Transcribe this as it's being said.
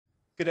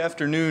Good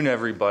afternoon,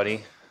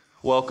 everybody.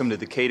 Welcome to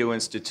the Cato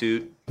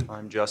Institute.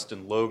 I'm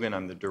Justin Logan.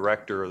 I'm the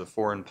director of the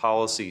Foreign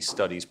Policy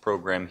Studies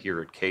program here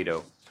at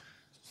Cato.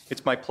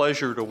 It's my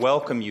pleasure to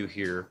welcome you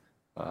here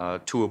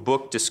to a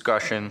book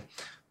discussion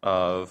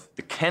of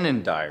the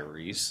Kennan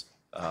Diaries,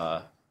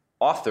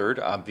 authored,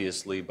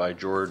 obviously, by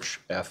George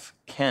F.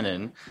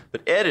 Kennan,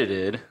 but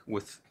edited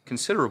with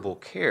considerable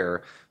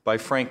care by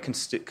Frank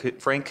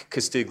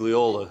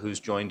Castigliola, who's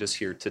joined us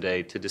here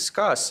today to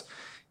discuss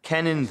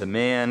Kennan the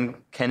man,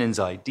 Kennan's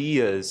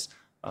ideas,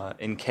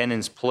 and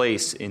Kennan's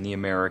place in the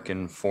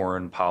American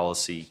foreign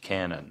policy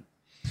canon.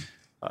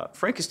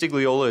 Frank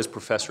Castigliola is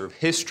professor of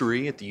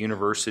history at the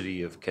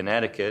University of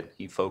Connecticut.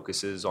 He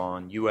focuses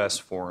on U.S.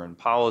 foreign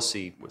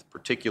policy with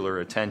particular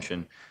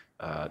attention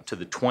to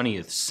the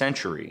 20th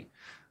century.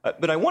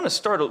 But I want to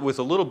start with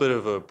a little bit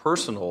of a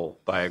personal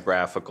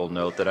biographical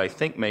note that I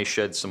think may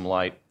shed some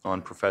light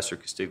on Professor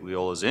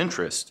Castigliola's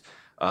interest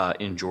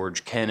in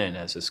George Kennan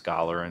as a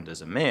scholar and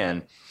as a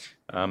man.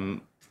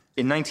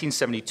 In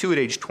 1972, at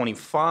age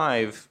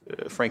 25,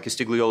 Frank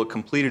Castigliola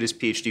completed his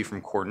PhD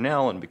from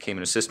Cornell and became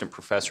an assistant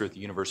professor at the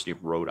University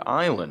of Rhode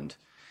Island.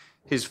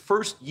 His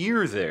first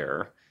year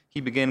there,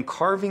 he began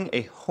carving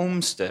a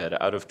homestead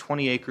out of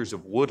 20 acres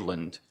of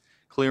woodland,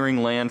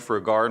 clearing land for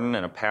a garden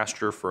and a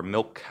pasture for a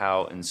milk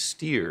cow and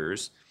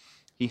steers.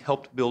 He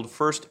helped build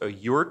first a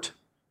yurt,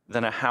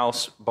 then a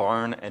house,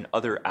 barn, and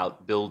other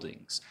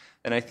outbuildings.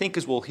 And I think,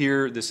 as we'll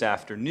hear this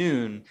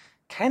afternoon,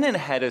 Kennan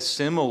had a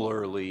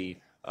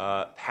similarly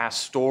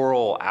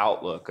pastoral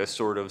outlook, a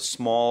sort of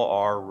small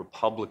r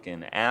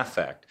Republican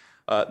affect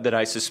that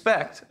I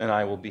suspect, and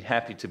I will be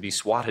happy to be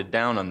swatted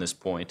down on this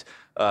point,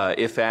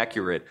 if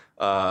accurate,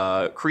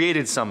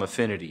 created some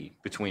affinity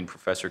between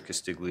Professor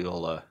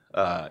Castigliola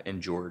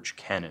and George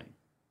Kennan.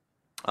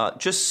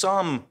 Just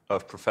some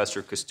of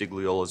Professor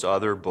Castigliola's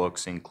other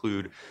books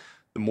include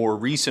the more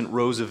recent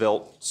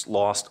Roosevelt's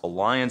Lost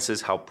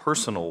Alliances, How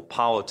Personal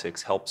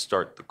Politics Helped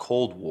Start the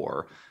Cold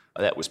War.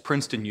 That was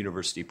Princeton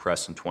University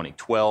Press in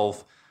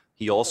 2012.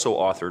 He also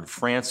authored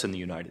France and the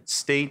United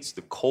States,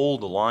 The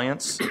Cold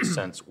Alliance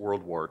Since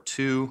World War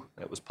II.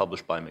 That was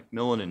published by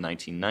Macmillan in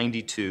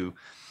 1992.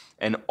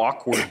 And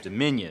Awkward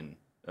Dominion,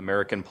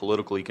 American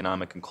Political,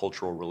 Economic, and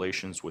Cultural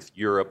Relations with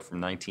Europe from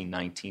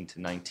 1919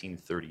 to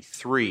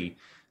 1933.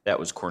 That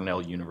was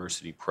Cornell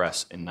University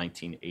Press in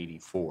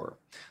 1984.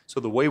 So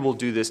the way we'll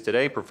do this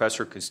today,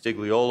 Professor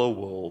Castigliola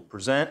will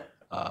present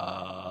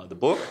the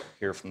book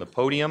here from the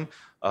podium,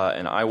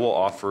 and I will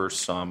offer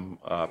some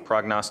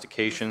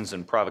prognostications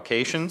and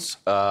provocations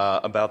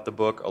about the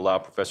book, allow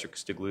Professor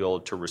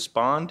Castigliola to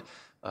respond,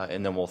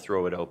 and then we'll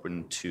throw it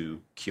open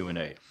to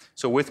Q&A.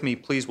 So with me,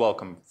 please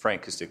welcome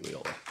Frank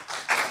Castigliola.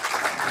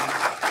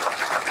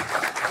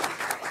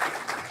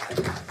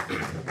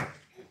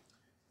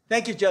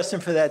 Thank you, Justin,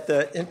 for that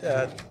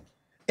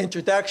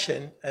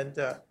introduction. And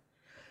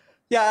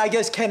yeah, I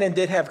guess Kennan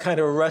did have kind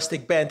of a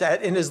rustic bent.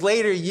 In his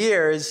later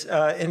years,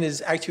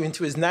 actually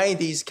into his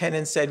 90s,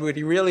 Kennan said what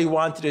he really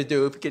wanted to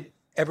do, if he could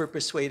ever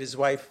persuade his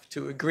wife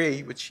to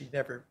agree, which she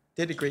never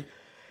did agree,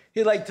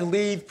 he'd like to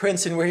leave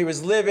Princeton, where he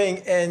was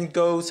living, and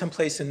go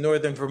someplace in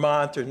northern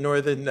Vermont or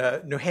northern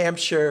New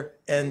Hampshire,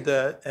 and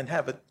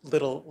have a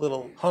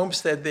little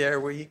homestead there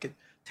where he could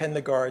tend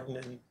the garden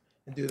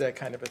and do that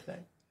kind of a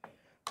thing.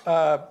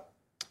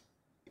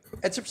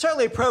 It's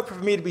certainly appropriate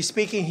for me to be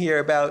speaking here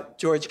about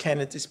George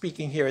Kennan, to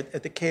speaking here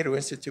at the Cato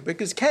Institute,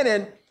 because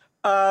Kennan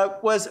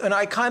was an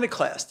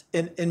iconoclast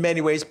in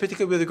many ways,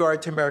 particularly with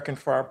regard to American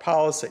foreign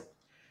policy.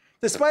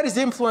 Despite his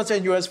influence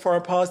on U.S.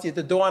 foreign policy at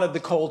the dawn of the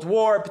Cold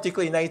War,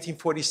 particularly in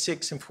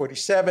 1946 and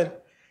 47,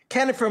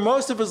 Kennan, for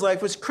most of his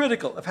life, was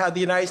critical of how the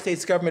United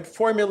States government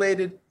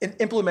formulated and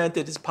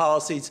implemented its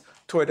policies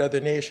toward other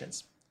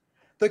nations.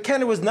 Though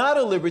Kennan was not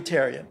a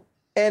libertarian,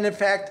 and in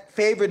fact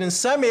favored in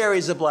some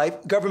areas of life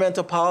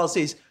governmental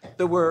policies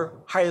that were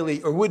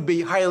highly, or would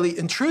be highly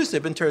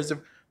intrusive in terms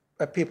of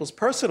people's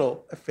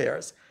personal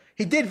affairs,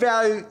 he did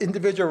value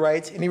individual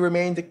rights, and he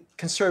remained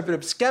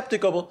conservative,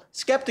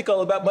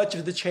 skeptical about much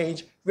of the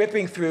change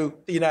ripping through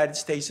the United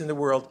States and the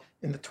world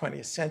in the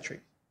 20th century.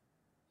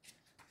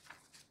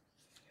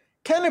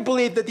 Kennan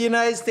believed that the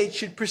United States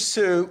should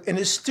pursue an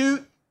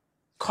astute,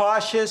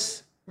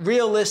 cautious,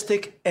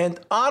 realistic, and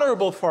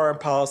honorable foreign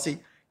policy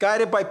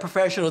guided by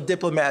professional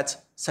diplomats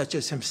such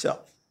as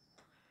himself.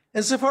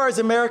 Insofar as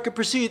America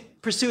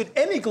pursued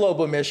any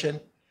global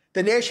mission,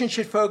 the nation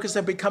should focus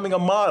on becoming a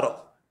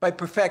model by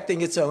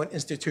perfecting its own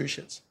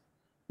institutions.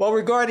 While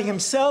regarding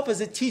himself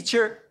as a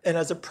teacher and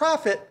as a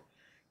prophet,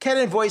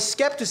 Kennan voiced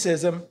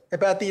skepticism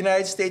about the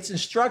United States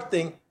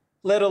instructing,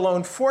 let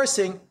alone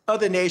forcing,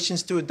 other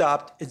nations to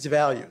adopt its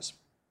values.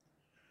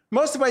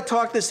 Most of my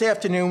talk this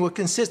afternoon will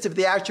consist of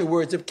the actual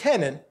words of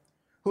Kennan,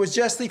 who was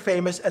justly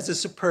famous as a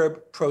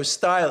superb prose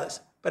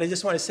stylist. But I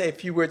just want to say a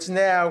few words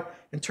now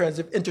in terms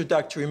of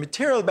introductory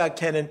material about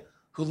Kennan,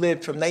 who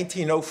lived from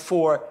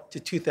 1904 to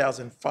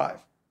 2005.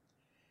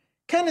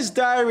 Kennan's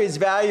diary is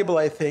valuable,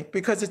 I think,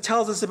 because it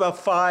tells us about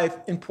 5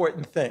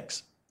 important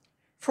things.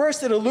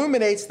 First, it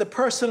illuminates the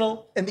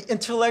personal and the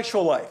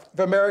intellectual life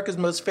of America's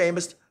most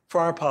famous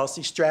foreign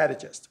policy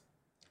strategist.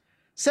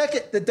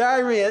 Second, the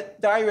diary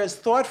has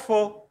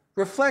thoughtful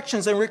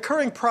reflections on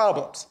recurring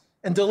problems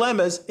and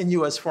dilemmas in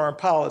U.S. foreign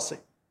policy.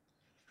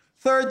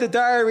 Third, the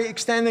diary,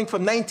 extending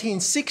from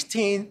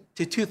 1916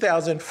 to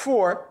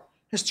 2004,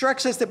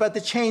 instructs us about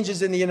the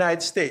changes in the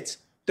United States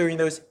during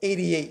those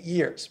 88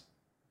 years.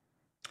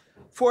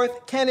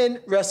 Fourth, Kennan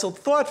wrestled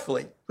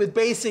thoughtfully with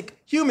basic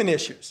human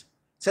issues,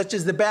 such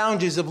as the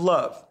boundaries of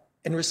love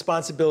and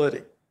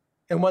responsibility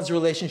and one's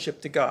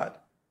relationship to God.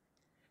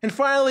 And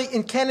finally,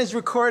 in Kennan's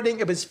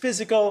recording of his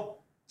physical,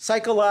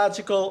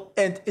 psychological,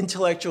 and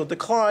intellectual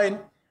decline,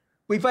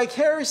 we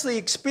vicariously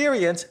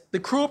experience the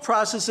cruel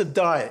process of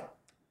dying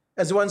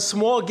as one's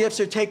small gifts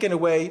are taken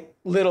away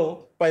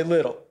little by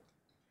little.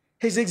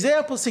 His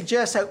example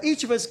suggests how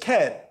each of us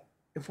can,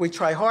 if we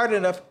try hard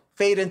enough,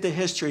 fade into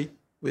history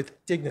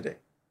with dignity.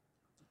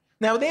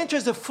 Now, in the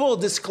interest of full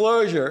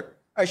disclosure,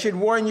 I should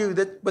warn you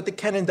that what the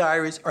Kennan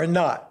diaries are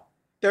not.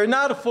 They're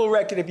not a full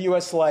record of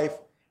U.S. life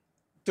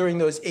during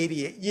those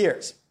 88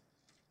 years.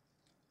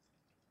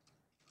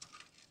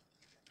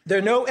 There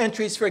are no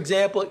entries, for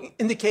example,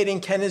 indicating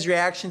Kennan's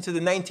reaction to the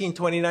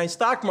 1929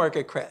 stock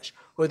market crash,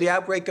 or the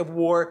outbreak of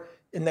war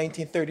in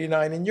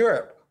 1939 in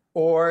Europe,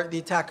 or the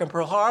attack on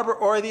Pearl Harbor,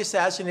 or the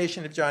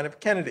assassination of John F.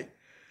 Kennedy.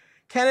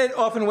 Kennan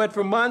often went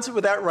for months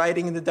without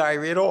writing in the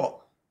diary at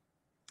all.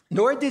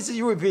 Nor does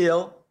he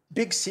reveal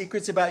big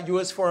secrets about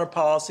U.S. foreign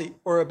policy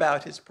or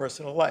about his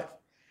personal life.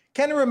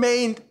 Kennan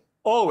remained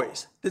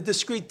always the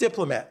discreet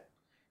diplomat.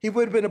 He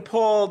would have been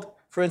appalled,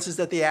 for instance,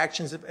 at the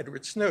actions of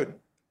Edward Snowden.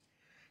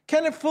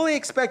 Kennan fully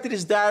expected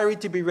his diary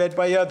to be read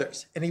by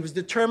others, and he was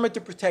determined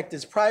to protect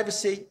his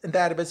privacy and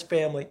that of his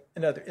family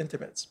and other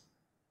intimates.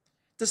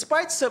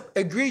 Despite some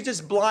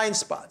egregious blind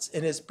spots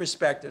in his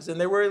perspectives, and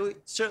there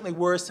certainly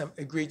were some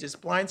egregious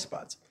blind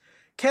spots,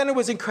 Kennan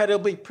was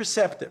incredibly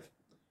perceptive.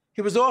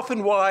 He was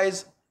often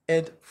wise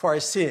and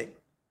far-seeing,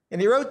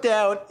 and he wrote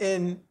down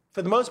in,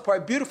 for the most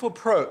part, beautiful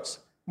prose,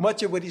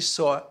 much of what he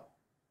saw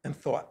and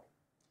thought.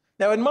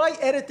 Now, in my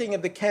editing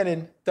of the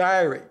Kennan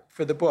diary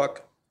for the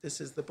book, this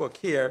is the book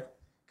here,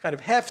 kind of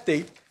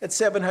hefty at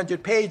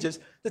 700 pages,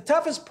 the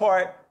toughest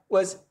part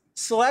was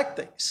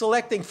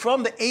selecting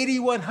from the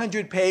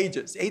 8,100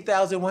 pages,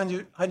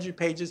 8,100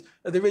 pages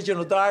of the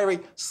original diary,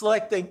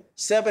 selecting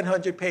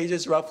 700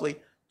 pages roughly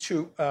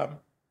to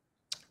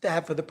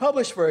have for the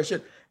published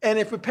version. And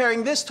in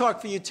preparing this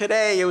talk for you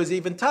today, it was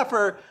even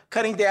tougher,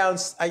 cutting down,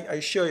 I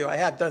assure you, I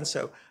have done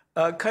so,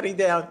 cutting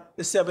down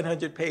the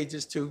 700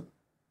 pages to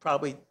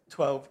probably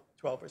 12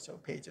 or so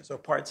pages, or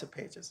parts of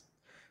pages.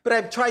 But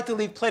I've tried to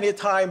leave plenty of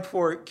time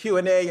for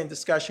Q&A and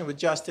discussion with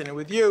Justin and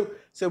with you,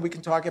 so we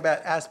can talk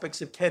about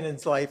aspects of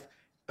Kennan's life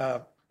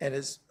and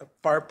his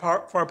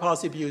foreign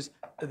policy views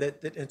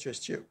that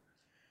interest you.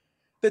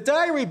 The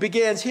diary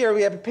begins here.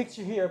 We have a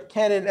picture here of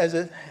Kennan as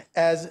an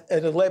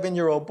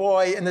 11-year-old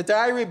boy, and the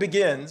diary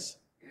begins,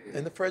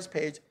 in the first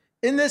page,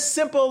 "In this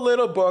simple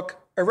little book,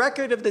 a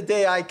record of the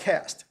day I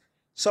cast,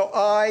 so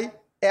I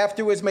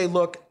afterwards may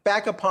look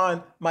back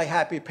upon my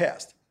happy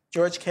past."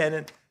 George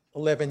Kennan,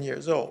 11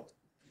 years old.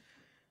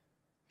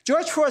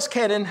 George Frost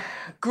Kennan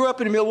grew up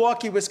in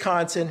Milwaukee,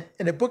 Wisconsin,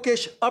 in a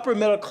bookish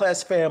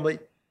upper-middle-class family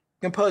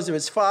composed of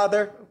his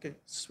father. Okay,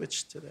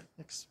 switch to the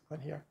next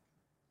one here.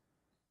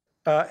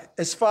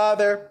 His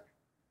father,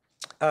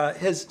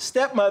 his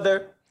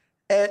stepmother,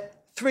 and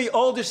 3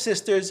 older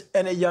sisters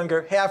and a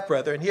younger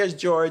half-brother. And here's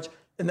George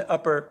in the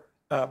upper,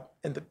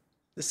 in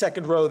the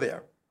second row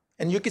there.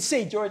 And you could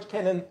see George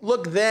Kennan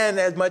looked then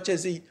as much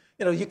as he,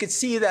 you could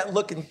see that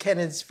look in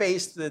Kennan's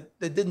face that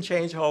didn't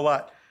change a whole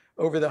lot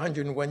over the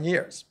 101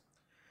 years.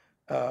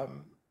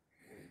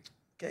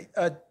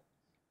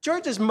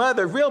 George's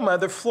mother, real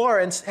mother,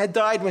 Florence, had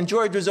died when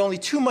George was only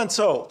 2 months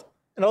old.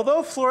 And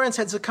although Florence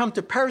had succumbed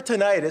to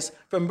peritonitis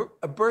from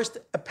a burst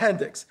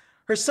appendix,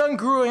 her son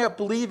grew up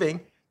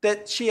believing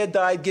that she had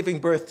died giving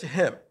birth to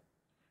him.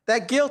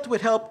 That guilt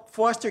would help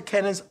foster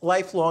Kennan's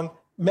lifelong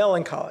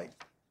melancholy.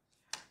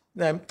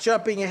 Now, I'm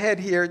jumping ahead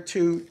here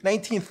to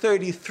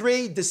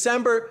 1933,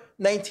 December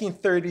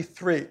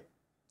 1933,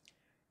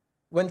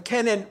 when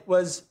Kennan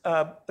was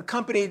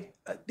accompanied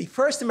the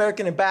first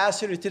American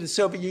ambassador to the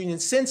Soviet Union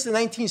since the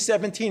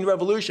 1917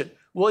 revolution.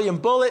 William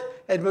Bullitt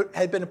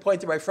had been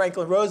appointed by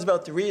Franklin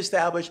Roosevelt to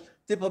reestablish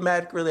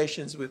diplomatic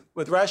relations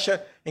with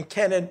Russia, and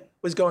Kennan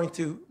was going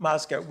to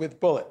Moscow with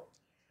Bullitt.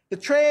 The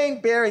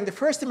train bearing the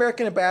first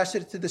American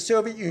ambassador to the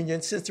Soviet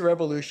Union since the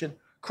revolution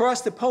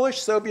crossed the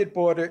Polish-Soviet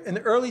border in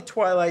the early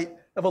twilight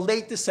of a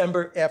late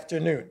December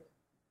afternoon.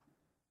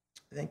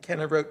 And then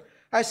Kennan wrote,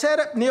 "I sat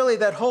up nearly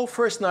that whole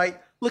first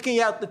night looking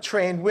out the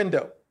train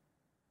window.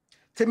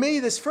 To me,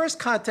 this first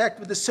contact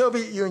with the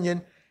Soviet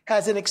Union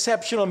has an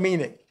exceptional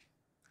meaning.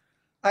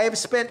 I have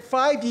spent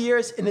 5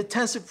 years in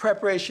intensive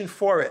preparation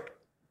for it.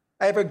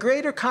 I have a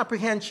greater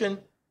comprehension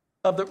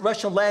of the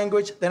Russian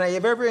language than I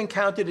have ever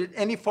encountered in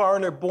any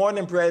foreigner born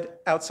and bred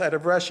outside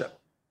of Russia.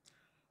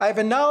 I have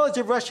a knowledge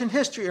of Russian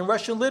history and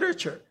Russian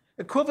literature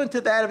equivalent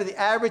to that of the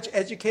average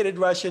educated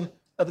Russian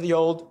of the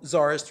old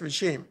Tsarist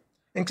regime,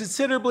 and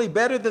considerably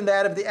better than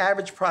that of the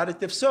average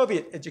product of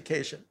Soviet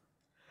education.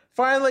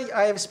 Finally,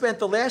 I have spent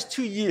the last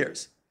 2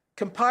 years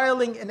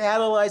compiling and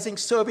analyzing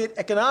Soviet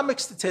economic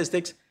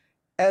statistics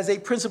as a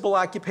principal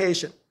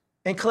occupation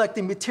and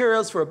collecting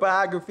materials for a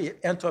biography of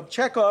Anton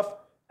Chekhov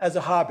as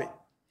a hobby.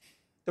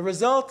 The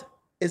result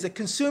is a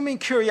consuming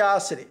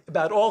curiosity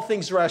about all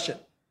things Russian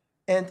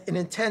and an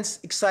intense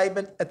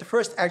excitement at the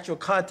first actual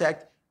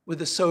contact with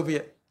the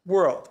Soviet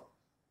world.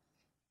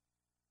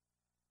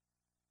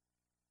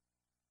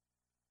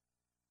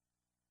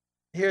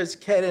 Here's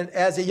Kennan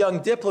as a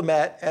young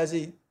diplomat, as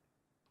he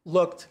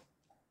looked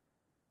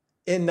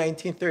in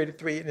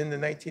 1933 and in the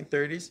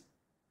 1930s.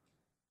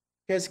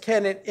 Here's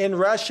Kennan in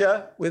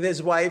Russia with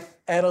his wife,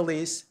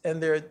 Annalise,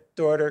 and their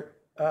daughter,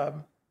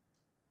 the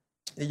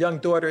young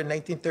daughter in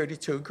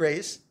 1932,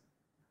 Grace.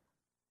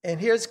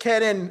 And here's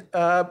Kennan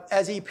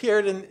as he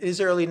appeared in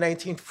his early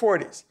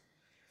 1940s.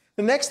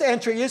 The next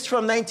entry is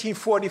from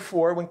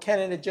 1944, when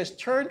Kennan had just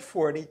turned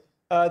 40.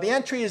 The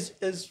entry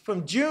is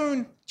from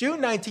June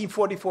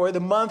 1944, the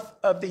month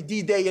of the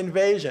D-Day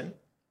invasion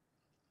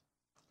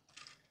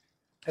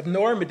of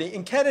Normandy.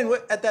 And Kennan,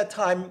 at that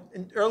time,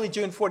 in early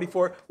June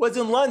 44, was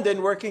in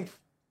London working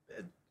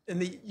in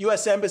the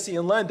U.S. Embassy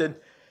in London.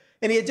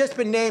 And he had just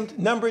been named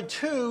number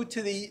 2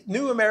 to the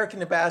new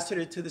American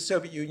ambassador to the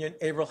Soviet Union,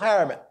 Averell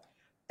Harriman.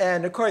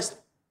 And of course,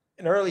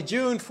 in early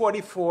June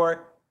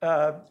 44,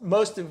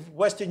 most of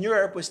Western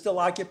Europe was still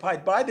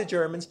occupied by the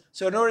Germans.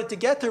 So in order to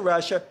get to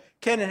Russia,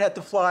 Kennan had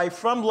to fly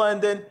from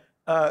London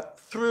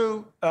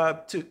through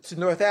to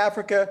North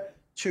Africa,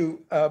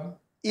 to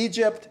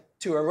Egypt,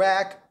 to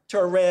Iraq, to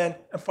Iran,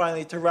 and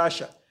finally to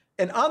Russia.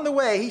 And on the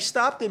way, he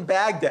stopped in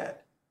Baghdad,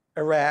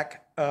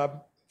 Iraq,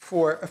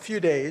 for a few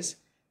days.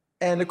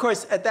 And of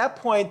course, at that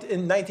point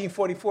in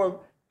 1944,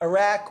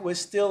 Iraq was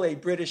still a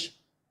British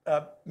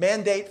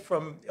mandate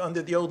from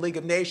under the old League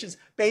of Nations,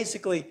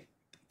 basically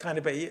kind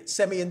of a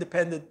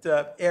semi-independent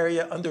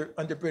area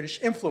under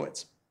British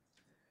influence.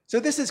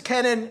 So this is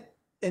Kennan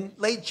in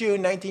late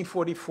June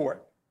 1944.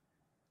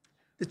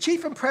 The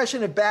chief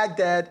impression of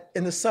Baghdad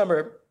in the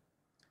summer,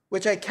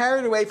 which I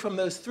carried away from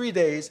those 3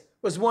 days,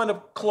 was one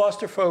of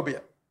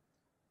claustrophobia.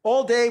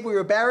 All day we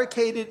were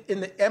barricaded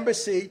in the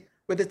embassy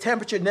where the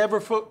temperature never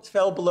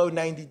fell below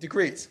 90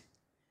 degrees.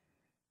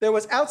 There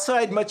was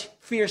outside much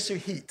fiercer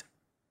heat.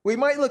 We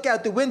might look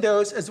out the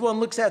windows as one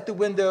looks out the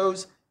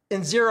windows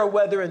in zero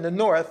weather in the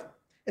north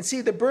and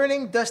see the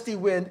burning, dusty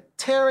wind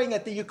tearing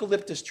at the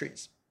eucalyptus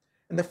trees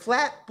and the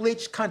flat,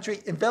 bleached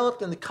country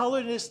enveloped in the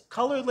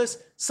colorless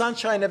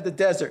sunshine of the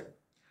desert,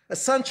 a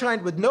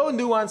sunshine with no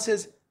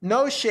nuances,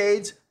 no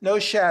shades, no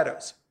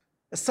shadows,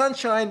 a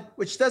sunshine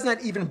which does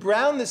not even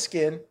brown the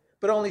skin,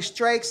 but only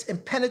strikes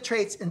and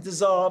penetrates and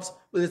dissolves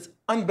with its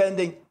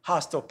unbending,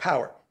 hostile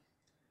power.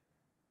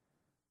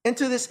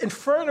 Into this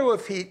inferno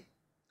of heat,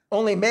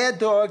 only mad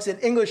dogs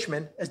and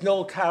Englishmen, as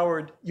Noel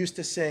Coward used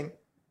to sing,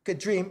 could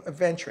dream of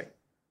venturing.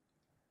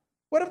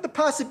 What of the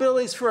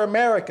possibilities for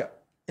America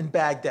in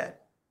Baghdad?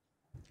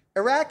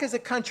 Iraq is a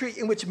country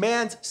in which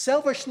man's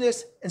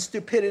selfishness and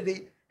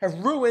stupidity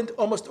have ruined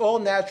almost all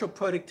natural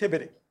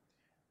productivity,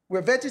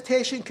 where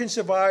vegetation can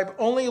survive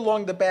only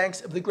along the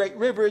banks of the great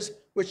rivers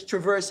which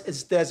traverse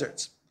its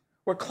deserts,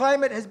 where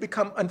climate has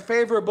become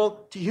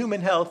unfavorable to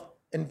human health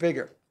and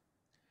vigor.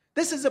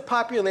 This is a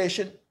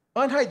population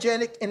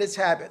unhygienic in its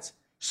habits,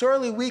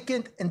 sorely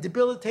weakened and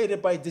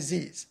debilitated by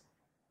disease,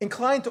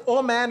 inclined to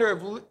all manner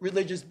of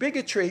religious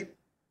bigotry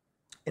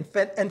and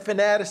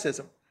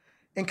fanaticism,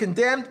 and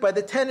condemned by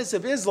the tenets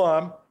of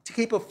Islam to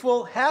keep a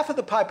full half of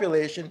the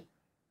population,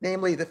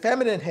 namely the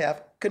feminine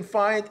half,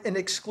 confined and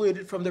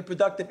excluded from the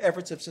productive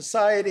efforts of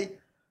society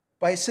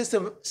by a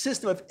system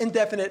of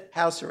indefinite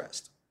house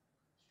arrest.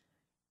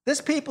 This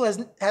people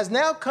has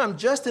now come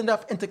just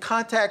enough into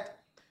contact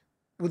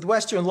with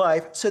Western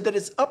life so that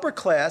its upper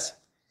class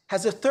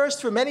has a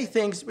thirst for many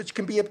things which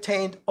can be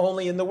obtained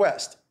only in the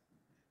West.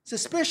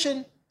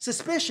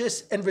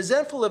 Suspicious and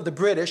resentful of the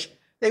British,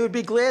 they would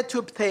be glad to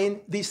obtain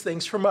these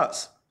things from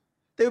us.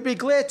 They would be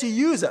glad to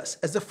use us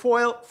as a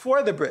foil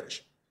for the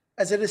British,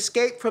 as an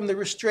escape from the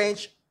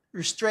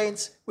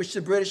restraints which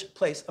the British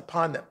place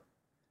upon them.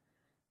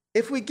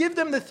 If we give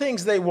them the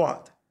things they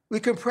want, we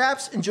can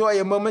perhaps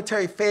enjoy a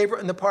momentary favor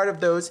on the part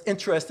of those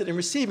interested in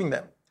receiving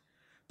them.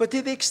 But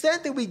to the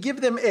extent that we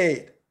give them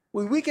aid,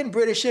 we weaken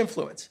British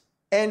influence,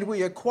 and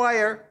we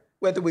acquire,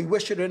 whether we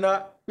wish it or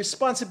not,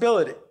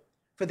 responsibility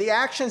for the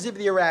actions of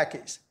the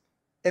Iraqis.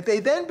 If they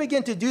then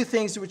begin to do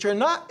things which are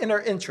not in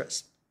our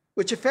interests,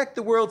 which affect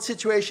the world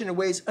situation in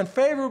ways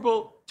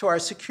unfavorable to our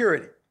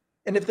security,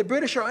 and if the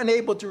British are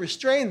unable to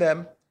restrain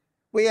them,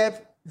 we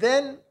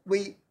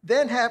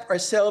then have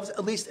ourselves,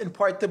 at least in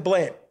part, to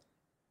blame.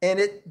 And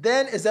it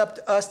then is up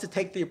to us to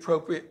take the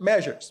appropriate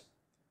measures.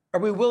 Are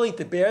we willing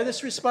to bear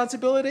this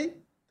responsibility?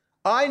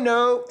 I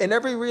know, and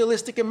every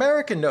realistic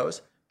American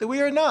knows, that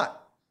we are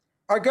not.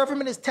 Our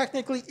government is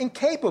technically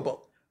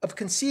incapable of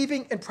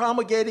conceiving and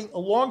promulgating a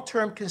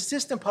long-term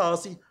consistent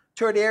policy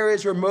toward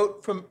areas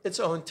remote from its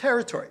own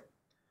territory.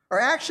 Our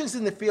actions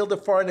in the field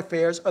of foreign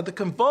affairs are the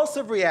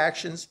convulsive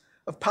reactions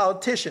of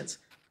politicians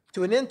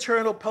to an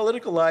internal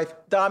political life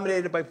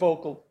dominated by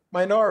vocal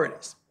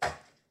minorities.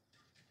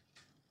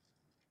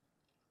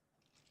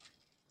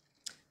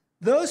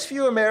 Those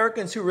few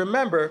Americans who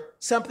remember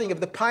something of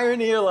the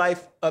pioneer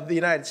life of the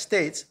United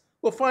States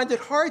will find it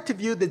hard to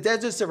view the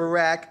deserts of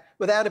Iraq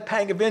without a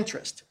pang of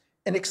interest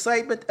and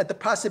excitement at the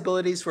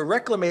possibilities for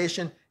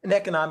reclamation and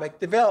economic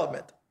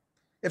development.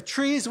 If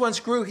trees once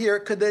grew here,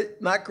 could they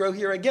not grow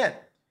here again?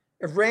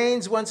 If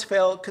rains once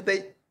fell, could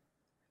they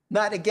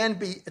not again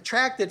be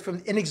attracted from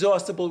the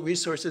inexhaustible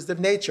resources of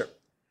nature?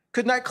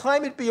 Could not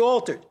climate be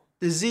altered,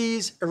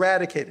 disease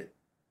eradicated?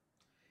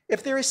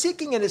 If they are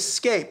seeking an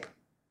escape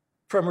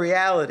from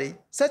reality,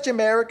 such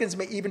Americans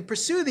may even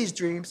pursue these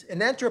dreams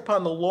and enter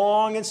upon the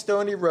long and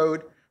stony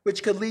road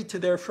which could lead to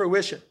their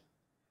fruition.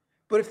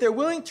 But if they're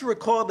willing to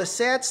recall the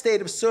sad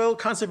state of soil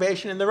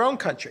conservation in their own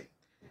country,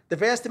 the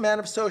vast amount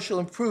of social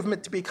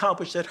improvement to be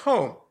accomplished at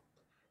home,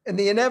 and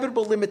the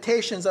inevitable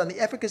limitations on the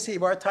efficacy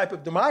of our type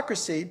of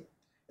democracy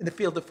in the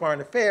field of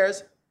foreign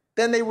affairs,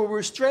 then they will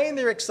restrain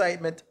their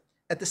excitement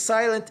at the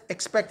silent,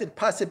 expected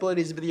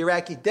possibilities of the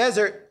Iraqi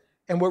desert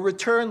and will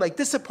return like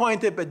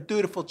disappointed but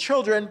dutiful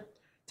children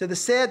to the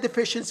sad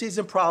deficiencies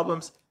and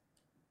problems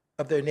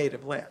of their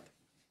native land.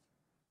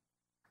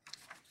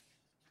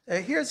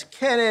 Here's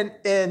Kennan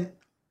in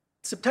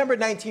September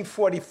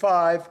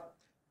 1945,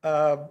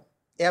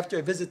 after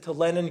a visit to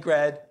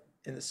Leningrad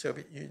in the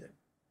Soviet Union.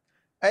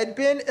 I had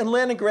been in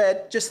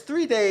Leningrad just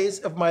 3 days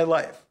of my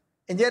life,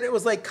 and yet it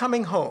was like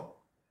coming home.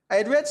 I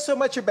had read so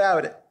much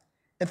about it,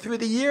 and through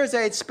the years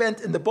I had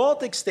spent in the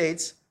Baltic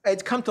states, I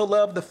had come to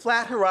love the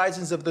flat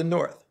horizons of the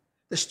north,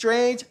 the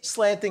strange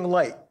slanting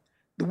light,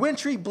 the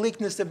wintry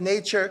bleakness of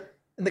nature,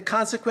 and the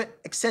consequent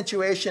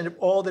accentuation of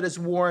all that is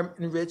warm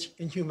and rich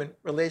in human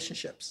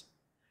relationships.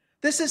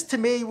 This is to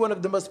me one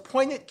of the most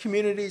poignant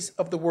communities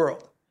of the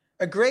world,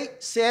 a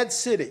great sad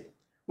city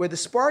where the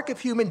spark of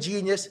human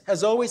genius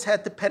has always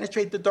had to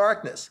penetrate the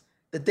darkness,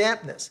 the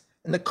dampness,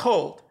 and the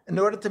cold in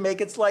order to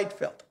make its light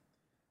felt.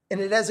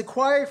 And it has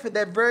acquired for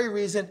that very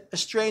reason a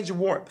strange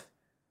warmth,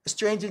 a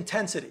strange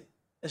intensity,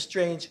 a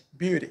strange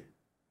beauty.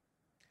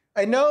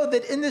 I know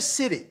that in this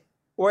city,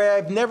 where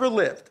I've never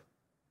lived,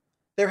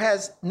 there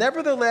has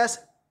nevertheless,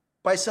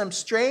 by some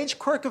strange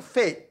quirk of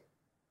fate,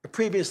 a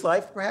previous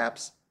life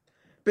perhaps,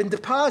 been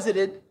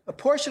deposited a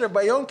portion of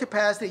my own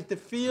capacity to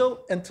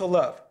feel and to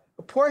love,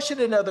 a portion,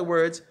 in other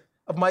words,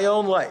 of my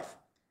own life,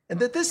 and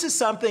that this is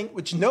something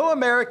which no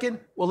American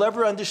will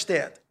ever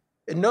understand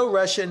and no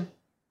Russian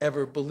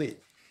ever believe.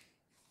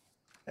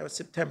 That was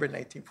September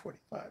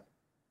 1945.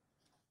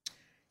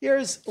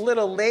 Here's a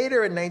little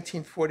later in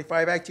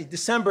 1945, actually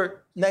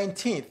December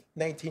 19th,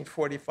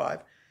 1945.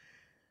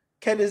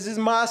 This is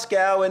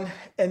Moscow,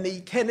 and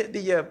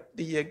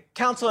the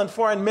Council on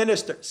Foreign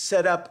Ministers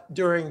set up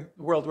during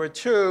World War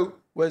II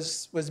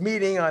was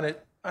meeting on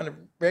a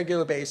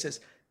regular basis.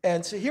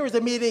 And so here was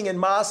a meeting in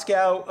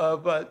Moscow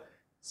of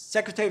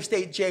Secretary of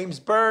State James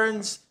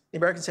Burns, the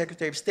American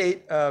Secretary of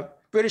State,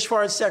 British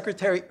Foreign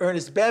Secretary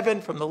Ernest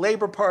Bevin from the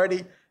Labour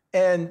Party,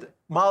 and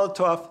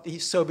Molotov, the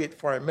Soviet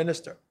Foreign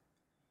Minister.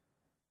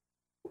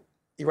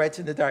 He writes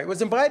in the diary,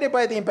 was invited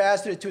by the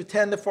ambassador to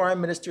attend the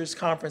foreign ministers'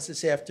 conference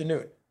this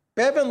afternoon.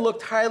 Bevin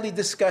looked highly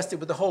disgusted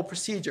with the whole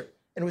procedure,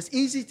 and it was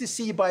easy to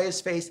see by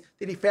his face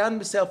that he found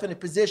himself in a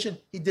position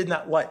he did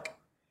not like.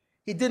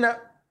 He did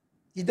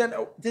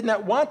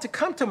not want to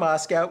come to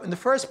Moscow in the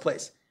first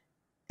place,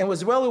 and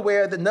was well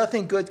aware that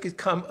nothing good could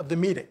come of the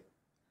meeting.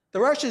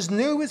 The Russians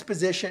knew his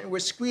position and were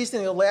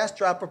squeezing the last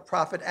drop of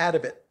profit out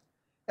of it.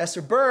 As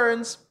for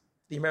Burns,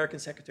 the American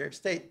Secretary of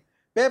State,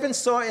 Bevin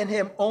saw in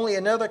him only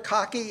another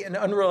cocky and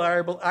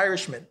unreliable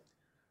Irishman,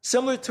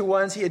 similar to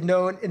ones he had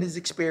known in his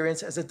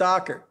experience as a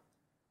docker.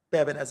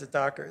 Bevin as a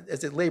docker,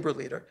 as a labor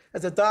leader,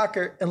 as a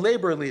docker and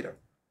labor leader.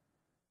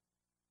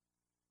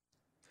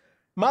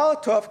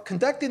 Molotov,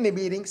 conducting the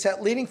meeting,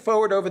 sat leaning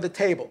forward over the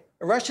table,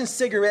 a Russian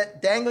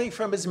cigarette dangling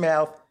from his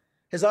mouth,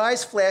 his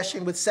eyes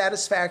flashing with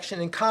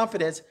satisfaction and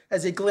confidence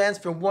as he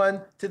glanced from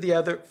one to the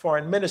other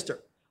foreign minister,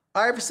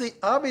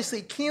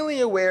 obviously keenly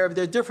aware of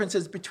their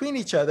differences between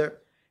each other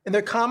and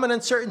their common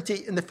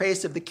uncertainty in the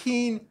face of the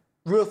keen,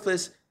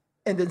 ruthless,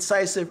 and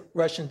incisive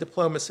Russian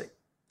diplomacy.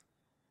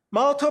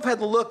 Molotov had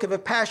the look of a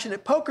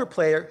passionate poker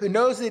player who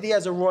knows that he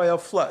has a royal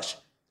flush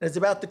and is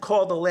about to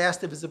call the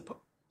last of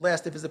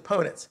his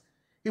opponents.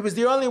 He was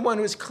the only one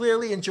who was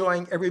clearly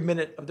enjoying every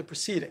minute of the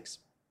proceedings.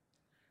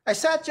 I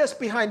sat just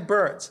behind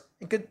Burns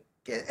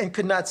and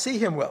could not see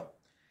him well.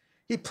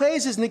 He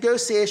plays his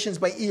negotiations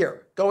by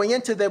ear, going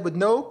into them with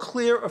no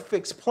clear or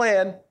fixed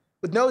plan,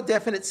 with no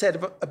definite set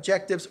of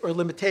objectives or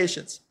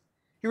limitations.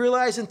 He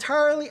relies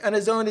entirely on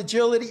his own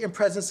agility and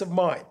presence of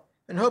mind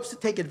and hopes to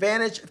take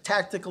advantage of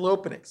tactical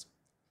openings.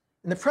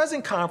 In the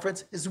present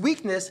conference, his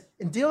weakness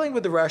in dealing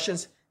with the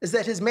Russians is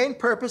that his main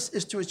purpose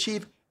is to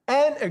achieve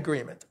an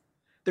agreement.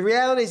 The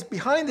realities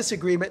behind this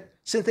agreement,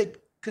 since they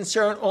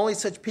concern only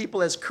such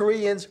people as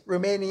Koreans,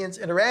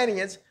 Romanians, and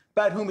Iranians,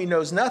 about whom he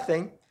knows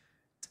nothing,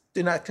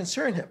 do not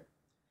concern him.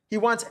 He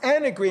wants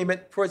an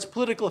agreement for its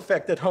political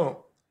effect at home.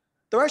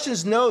 The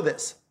Russians know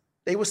this.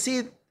 They will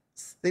see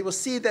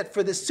that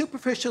for this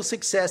superficial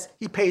success,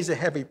 he pays a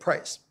heavy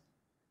price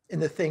in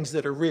the things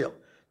that are real.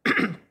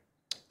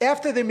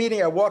 After the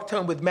meeting, I walked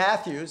home with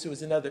Matthews, who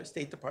was another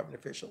State Department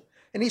official,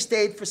 and he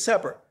stayed for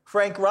supper.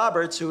 Frank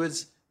Roberts, who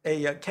is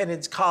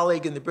Kennan's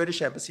colleague in the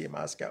British Embassy in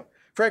Moscow.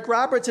 Frank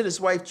Roberts and his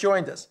wife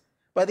joined us.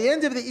 By the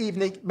end of the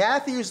evening,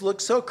 Matthews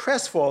looked so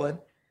crestfallen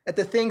at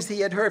the things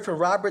he had heard from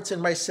Roberts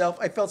and myself,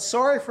 I felt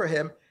sorry for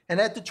him and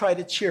had to try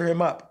to cheer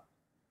him up.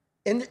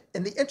 In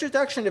the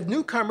introduction of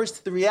newcomers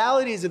to the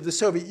realities of the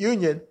Soviet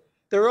Union,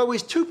 there are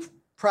always two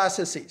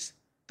processes.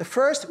 The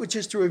first, which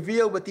is to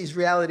reveal what these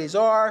realities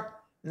are,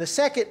 and the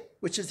second,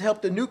 which is to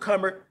help the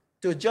newcomer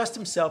to adjust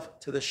himself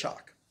to the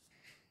shock.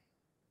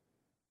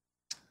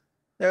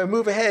 Now we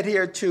move ahead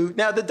here to,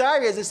 now the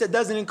diary, as I said,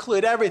 doesn't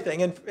include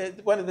everything.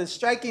 And one of the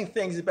striking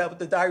things about what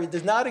the diary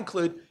does not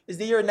include is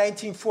the year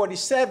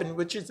 1947,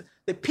 which is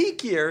the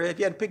peak year. If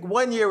you had to pick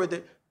one year with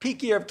the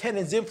peak year of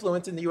Kennan's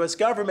influence in the US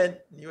government,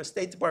 the US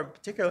State Department in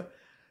particular,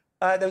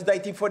 that was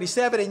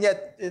 1947, and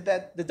yet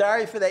the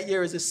diary for that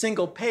year is a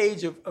single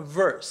page of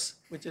verse,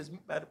 which is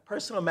about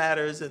personal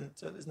matters, and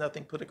so there's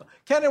nothing political.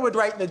 Kennan would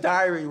write in the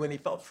diary when he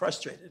felt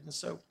frustrated, and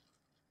so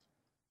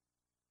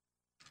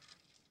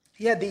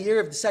he had the year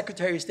of the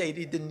Secretary of State.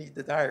 He didn't need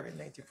the diary in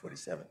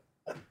 1947.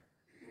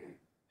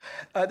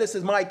 This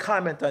is my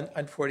comment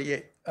on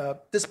 48.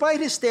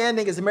 Despite his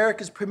standing as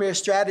America's premier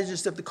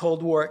strategist of the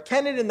Cold War,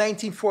 Kennan in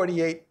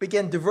 1948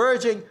 began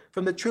diverging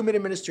from the Truman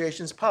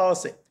administration's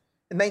policy.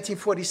 In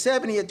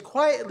 1947, he had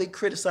quietly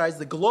criticized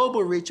the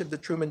global reach of the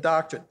Truman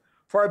Doctrine.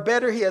 Far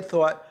better, he had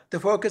thought,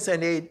 to focus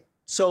on aid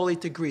solely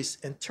to Greece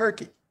and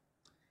Turkey.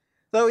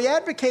 Though he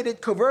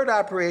advocated covert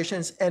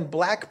operations and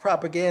black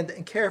propaganda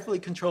in carefully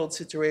controlled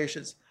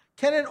situations,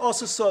 Kennan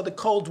also saw the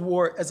Cold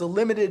War as a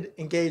limited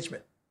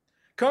engagement.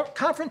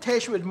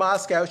 Confrontation with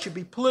Moscow should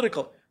be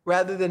political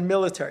rather than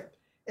military,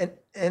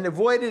 and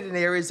avoided in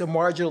areas of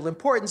marginal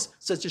importance,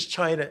 such as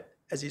China,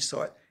 as he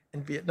saw it,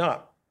 in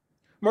Vietnam.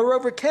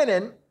 Moreover,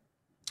 Kennan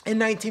in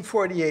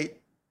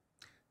 1948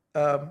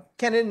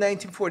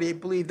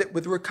 believed that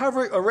with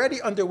recovery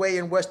already underway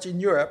in Western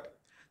Europe,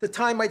 the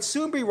time might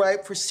soon be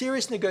ripe for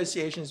serious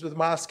negotiations with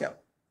Moscow.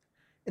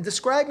 In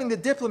describing the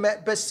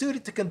diplomat best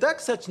suited to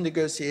conduct such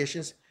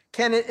negotiations,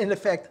 Kennan, in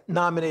effect,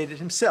 nominated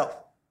himself.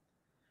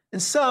 In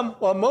sum,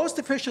 while most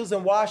officials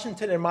in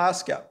Washington and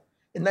Moscow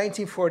in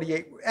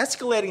 1948 were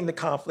escalating the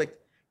conflict,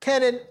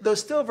 Kennan, though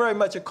still very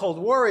much a Cold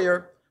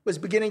Warrior, was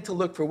beginning to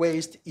look for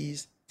ways to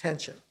ease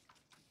tension.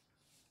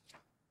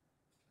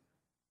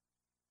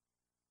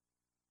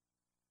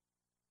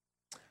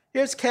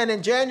 Here's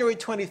Kennan, January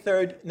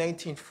 23rd,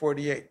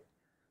 1948.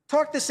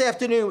 Talked this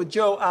afternoon with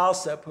Joe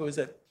Alsop, who is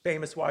a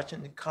famous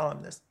Washington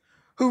columnist,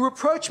 who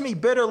reproached me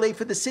bitterly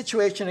for the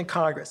situation in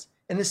Congress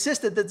and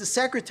insisted that the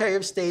Secretary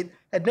of State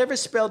had never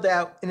spelled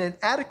out in an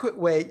adequate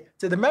way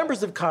to the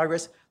members of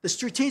Congress the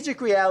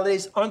strategic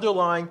realities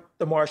underlying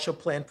the Marshall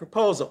Plan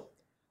proposal.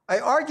 I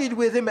argued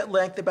with him at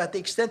length about the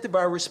extent of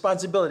our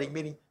responsibility,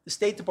 meaning the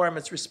State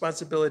Department's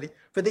responsibility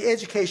for the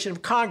education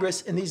of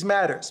Congress in these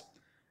matters.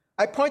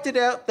 I pointed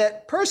out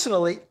that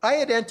personally, I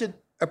had entered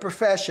a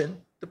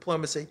profession,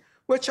 diplomacy,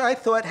 which I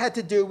thought had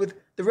to do with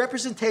the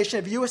representation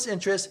of U.S.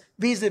 interests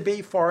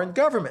vis-a-vis foreign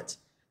governments,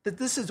 that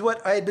this is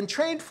what I had been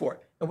trained for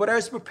and what I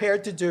was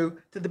prepared to do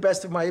to the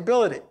best of my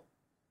ability.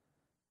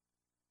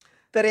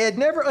 That I had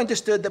never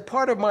understood that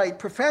part of my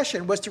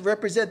profession was to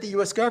represent the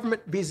U.S.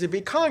 government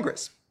vis-a-vis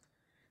Congress.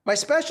 My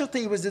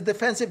specialty was the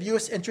defense of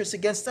U.S. interests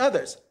against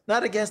others,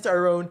 not against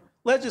our own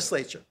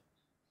legislature.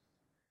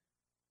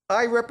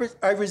 I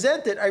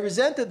resented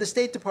the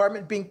State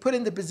Department being put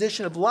in the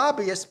position of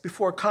lobbyists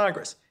before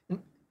Congress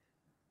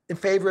in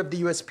favor of the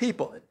U.S.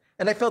 people.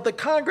 And I felt that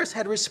Congress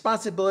had a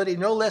responsibility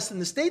no less than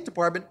the State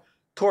Department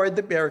toward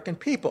the American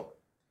people.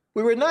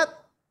 We were not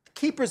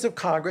keepers of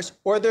Congress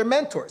or their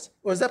mentors.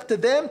 It was up to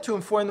them to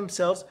inform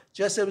themselves,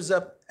 just as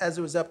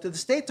it was up to the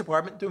State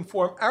Department to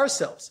inform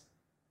ourselves.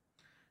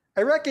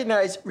 I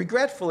recognize,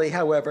 regretfully,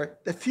 however,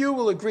 that few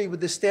will agree with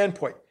this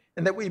standpoint,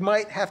 and that we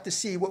might have to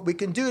see what we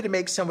can do to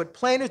make somewhat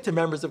plainer to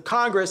members of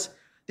Congress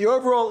the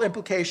overall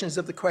implications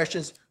of the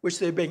questions which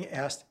they're being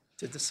asked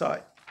to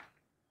decide.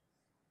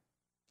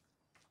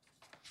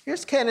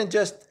 Here's Kennan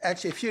just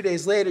actually a few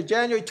days later,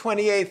 January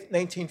 28th,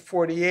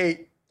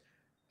 1948,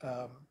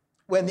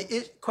 when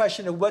the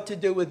question of what to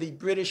do with the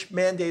British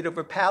mandate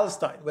over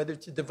Palestine, whether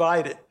to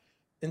divide it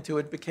into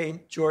what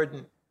became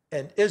Jordan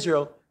and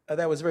Israel,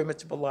 that was very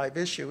much of a live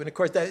issue. And of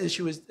course, that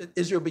issue is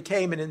Israel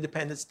became an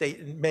independent state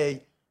in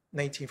May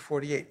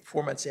 1948,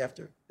 4 months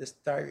after this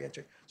diary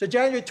entry. So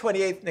January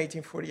 28th,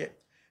 1948.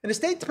 In the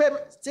State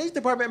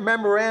Department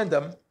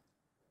memorandum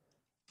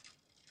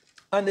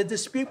on the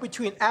dispute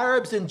between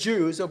Arabs and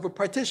Jews over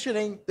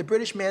partitioning the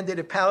British Mandate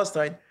of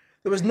Palestine,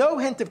 there was no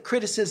hint of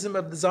criticism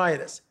of the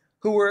Zionists,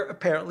 who were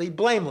apparently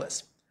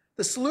blameless.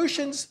 The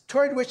solutions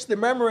toward which the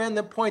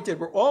memorandum pointed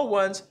were all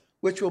ones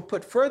which will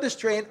put further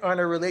strain on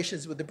our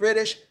relations with the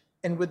British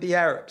and with the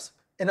Arabs,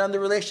 and on the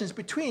relations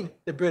between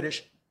the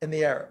British and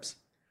the Arabs.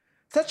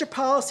 Such a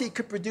policy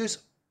could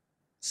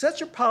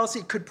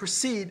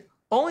proceed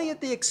only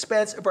at the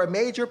expense of our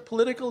major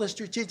political and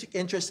strategic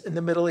interests in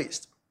the Middle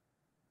East.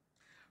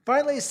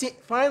 Finally,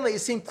 it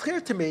seemed clear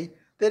to me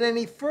that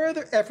any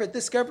further effort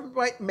this government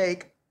might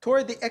make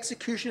toward the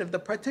execution of the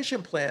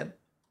partition plan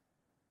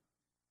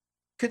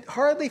could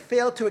hardly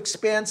fail to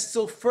expand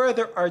still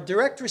further our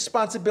direct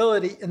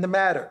responsibility in the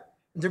matter,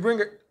 and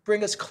to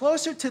bring us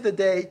closer to the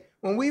day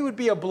when we would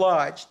be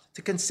obliged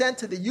to consent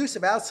to the use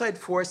of outside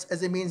force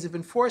as a means of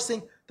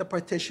enforcing the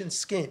partition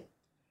scheme.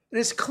 It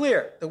is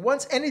clear that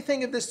once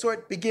anything of this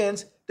sort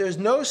begins, there is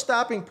no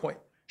stopping point,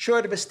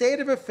 short of a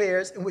state of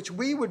affairs in which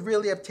we would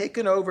really have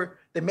taken over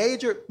the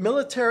major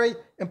military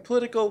and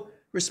political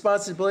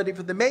responsibility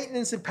for the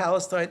maintenance in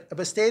Palestine of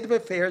a state of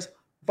affairs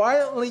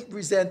violently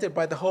resented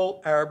by the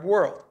whole Arab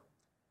world.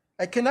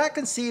 I cannot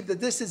conceive that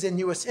this is in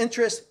U.S.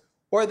 interest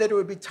or that it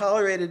would be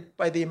tolerated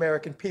by the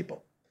American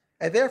people.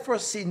 I therefore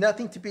see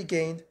nothing to be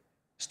gained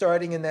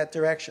starting in that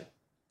direction.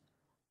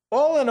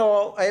 All in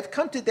all, I have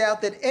come to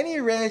doubt that any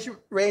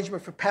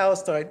arrangement for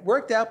Palestine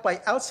worked out by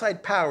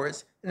outside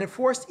powers and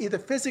enforced either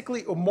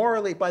physically or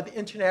morally by the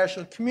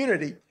international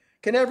community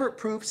can ever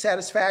prove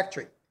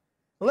satisfactory.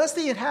 Unless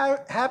the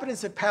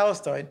inhabitants of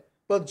Palestine,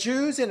 both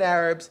Jews and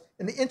Arabs,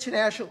 and the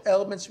international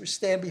elements which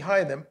stand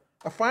behind them,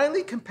 are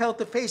finally compelled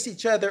to face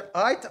each other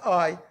eye to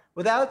eye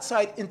with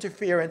outside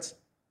interference,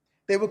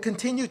 they will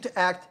continue to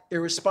act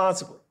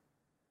irresponsibly.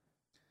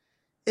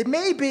 It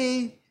may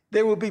be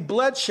there will be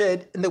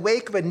bloodshed in the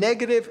wake of a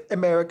negative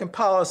American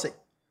policy.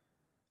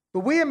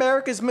 But we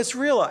Americans must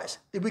realize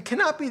that we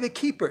cannot be the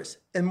keepers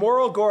and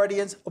moral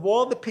guardians of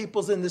all the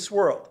peoples in this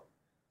world.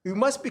 We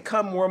must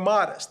become more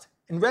modest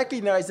and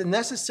recognize the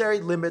necessary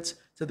limits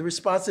to the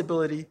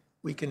responsibility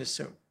we can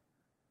assume.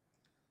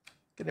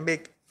 I'm going to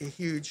make a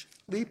huge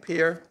leap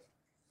here.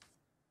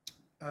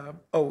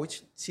 We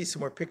should see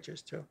some more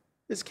pictures too.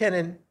 This is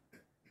Kennan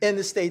in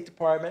the State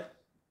Department,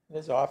 in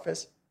his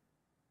office.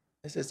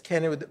 This is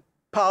Kennan with the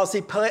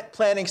policy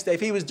planning staff.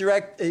 He was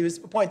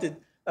appointed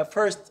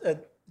first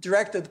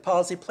director of the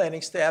policy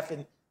planning staff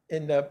in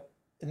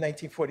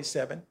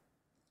 1947.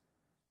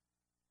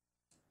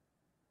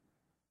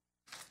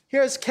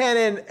 Here's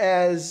Kennan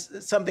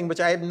as something which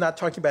I am not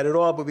talking about at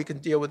all, but we can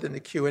deal with in the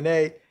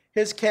Q&A.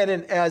 Here's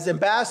Kennan as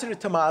ambassador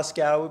to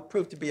Moscow. It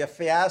proved to be a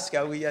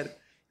fiasco. He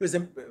was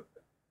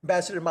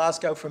ambassador to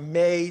Moscow from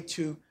May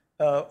to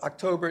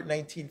October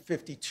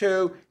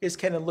 1952. Here's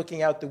Kennan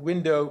looking out the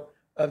window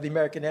of the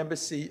American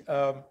embassy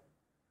at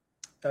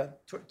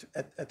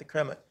the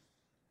Kremlin.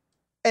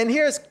 And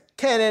here's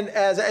Kennan,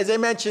 as I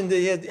mentioned,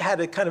 he had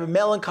a kind of a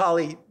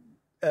melancholy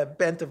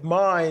bent of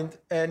mind.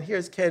 And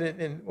here's Kennan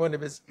in one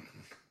of his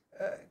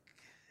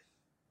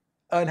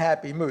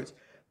unhappy moods.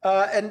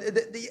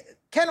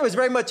 Kennan was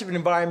very much of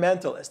an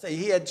environmentalist.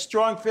 He had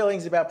strong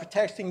feelings about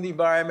protecting the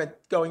environment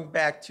going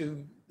back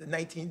to the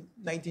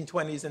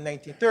 1920s and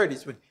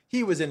 1930s when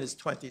he was in his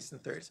 20s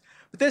and 30s.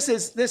 But this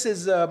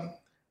is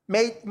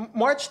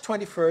March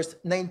 21st,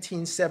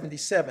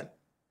 1977.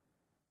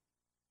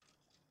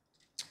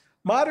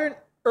 Modern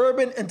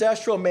urban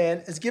industrial man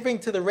is giving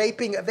to the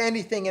raping of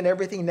anything and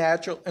everything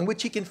natural in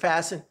which he can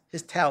fasten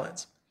his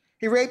talents.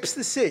 He rapes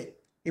the sea.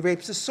 He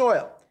rapes the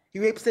soil. He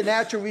rapes the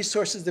natural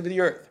resources of the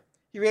earth.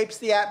 He rapes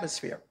the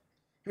atmosphere.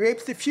 He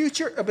rapes the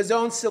future of his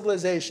own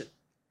civilization.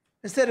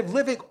 Instead of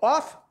living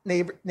off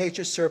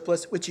nature's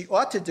surplus, which he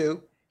ought to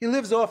do, he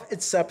lives off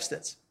its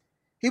substance.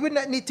 He would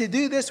not need to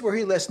do this were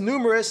he less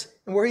numerous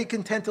and were he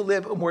content to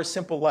live a more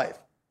simple life.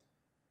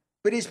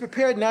 But he's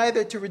prepared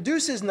neither to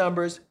reduce his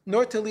numbers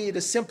nor to lead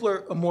a simpler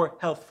or more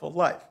healthful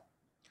life.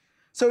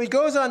 So he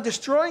goes on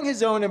destroying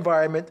his own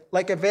environment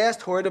like a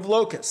vast horde of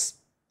locusts.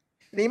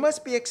 And he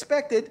must be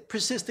expected,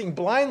 persisting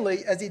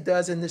blindly as he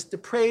does in this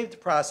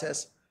depraved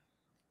process,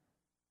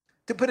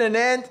 to put an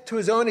end to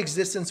his own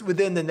existence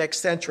within the next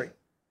century.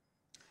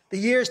 The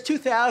years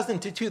 2000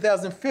 to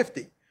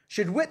 2050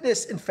 should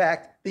witness, in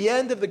fact, the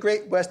end of the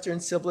great Western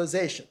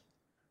civilization.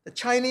 The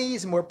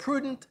Chinese, more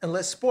prudent and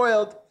less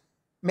spoiled,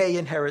 may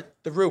inherit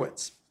the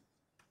ruins.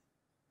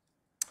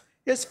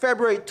 Here's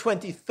February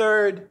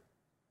 23rd,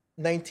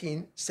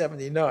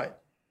 1979.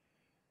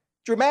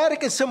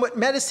 Dramatic and somewhat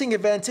menacing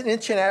events in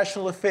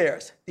international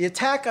affairs. The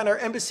attack on our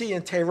embassy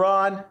in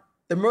Tehran,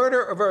 the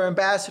murder of our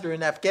ambassador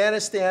in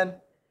Afghanistan,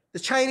 the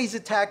Chinese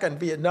attack on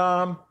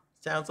Vietnam,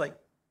 sounds like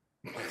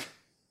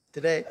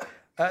today,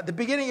 the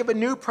beginning of a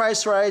new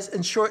price rise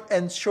and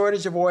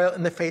shortage of oil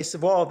in the face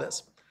of all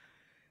this.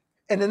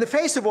 And in the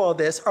face of all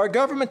this, our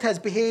government has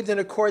behaved in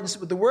accordance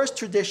with the worst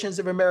traditions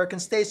of American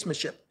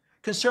statesmanship,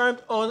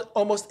 concerned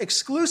almost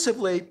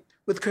exclusively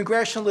with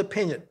congressional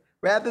opinion,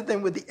 rather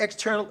than with the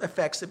external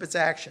effects of its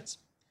actions.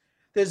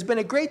 There's been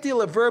a great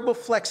deal of verbal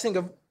flexing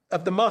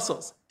of the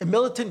muscles and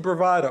militant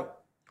bravado,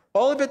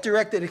 all of it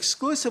directed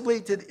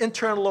exclusively to the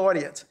internal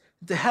audience,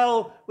 to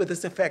hell with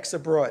its effects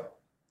abroad.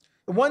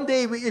 And one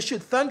day we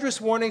issued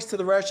thunderous warnings to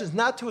the Russians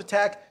not to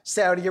attack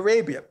Saudi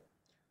Arabia,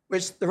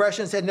 which the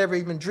Russians had never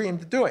even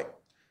dreamed of doing,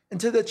 and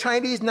to the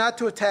Chinese not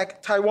to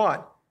attack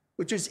Taiwan,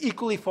 which was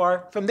equally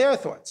far from their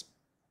thoughts.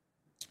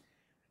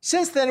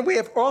 Since then, we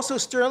have also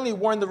sternly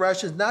warned the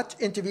Russians not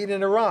to intervene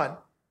in Iran,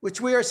 which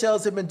we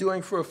ourselves have been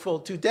doing for a full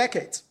 2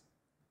 decades.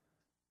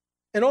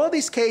 In all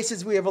these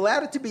cases, we have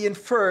allowed it to be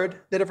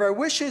inferred that if our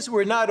wishes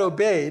were not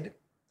obeyed,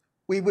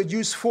 we would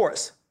use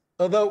force,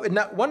 although in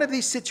not one of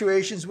these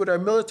situations would our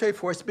military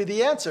force be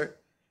the answer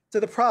to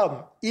the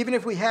problem, even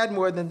if we had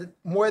more than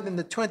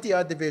the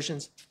 20-odd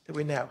divisions that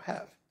we now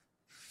have.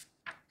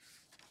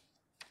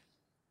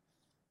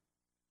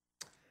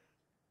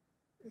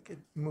 We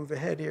could move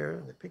ahead here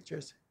in the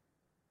pictures.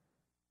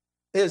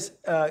 There's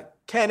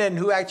Kennan,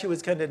 who actually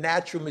was kind of a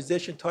natural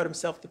musician, taught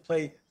himself to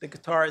play the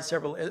guitar and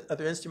several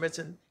other instruments,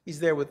 and he's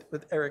there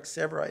with Eric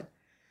Sevareid.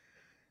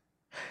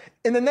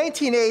 In the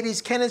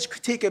 1980s, Kennan's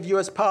critique of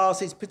U.S.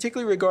 policies,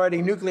 particularly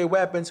regarding nuclear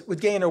weapons, would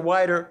gain a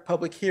wider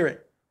public hearing.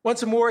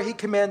 Once more, he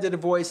commanded a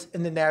voice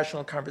in the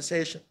national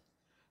conversation.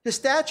 His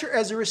stature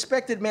as a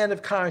respected man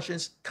of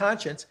conscience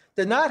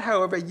did not,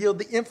 however, yield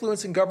the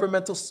influence in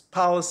governmental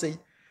policy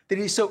that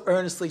he so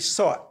earnestly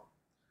sought.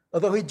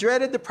 Although he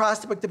dreaded the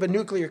prospect of a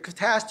nuclear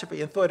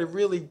catastrophe and thought it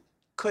really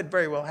could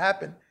very well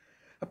happen,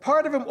 a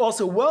part of him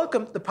also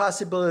welcomed the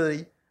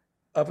possibility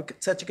of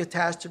such a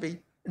catastrophe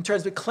in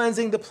terms of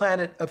cleansing the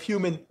planet of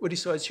what he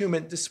saw as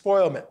human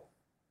despoilment.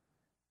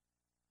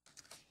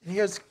 And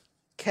here's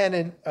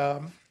Kennan,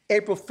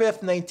 April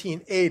 5th,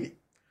 1980.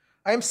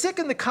 I am sick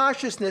in the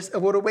consciousness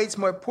of what awaits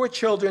my poor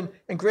children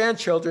and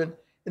grandchildren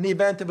in the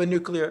event of a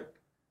nuclear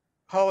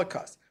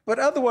holocaust. But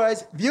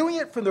otherwise, viewing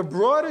it from the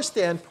broader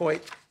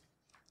standpoint,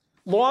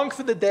 long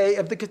for the day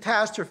of the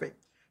catastrophe,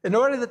 in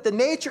order that the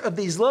nature of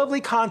these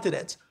lovely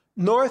continents,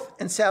 North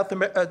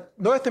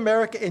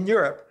America and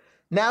Europe,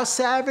 now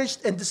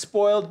savaged and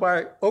despoiled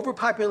by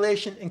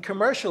overpopulation and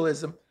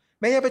commercialism,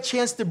 may have a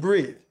chance to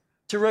breathe,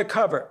 to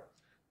recover,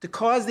 to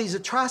cause these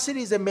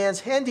atrocities of man's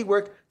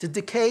handiwork to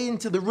decay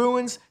into the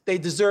ruins they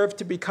deserve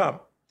to become,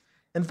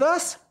 and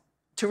thus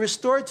to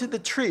restore to the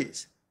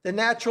trees, the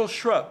natural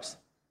shrubs,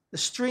 the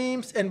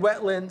streams and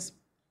wetlands,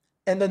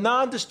 and the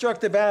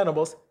non-destructive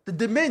animals, the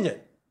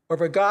dominion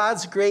over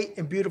God's great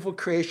and beautiful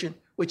creation,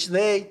 which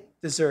they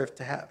deserve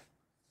to have.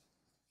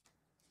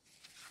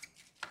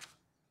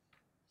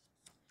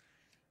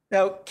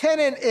 Now,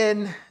 Kennan in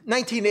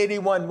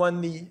 1981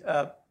 won the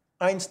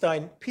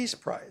Einstein Peace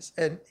Prize,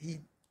 and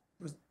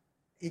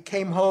he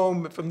came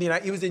home from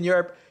he was in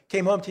Europe,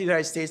 came home to the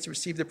United States to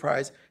receive the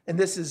prize, and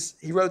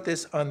he wrote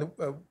this on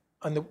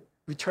the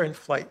return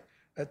flight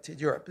to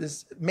Europe. This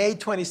is May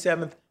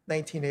 27th,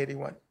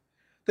 1981.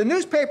 The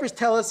newspapers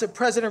tell us of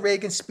President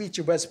Reagan's speech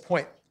at West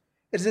Point.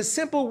 It is a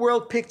simple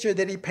world picture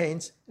that he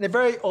paints, and a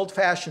very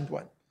old-fashioned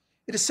one.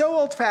 It is so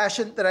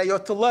old-fashioned that I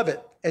ought to love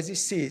it as he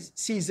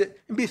sees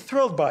it and be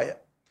thrilled by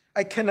it.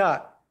 I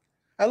cannot.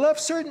 I love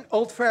certain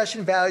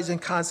old-fashioned values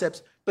and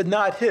concepts, but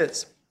not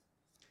his.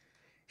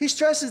 He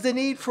stresses the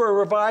need for a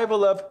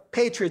revival of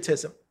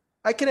patriotism.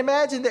 I can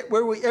imagine that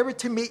were we ever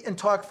to meet and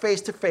talk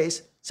face to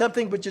face,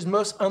 something which is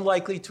most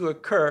unlikely to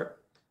occur,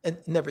 and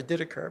never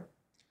did occur,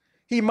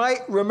 he might,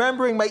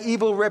 remembering my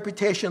evil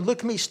reputation,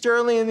 look me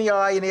sternly in the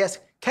eye and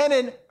ask,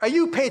 Kennan, are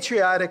you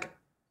patriotic?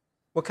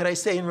 What could I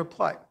say in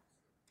reply?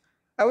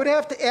 I would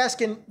have to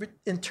ask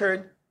in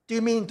turn,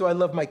 do I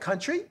love my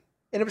country?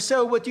 And if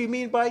so, what do you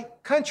mean by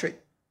country?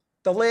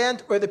 The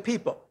land or the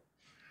people?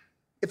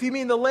 If you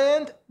mean the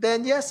land,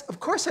 then yes, of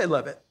course I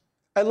love it.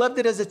 I loved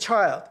it as a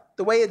child,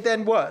 the way it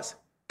then was.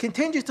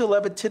 Continue to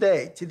love it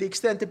today, to the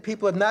extent that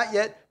people have not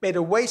yet made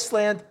a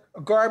wasteland,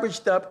 a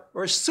garbage dump,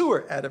 or a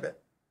sewer out of it.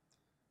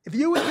 If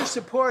you and your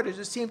supporters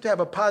who seem to have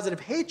a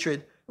positive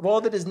hatred of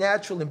all that is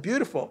natural and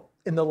beautiful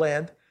in the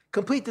land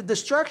complete the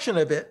destruction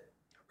of it,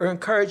 or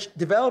encourage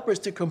developers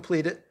to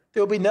complete it,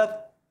 there will be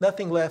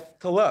nothing left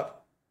to love.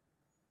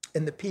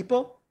 And the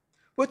people?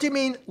 What do you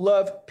mean,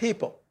 love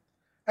people?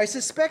 I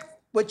suspect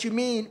what you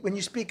mean when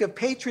you speak of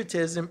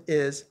patriotism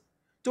is,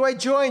 do I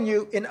join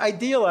you in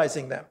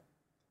idealizing them,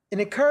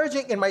 in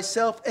encouraging in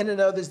myself and in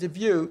others the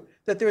view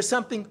that there is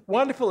something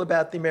wonderful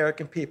about the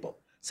American people,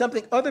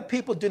 something other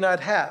people do not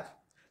have,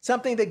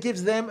 something that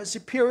gives them a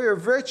superior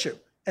virtue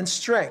and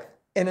strength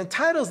and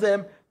entitles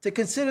them to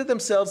consider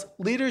themselves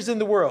leaders in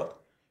the world,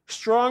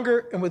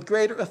 stronger and with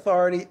greater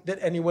authority than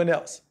anyone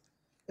else?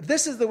 If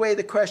this is the way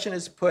the question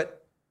is put,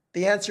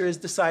 the answer is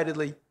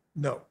decidedly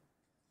no.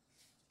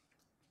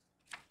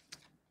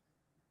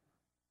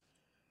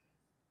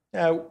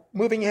 Now,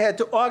 moving ahead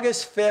to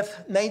August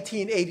 5th,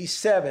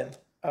 1987.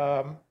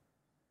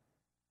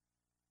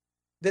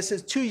 This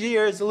is 2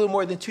 years, a little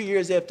more than 2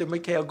 years after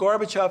Mikhail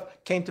Gorbachev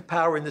came to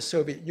power in the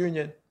Soviet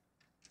Union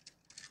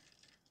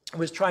and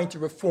was trying to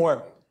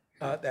reform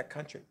that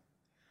country.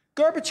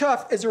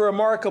 Gorbachev is a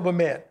remarkable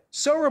man,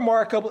 so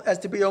remarkable as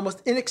to be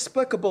almost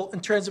inexplicable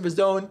in terms of his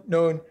own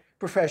known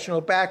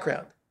professional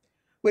background.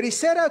 What he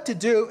set out to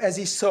do, as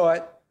he saw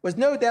it, was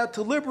no doubt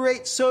to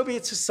liberate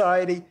Soviet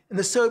society and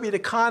the Soviet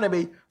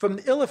economy from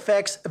the ill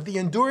effects of the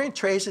enduring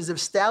traces of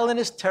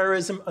Stalinist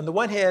terrorism on the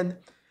one hand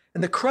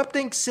and the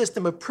corrupting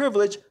system of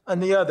privilege on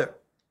the other,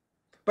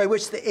 by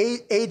which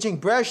the aging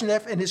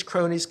Brezhnev and his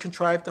cronies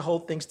contrived to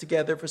hold things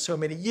together for so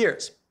many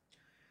years.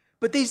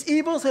 But these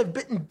evils have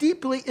bitten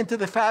deeply into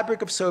the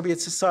fabric of Soviet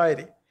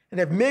society and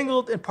have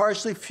mingled and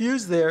partially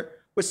fused there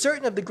with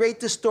certain of the great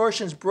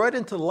distortions brought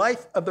into the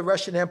life of the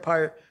Russian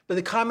Empire by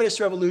the Communist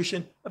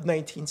Revolution of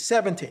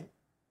 1917.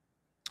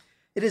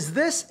 It is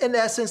this, in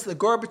essence, that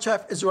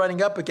Gorbachev is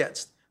running up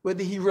against,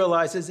 whether he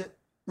realizes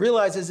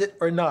it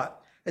or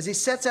not, as he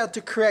sets out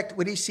to correct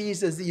what he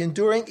sees as the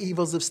enduring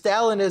evils of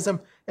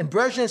Stalinism and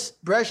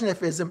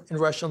Brezhnevism in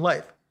Russian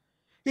life.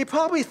 He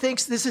probably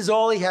thinks this is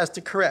all he has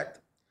to correct,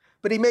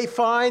 but he may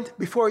find,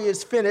 before he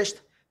is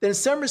finished, that in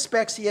some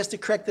respects he has to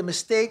correct the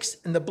mistakes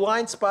and the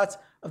blind spots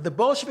of the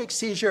Bolshevik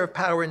seizure of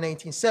power in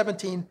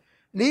 1917,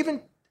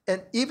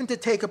 and even to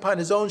take upon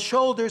his own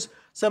shoulders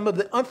some of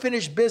the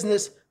unfinished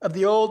business of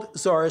the old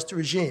Tsarist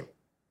regime.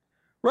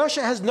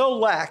 Russia has no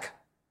lack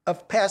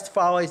of past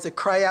follies that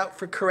cry out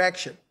for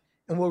correction,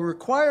 and will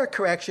require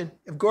correction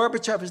if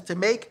Gorbachev is to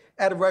make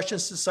out of Russian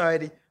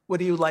society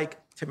what he would like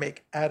to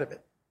make out of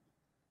it.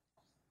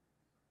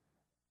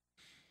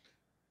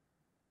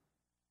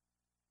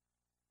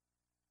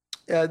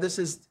 This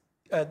is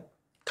a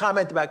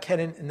comment about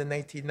Kennan in the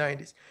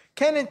 1990s.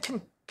 Kennan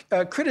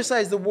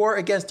criticized the war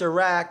against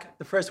Iraq,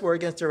 the first war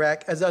against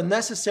Iraq, as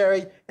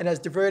unnecessary and as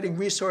diverting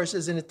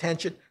resources and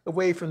attention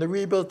away from the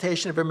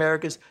rehabilitation of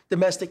America's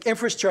domestic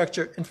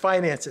infrastructure and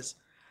finances.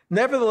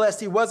 Nevertheless,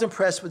 he was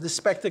impressed with the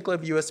spectacle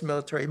of U.S.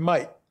 military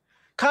might.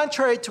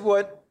 Contrary to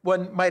what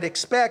one might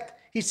expect,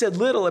 he said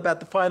little about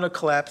the final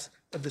collapse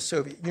of the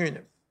Soviet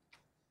Union.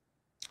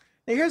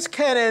 Now here's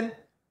Kennan,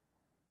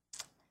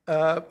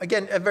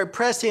 again, very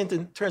prescient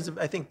in terms of,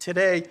 I think,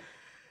 today.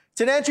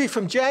 It's an entry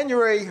from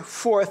January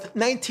 4th,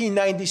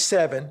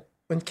 1997,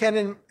 when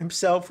Kennan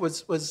himself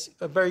was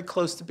very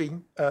close to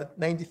being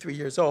 93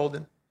 years old.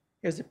 And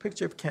here's a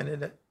picture of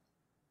Kennan at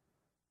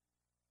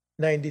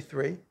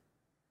 93.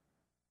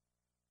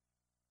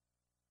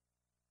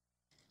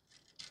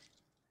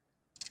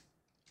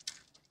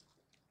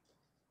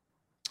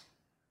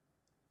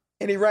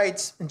 And he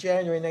writes in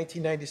January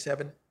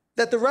 1997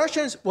 that the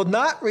Russians will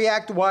not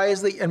react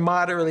wisely and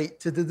moderately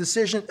to the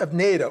decision of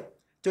NATO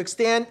to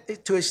extend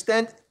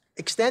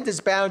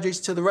its boundaries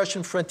to the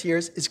Russian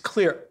frontiers is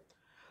clear.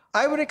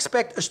 I would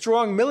expect a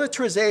strong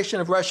militarization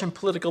of Russian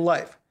political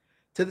life,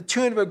 to the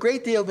tune of a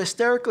great deal of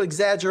hysterical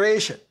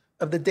exaggeration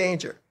of the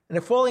danger, and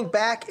a falling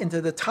back into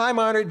the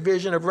time-honored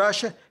vision of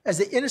Russia as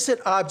the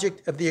innocent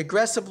object of the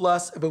aggressive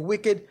lust of a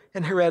wicked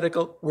and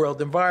heretical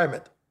world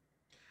environment.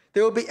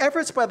 There will be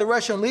efforts by the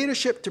Russian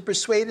leadership to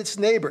persuade its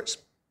neighbors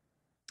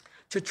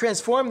to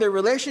transform their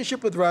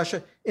relationship with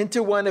Russia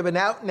into one of an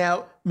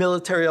out-and-out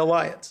military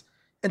alliance,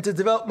 and to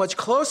develop much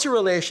closer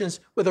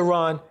relations with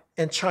Iran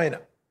and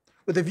China,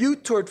 with a view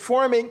toward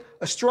forming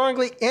a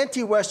strongly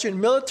anti-Western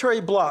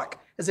military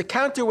bloc as a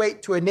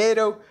counterweight to a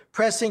NATO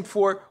pressing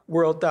for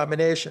world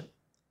domination.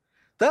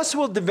 Thus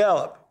will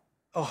develop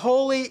a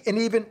wholly and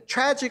even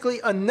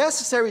tragically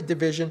unnecessary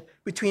division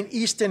between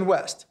East and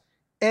West,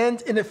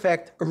 and, in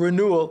effect, a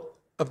renewal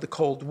of the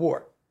Cold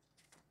War.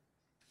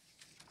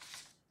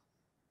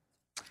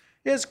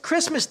 Here's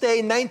Christmas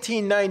Day,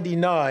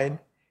 1999.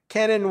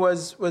 Kennan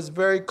was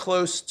very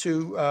close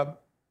to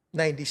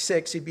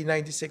 96. He'd be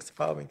 96 the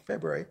following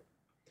February.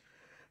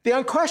 The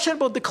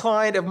unquestionable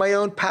decline of my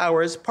own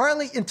powers,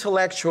 partly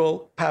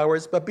intellectual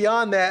powers, but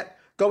beyond that,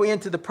 going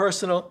into the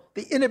personal,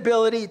 the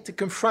inability to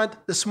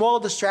confront the small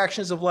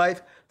distractions of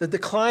life, the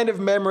decline of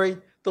memory,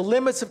 the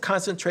limits of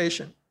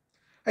concentration.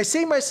 I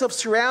see myself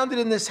surrounded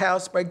in this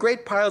house by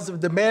great piles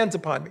of demands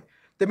upon me,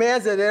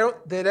 demands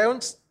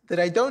that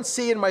I don't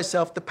see in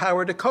myself the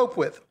power to cope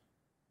with.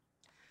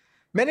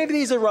 Many of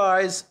these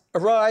arise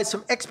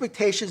from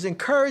expectations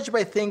encouraged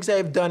by things I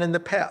have done in the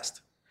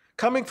past,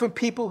 coming from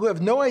people who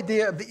have no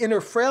idea of the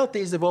inner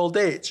frailties of old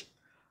age.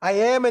 I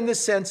am, in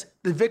this sense,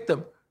 the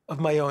victim of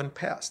my own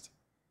past.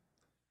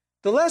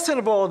 The lesson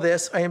of all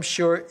this, I am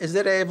sure, is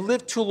that I have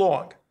lived too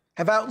long,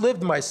 have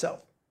outlived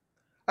myself.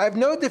 I have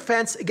no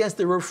defense against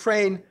the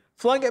refrain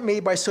flung at me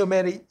by so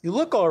many, "You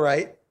look all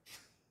right."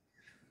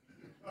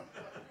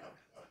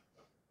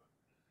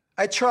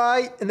 I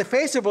try, in the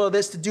face of all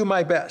this, to do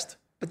my best,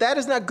 but that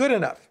is not good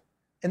enough.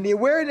 And the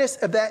awareness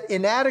of that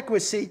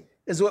inadequacy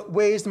is what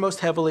weighs most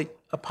heavily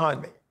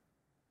upon me.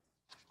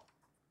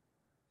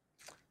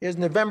 Here's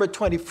November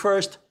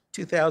 21st,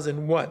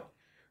 2001.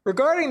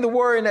 Regarding the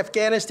war in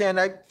Afghanistan,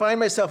 I find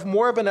myself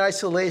more of an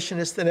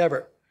isolationist than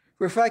ever,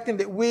 reflecting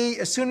that we,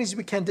 as soon as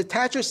we can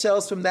detach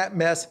ourselves from that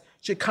mess,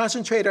 should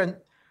concentrate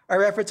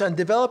our efforts on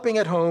developing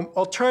at home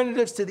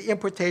alternatives to the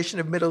importation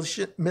of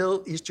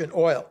Middle Eastern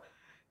oil.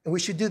 And we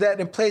should do that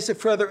in place of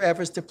further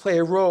efforts to play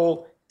a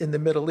role in the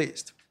Middle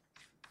East.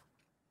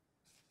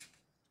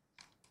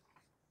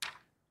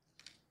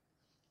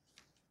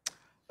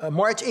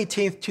 March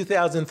 18th,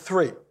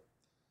 2003.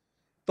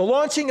 The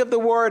launching of the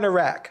war in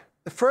Iraq,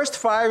 the first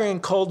firing in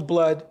cold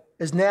blood,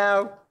 is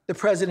now, the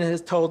president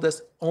has told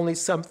us, only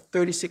some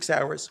 36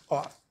 hours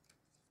off.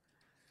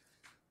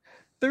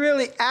 The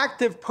really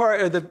active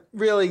part, or the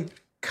really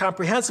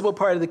comprehensible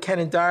part of the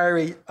Kennan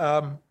Diary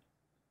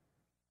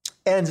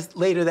ends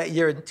later that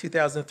year in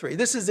 2003.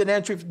 This is an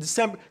entry from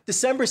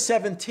December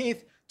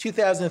 17th,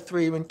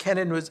 2003, when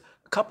Kennan was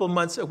a couple of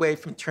months away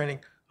from turning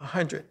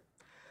 100.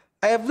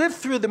 I have lived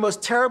through the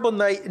most terrible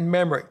night in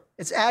memory,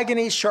 its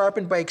agony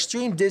sharpened by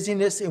extreme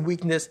dizziness and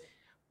weakness,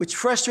 which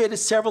frustrated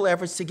several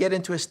efforts to get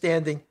into a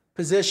standing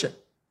position.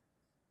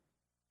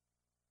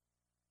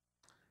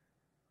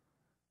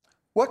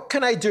 What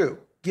can I do?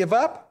 Give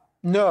up?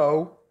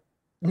 No.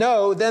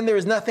 No, then there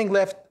is nothing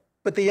left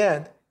but the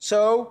end.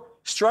 So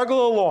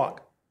struggle along.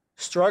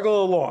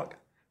 Struggle along.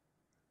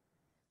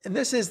 And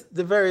this is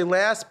the very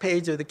last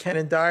page of the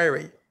Kennan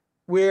diary,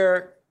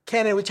 where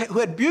Kennan, who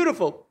had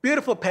beautiful,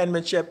 beautiful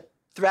penmanship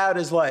throughout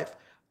his life,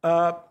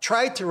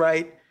 tried to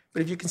write,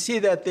 but if you can see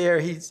that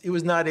there, he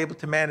was not able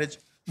to manage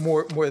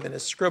more than a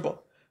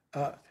scribble.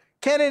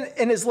 Kennan,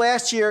 in his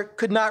last year,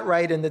 could not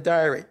write in the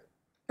diary.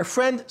 A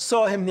friend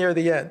saw him near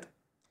the end.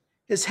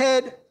 His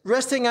head,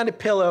 resting on a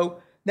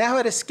pillow, now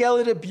had a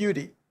skeleton of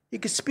beauty. He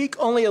could speak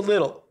only a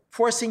little,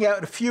 forcing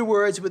out a few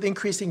words with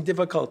increasing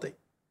difficulty.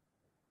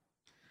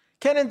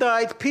 Kennan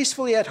died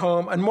peacefully at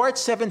home on March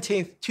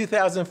 17,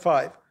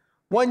 2005,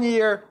 1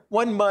 year,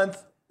 1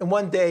 month, and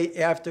 1 day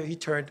after he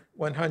turned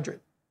 100.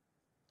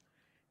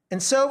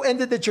 And so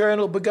ended the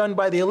journal begun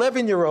by the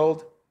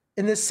 11-year-old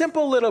in this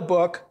simple little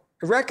book,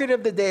 A Record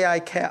of the Day I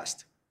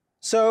Cast.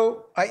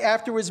 So I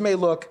afterwards may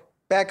look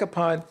back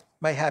upon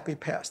my happy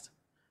past.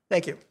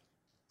 Thank you.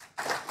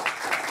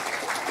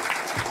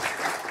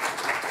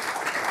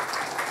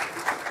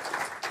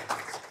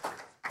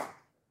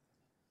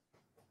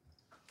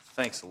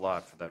 Thanks a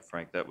lot for that,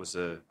 Frank. That was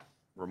a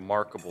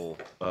remarkable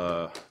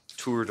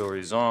tour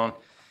d'horizon.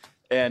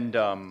 And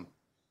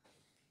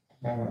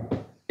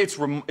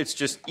it's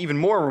just even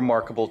more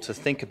remarkable to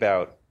think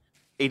about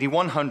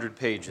 8,100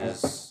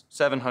 pages,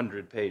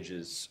 700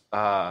 pages,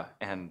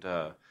 and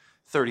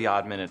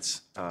 30-odd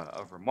minutes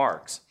of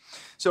remarks.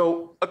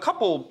 So a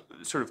couple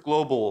sort of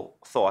global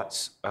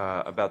thoughts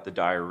about the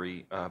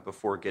diary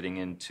before getting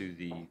into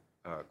the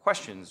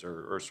questions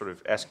or sort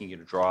of asking you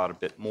to draw out a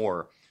bit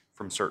more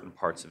from certain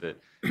parts of it.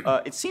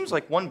 It seems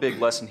like one big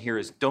lesson here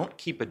is don't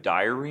keep a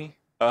diary.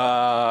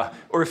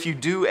 Or if you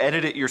do,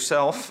 edit it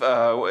yourself.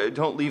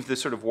 Don't leave the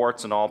sort of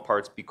warts and all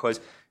parts because,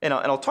 and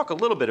I'll talk a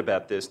little bit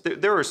about this,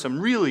 there are some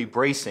really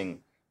bracing,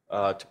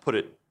 to put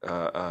it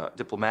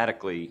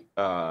diplomatically,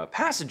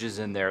 passages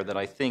in there that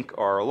I think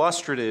are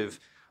illustrative,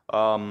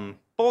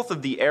 both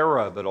of the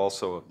era but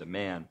also of the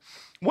man.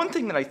 One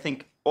thing that I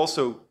think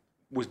also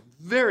was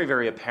very,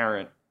 very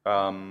apparent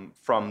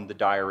from the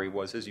diary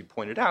was, as you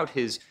pointed out,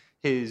 his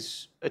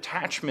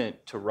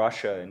attachment to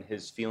Russia and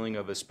his feeling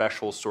of a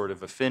special sort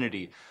of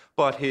affinity,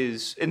 but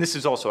and this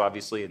is also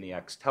obviously in the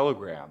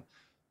Ex-Telegram,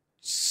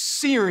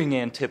 searing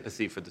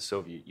antipathy for the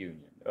Soviet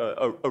Union,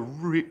 a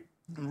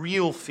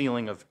real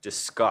feeling of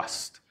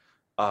disgust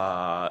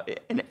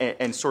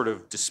and sort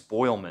of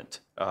despoilment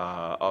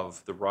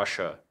of the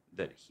Russia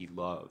that he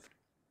loved.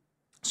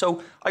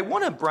 So I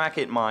want to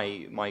bracket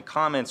my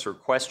comments or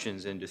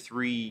questions into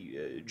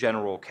three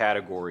general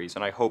categories,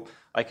 and I hope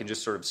I can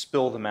just sort of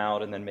spill them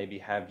out and then maybe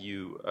have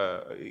you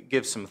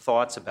give some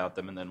thoughts about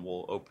them, and then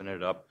we'll open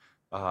it up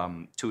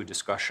to a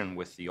discussion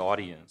with the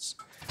audience.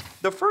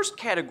 The first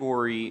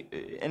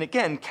category, and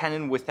again,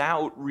 Kennan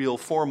without real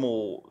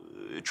formal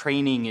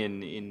training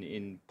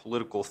in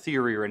political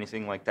theory or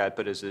anything like that,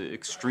 but as an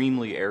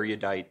extremely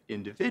erudite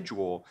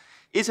individual,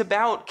 is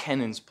about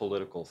Kennan's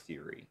political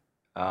theory.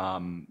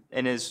 And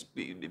as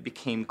it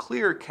became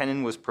clear,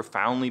 Kennan was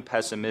profoundly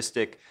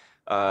pessimistic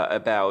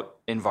about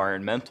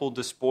environmental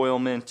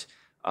despoilment,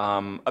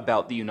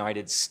 about the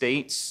United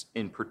States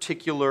in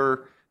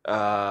particular,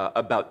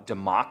 about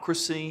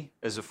democracy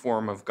as a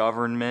form of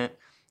government,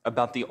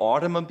 about the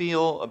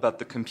automobile, about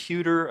the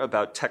computer,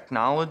 about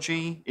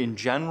technology in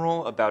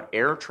general, about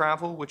air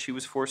travel, which he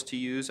was forced to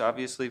use,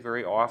 obviously,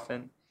 very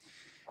often.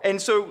 And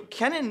so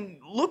Kennan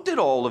looked at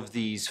all of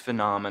these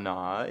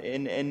phenomena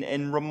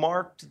and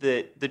remarked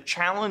that the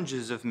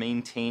challenges of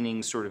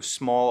maintaining sort of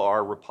small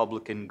R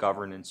Republican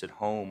governance at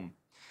home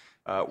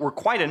were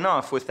quite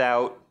enough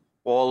without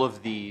all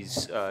of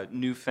these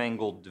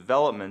newfangled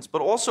developments,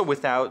 but also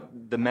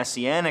without the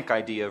messianic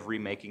idea of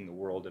remaking the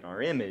world in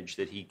our image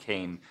that he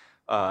came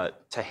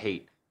to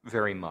hate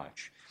very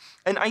much.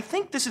 And I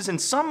think this is in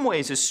some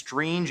ways a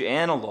strange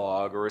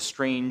analog or a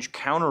strange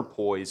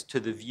counterpoise to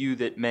the view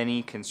that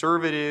many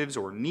conservatives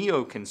or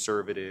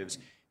neoconservatives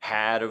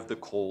had of the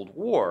Cold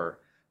War.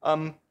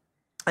 And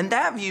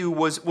that view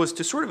was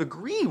to sort of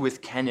agree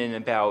with Kennan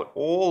about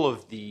all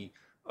of the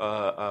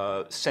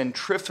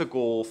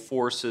centrifugal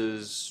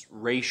forces,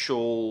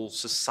 racial,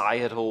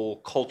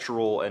 societal,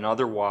 cultural, and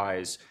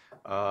otherwise,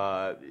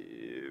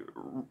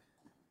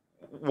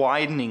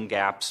 widening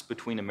gaps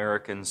between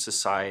American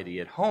society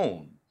at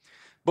home.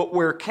 But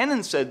where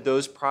Kennan said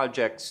those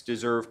projects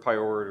deserve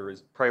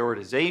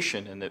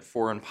prioritization and that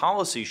foreign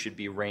policy should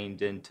be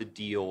reined in to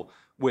deal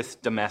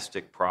with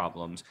domestic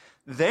problems,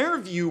 their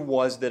view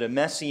was that a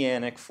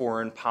messianic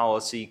foreign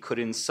policy could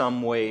in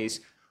some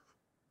ways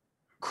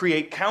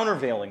create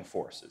countervailing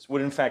forces,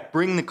 would in fact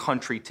bring the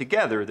country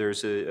together.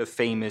 There's a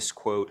famous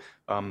quote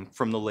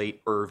from the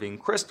late Irving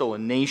Kristol, "A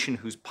nation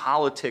whose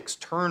politics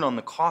turn on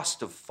the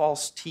cost of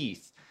false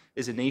teeth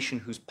is a nation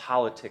whose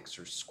politics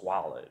are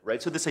squalid,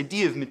 right? So this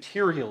idea of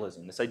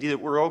materialism, this idea that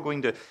we're all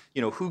going to,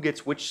 who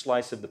gets which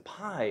slice of the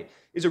pie,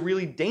 is a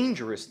really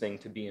dangerous thing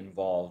to be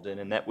involved in,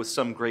 and that with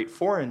some great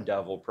foreign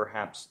devil,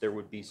 perhaps there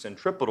would be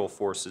centripetal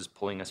forces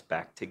pulling us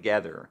back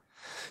together.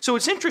 So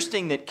it's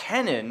interesting that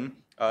Kennan,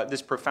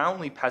 this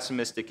profoundly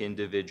pessimistic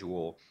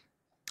individual,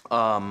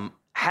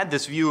 had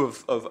this view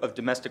of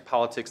domestic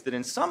politics that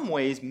in some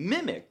ways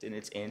mimicked in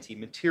its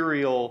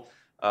anti-material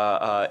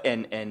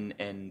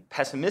and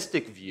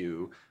pessimistic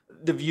view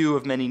the view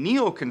of many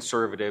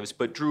neoconservatives,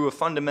 but drew a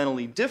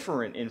fundamentally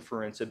different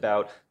inference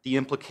about the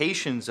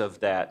implications of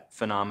that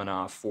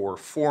phenomena for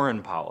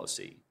foreign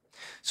policy.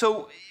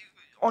 So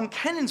on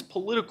Kennan's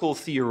political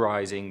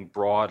theorizing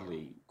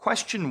broadly,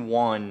 question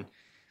one,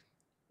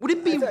 would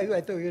it be?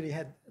 I thought we already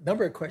had a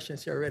number of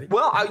questions here already.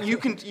 Well, you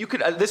could.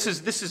 This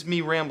is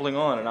me rambling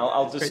on, and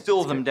I'll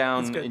distill them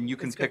down, and you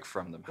can pick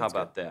from them. How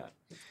about that?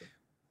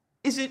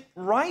 Is it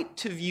right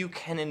to view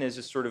Kennan as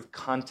a sort of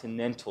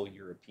continental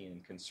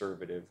European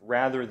conservative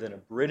rather than a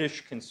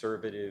British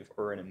conservative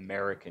or an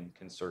American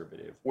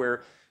conservative,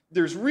 where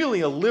there's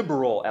really a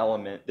liberal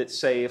element that,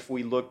 say, if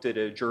we looked at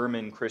a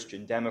German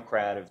Christian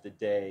Democrat of the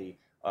day,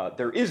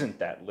 there isn't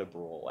that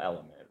liberal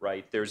element,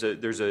 right? There's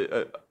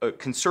a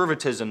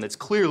conservatism that's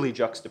clearly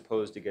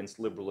juxtaposed against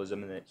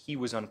liberalism, and that he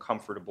was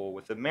uncomfortable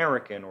with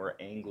American or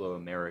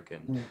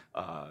Anglo-American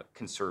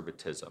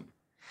conservatism.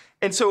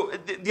 And so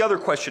the other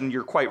question,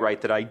 you're quite right,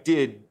 that I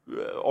did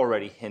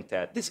already hint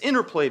at, this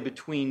interplay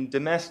between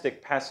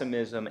domestic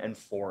pessimism and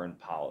foreign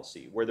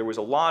policy, where there was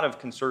a lot of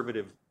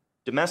conservative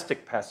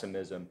domestic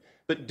pessimism,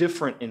 but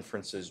different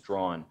inferences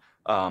drawn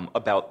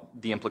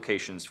about the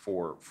implications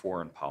for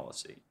foreign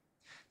policy.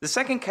 The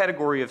second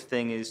category of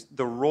thing is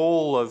the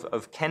role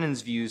of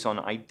Kennan's views on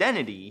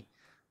identity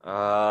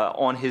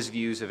on his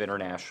views of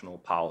international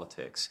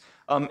politics.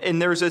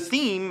 And there's a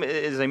theme,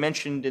 as I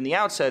mentioned in the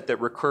outset, that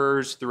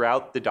recurs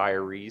throughout the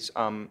diaries.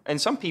 And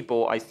some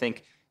people, I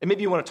think, and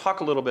maybe you want to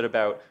talk a little bit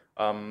about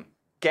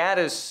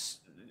Gaddis'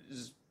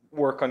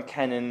 work on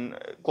Kennan,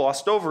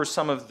 glossed over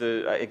some of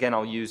the, again,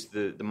 I'll use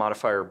the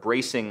modifier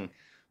bracing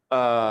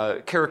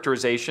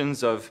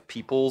characterizations of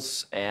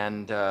peoples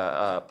and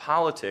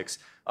politics.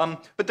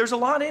 But there's a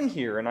lot in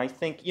here, and I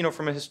think,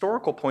 from a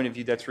historical point of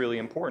view, that's really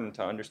important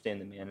to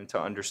understand the man and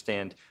to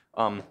understand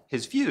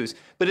his views.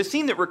 But a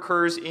theme that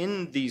recurs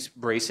in these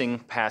bracing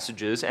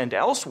passages and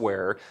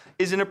elsewhere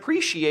is an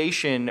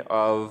appreciation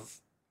of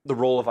the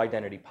role of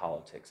identity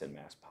politics and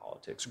mass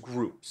politics.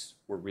 Groups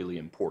were really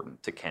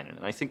important to Kennan,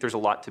 and I think there's a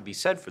lot to be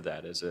said for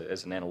that as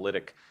an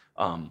analytic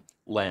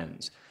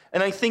lens.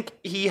 And I think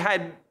he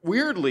had,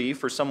 weirdly,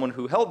 for someone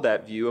who held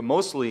that view, a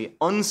mostly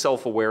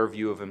unself-aware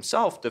view of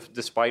himself,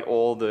 despite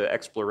all the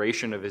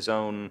exploration of his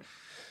own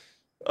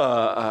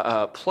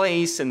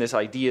place and this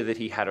idea that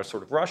he had a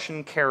sort of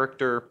Russian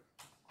character.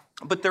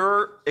 But there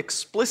are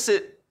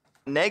explicit,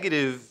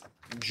 negative,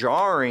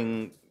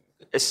 jarring,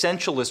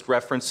 essentialist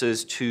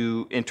references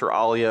to inter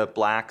alia,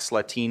 blacks,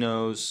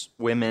 Latinos,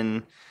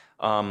 women,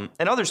 and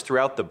others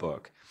throughout the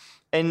book.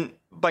 And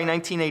by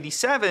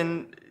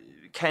 1987,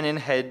 Kennan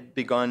had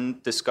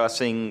begun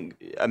discussing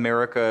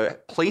America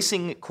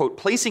placing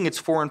its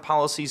foreign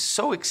policies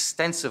so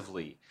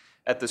extensively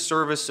at the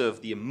service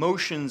of the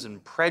emotions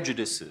and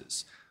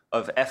prejudices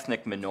of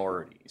ethnic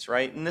minorities,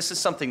 right? And this is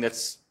something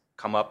that's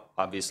come up,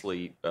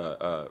 obviously,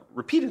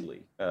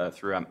 repeatedly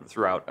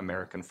throughout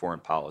American foreign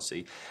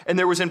policy. And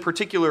there was, in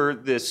particular,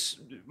 this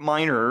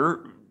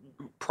minor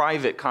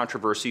private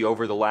controversy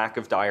over the lack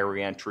of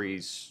diary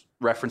entries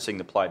referencing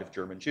the plight of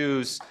German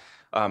Jews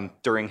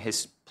during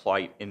his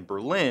plight in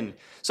Berlin.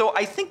 So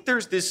I think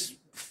there's this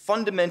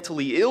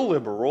fundamentally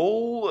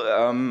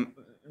illiberal,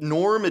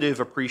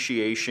 normative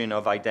appreciation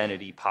of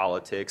identity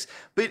politics.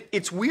 But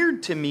it's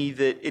weird to me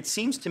that it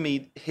seems to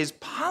me his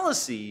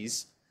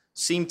policies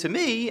seem to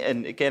me,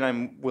 and again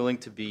I'm willing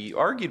to be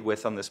argued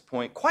with on this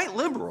point, quite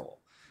liberal,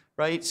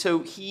 right?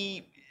 So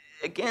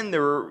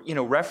there are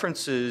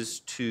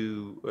references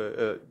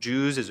to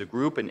Jews as a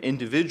group and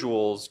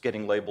individuals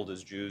getting labeled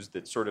as Jews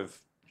that sort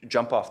of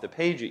jump off the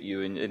page at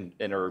you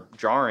and are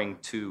jarring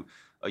to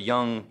a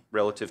young,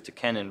 relative to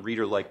Kennan,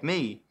 reader like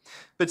me.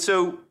 But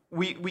so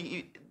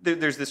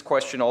there's this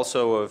question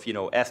also of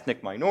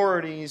ethnic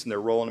minorities and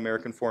their role in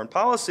American foreign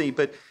policy.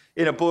 But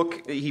in a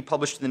book he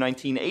published in the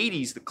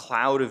 1980s, The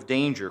Cloud of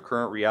Danger: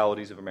 Current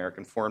Realities of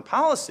American Foreign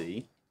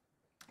Policy,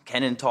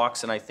 Kennan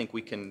talks, and I think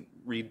we can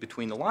read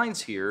between the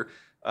lines here,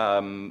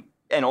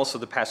 and also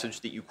the passage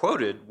that you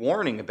quoted,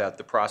 warning about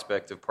the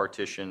prospect of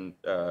partition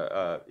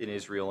in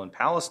Israel and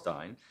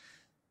Palestine.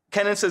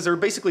 Kennan says there are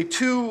basically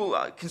two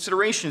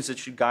considerations that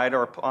should guide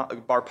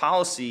our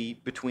policy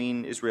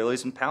between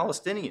Israelis and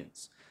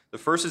Palestinians. The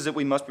first is that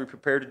we must be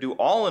prepared to do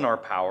all in our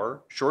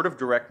power, short of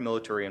direct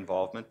military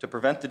involvement, to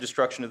prevent the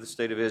destruction of the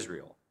State of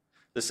Israel.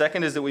 The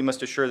second is that we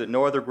must assure that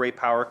no other great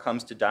power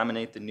comes to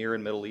dominate the Near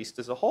and Middle East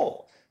as a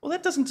whole. Well,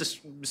 that doesn't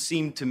just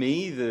seem to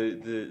me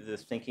the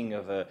thinking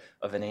of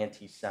an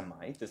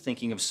anti-Semite, the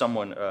thinking of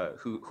someone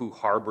who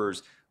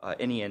harbors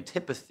any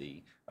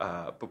antipathy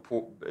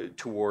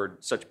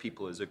toward such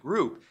people as a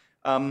group.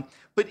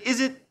 But is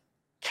it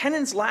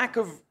Kennan's lack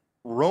of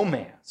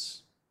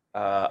romance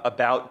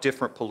about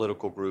different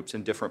political groups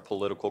and different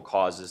political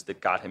causes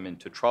that got him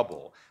into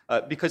trouble?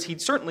 Because he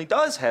certainly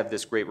does have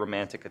this great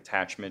romantic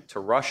attachment to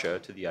Russia,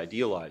 to the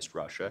idealized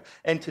Russia,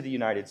 and to the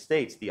United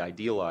States, the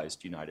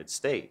idealized United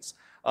States.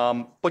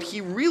 But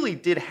he really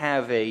did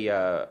have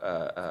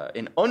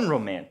an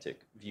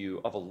unromantic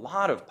view of a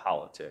lot of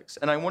politics,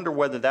 and I wonder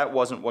whether that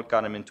wasn't what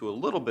got him into a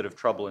little bit of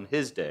trouble in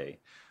his day,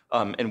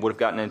 and would have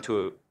gotten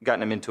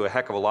him into a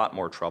heck of a lot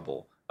more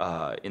trouble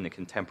in the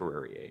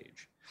contemporary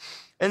age.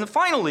 And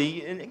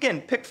finally, and again,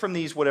 pick from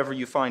these whatever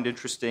you find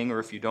interesting, or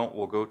if you don't,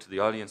 we'll go to the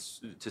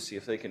audience to see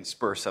if they can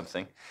spur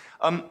something.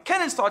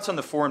 Kennan's thoughts on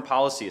the foreign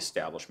policy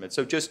establishment.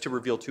 So just to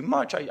reveal too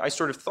much, I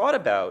sort of thought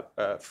about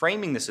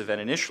framing this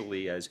event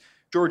initially as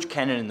George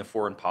Kennan and the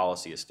foreign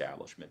policy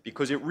establishment,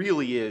 because it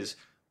really is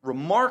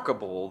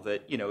remarkable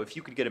that, if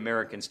you could get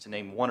Americans to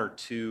name one or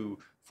two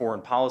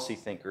foreign policy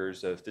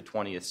thinkers of the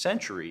 20th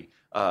century,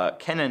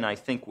 Kennan, I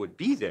think, would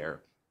be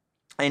there.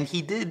 And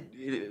he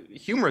did,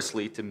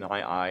 humorously to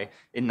my eye,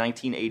 in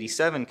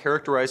 1987,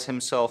 characterize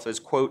himself as,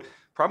 quote,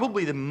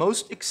 probably the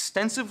most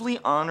extensively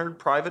honored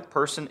private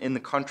person in the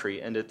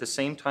country, and at the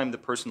same time the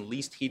person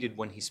least heeded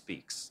when he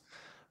speaks.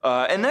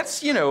 And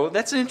that's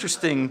an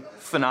interesting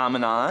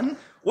phenomenon.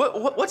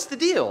 What's the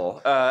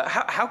deal?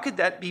 How could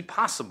that be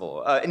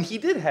possible? And he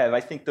did have, I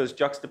think, those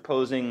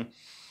juxtaposing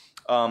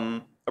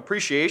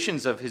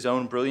appreciations of his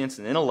own brilliance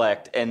and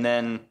intellect,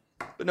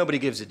 but nobody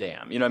gives a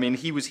damn.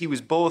 He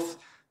was both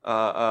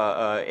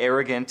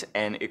arrogant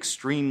and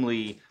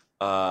extremely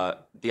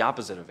the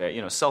opposite of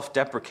it,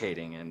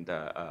 self-deprecating and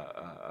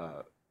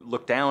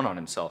looked down on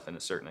himself in a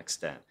certain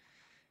extent.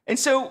 And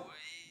so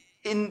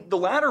in the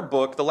latter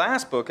book, the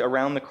last book,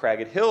 Around the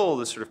Cragged Hill,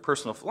 the sort of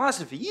personal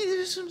philosophy,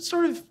 there's some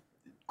sort of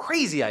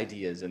crazy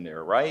ideas in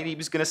there, right? He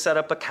was going to set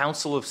up a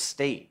council of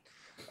state,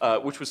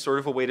 which was sort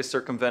of a way to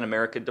circumvent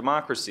American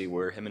democracy,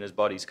 where him and his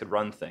buddies could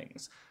run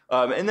things.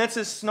 And that's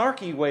a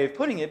snarky way of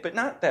putting it, but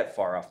not that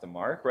far off the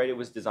mark, right? It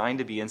was designed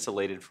to be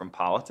insulated from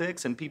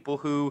politics, and people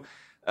who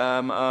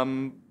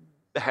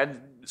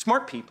had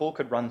smart people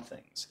could run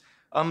things.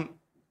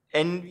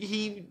 And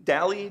he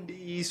dallied,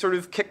 he sort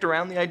of kicked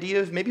around the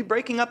idea of maybe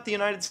breaking up the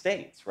United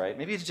States, right?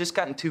 Maybe it's just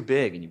gotten too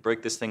big, and you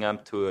break this thing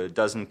up to a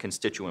dozen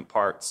constituent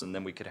parts, and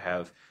then we could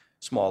have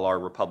small R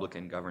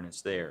Republican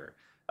governance there.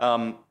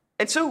 And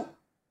so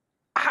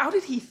how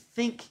did he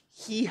think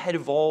he had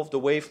evolved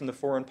away from the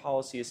foreign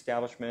policy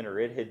establishment, or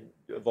it had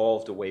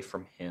evolved away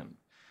from him?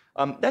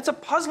 That's a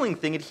puzzling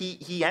thing, and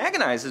he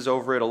agonizes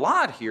over it a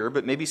lot here,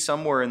 but maybe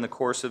somewhere in the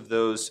course of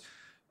those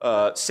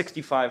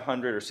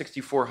 6,500 or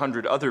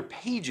 6,400 other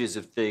pages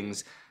of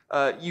things,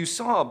 you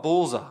saw a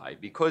bullseye,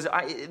 because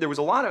there was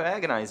a lot of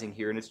agonizing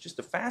here, and it's just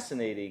a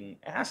fascinating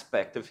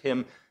aspect of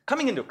him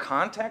coming into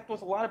contact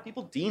with a lot of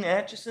people. Dean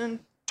Acheson,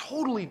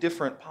 totally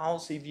different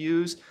policy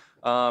views.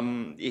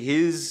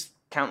 His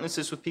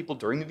countenances with people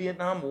during the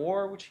Vietnam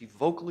War, which he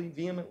vocally,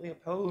 vehemently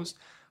opposed.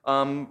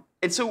 And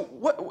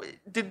so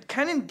did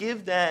Kennan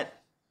give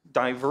that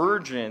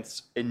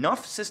divergence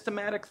enough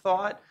systematic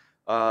thought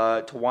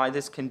to why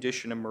this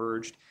condition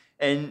emerged?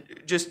 And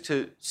just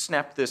to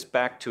snap this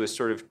back to a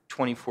sort of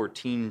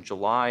 2014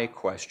 July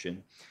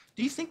question,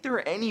 do you think there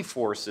are any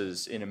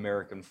forces in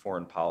American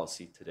foreign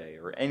policy today,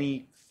 or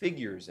any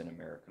figures in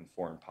American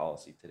foreign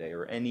policy today,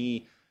 or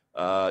any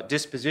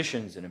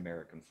dispositions in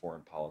American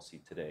foreign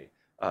policy today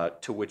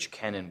to which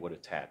Kennan would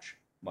attach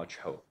much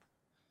hope?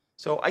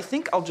 So I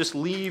think I'll just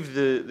leave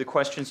the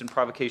questions and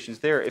provocations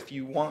there. If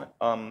you want,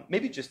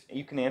 maybe just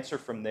you can answer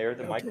from there.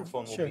 The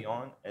microphone will be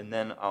on, and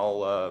then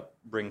I'll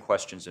bring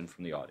questions in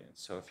from the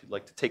audience. So if you'd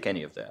like to take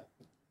any of that.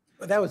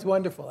 Well, that was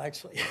wonderful,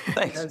 actually.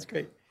 Thanks. That was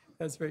great.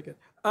 That's very good.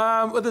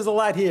 Well, there's a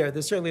lot here.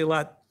 There's certainly a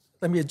lot.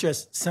 Let me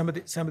address some of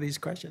these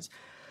questions.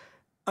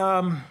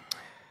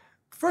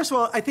 First of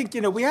all, I think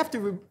we have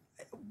to.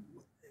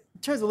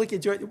 In terms of looking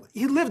at George,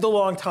 he lived a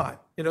long time.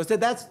 So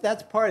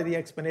that's part of the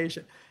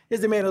explanation.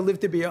 He's a man who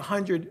lived to be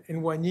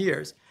 101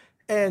 years,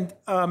 and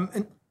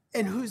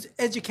who's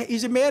educated.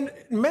 He's a man,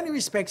 in many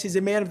respects, he's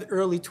a man of the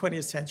early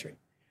 20th century.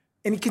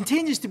 And he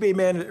continues to be a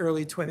man of the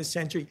early 20th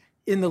century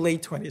in the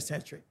late 20th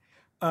century.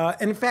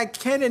 And in fact,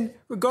 Kennan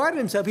regarded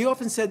himself, he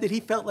often said that he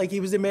felt like he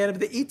was a man of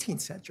the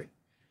 18th century.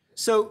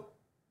 So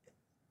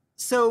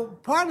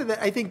part of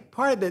that, I think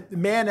part of the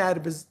man out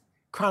of his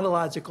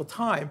chronological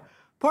time,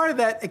 part of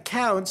that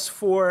accounts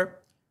for,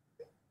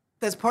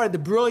 that's part of the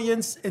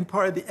brilliance and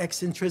part of the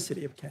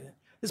eccentricity of Kennan.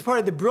 It's part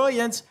of the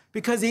brilliance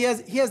because he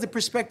has the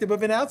perspective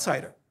of an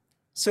outsider.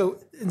 So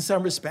in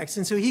some respects,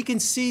 and so he can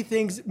see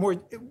things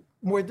more.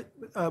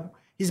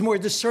 He's more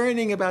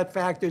discerning about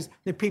factors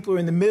that people who are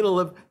in the middle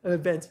of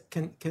events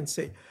can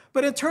see.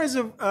 But in terms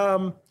of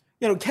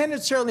Kennan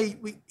certainly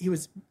he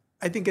was,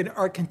 I think in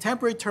our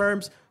contemporary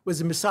terms,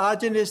 was a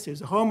misogynist. He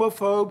was a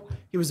homophobe.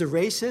 He was a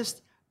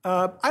racist.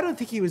 I don't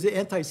think he was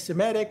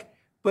anti-Semitic,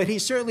 but he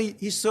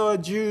saw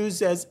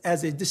Jews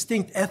as a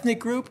distinct ethnic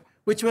group,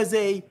 which was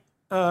a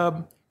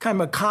kind of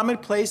a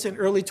commonplace in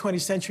early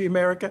 20th century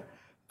America.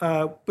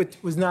 but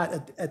was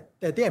not at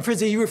the end. For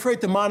instance, he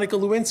referred to Monica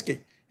Lewinsky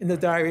in the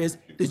diary as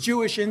the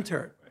Jewish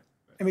intern.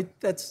 I mean,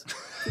 that's,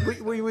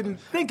 we wouldn't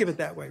think of it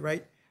that way,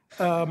 right?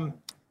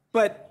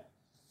 But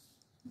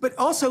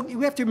also,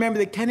 we have to remember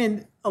that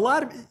Kennan, a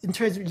lot of, in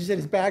terms of, you said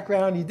his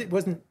background,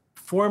 wasn't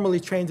formally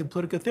trained in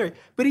political theory,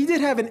 but he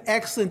did have an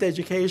excellent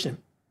education.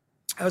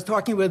 I was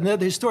talking with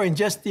another historian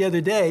just the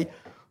other day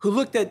who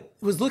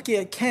was looking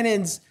at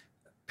Kennan's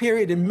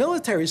period in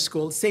military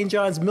school, St.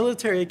 John's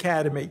Military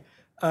Academy,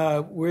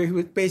 where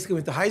he basically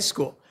went to high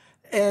school,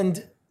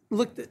 and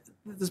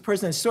this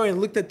person, a historian,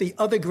 looked at the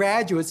other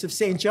graduates of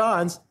St.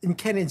 John's in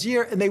Kennan's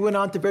year, and they went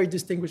on to very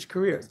distinguished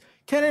careers.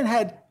 Kennan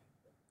had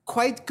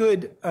quite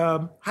good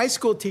high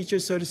school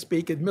teachers, so to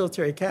speak, at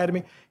military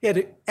academy. He had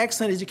an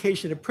excellent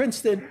education at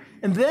Princeton,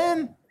 and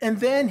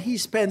then he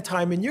spent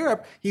time in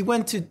Europe. He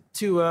went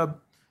to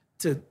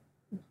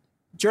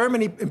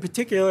Germany in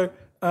particular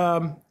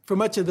for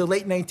much of the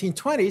late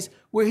 1920s,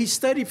 where he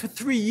studied for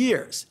 3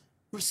 years.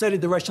 He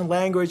studied the Russian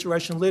language,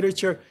 Russian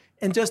literature,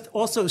 and just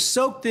also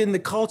soaked in the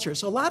culture.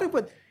 So a lot of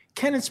what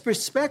Kennan's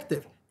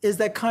perspective is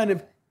that kind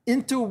of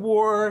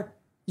interwar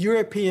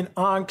European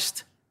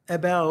angst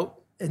about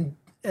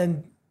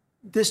and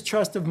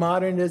distrust of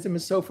modernism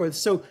and so forth.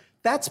 So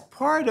that's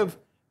part of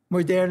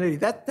modernity.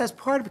 That's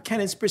part of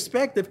Kennan's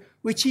perspective,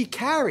 which he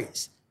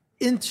carries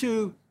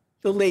into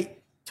the late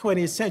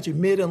 20th century,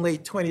 mid and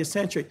late 20th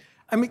century.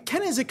 I mean,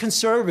 Kennan is a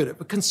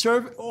conservative,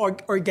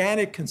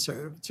 organic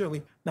conservative,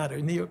 certainly not a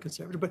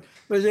neoconservative, but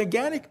an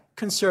organic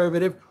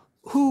conservative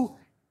who,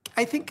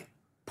 I think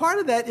part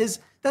of that is,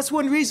 that's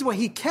one reason why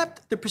he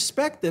kept the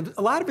perspective,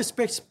 a lot of his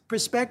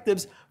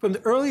perspectives from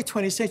the early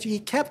 20th century, he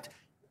kept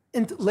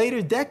in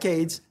later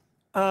decades,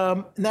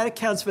 and that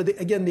accounts for,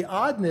 the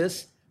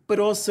oddness, but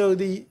also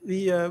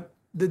the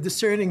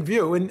discerning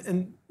view.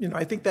 And you know,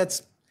 I think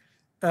that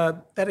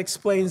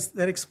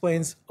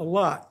explains a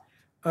lot.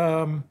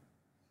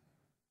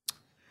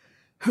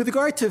 With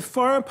regard to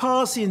foreign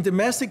policy and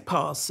domestic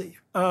policy,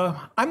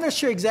 I'm not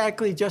sure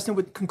exactly, Justin,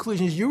 what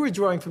conclusions you were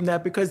drawing from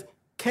that, because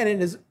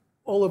Kennan is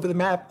all over the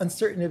map on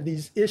certain of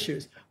these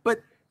issues.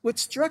 But what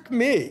struck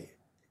me,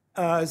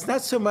 it's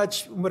not so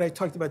much what I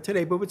talked about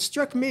today, but what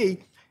struck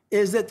me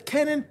is that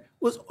Kennan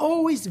was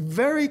always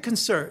very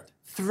concerned,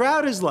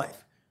 throughout his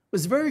life,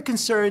 was very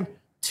concerned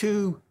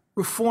to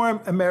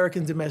reform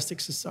American domestic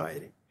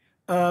society.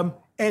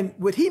 And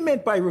what he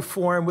meant by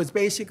reform was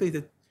basically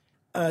to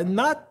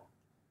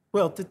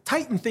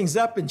tighten things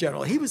up in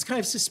general. He was kind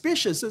of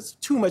suspicious of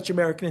too much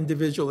American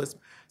individualism,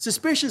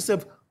 suspicious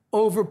of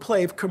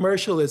overplay of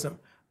commercialism.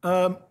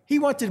 He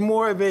wanted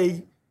more of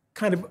a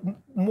kind of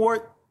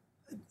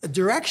a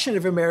direction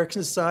of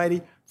American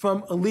society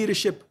from a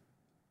leadership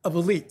of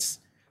elites.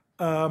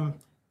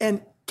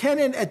 And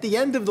Kennan, at the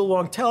end of the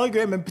long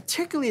telegram, and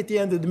particularly at the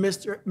end of the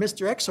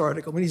Mr. X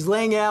article, when he's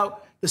laying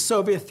out the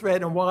Soviet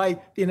threat and why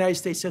the United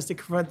States has to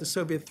confront the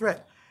Soviet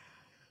threat,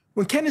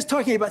 when Ken is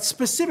talking about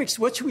specifics,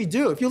 what should we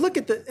do? If you look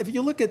at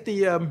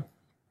the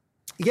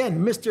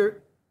again, Mr.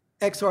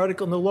 X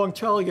article in the long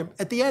telegram,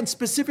 at the end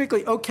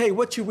specifically, okay,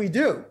 what should we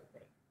do?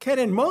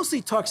 Kennan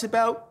mostly talks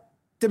about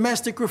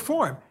domestic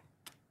reform,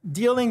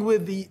 dealing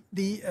with the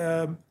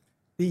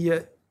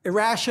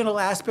irrational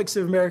aspects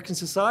of American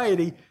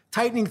society,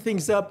 tightening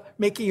things up,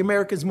 making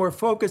Americans more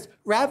focused,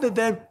 rather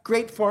than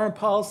great foreign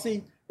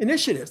policy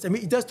initiatives. I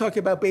mean, he does talk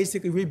about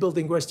basically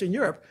rebuilding Western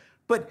Europe,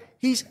 but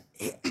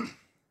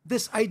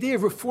this idea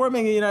of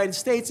reforming the United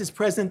States is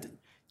present.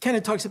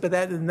 Kennan talks about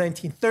that in the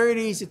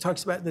 1930s. He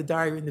talks about it in the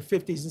diary in the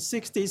 50s and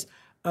 60s.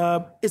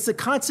 It's a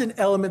constant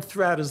element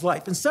throughout his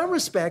life. In some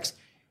respects,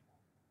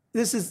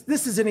 this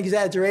is an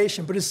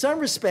exaggeration, but in some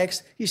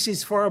respects, he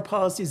sees foreign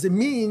policy as a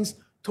means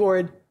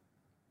toward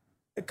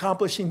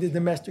accomplishing the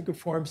domestic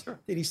reforms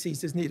that he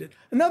sees as needed.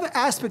 Another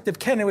aspect of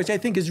Kennan, which I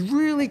think is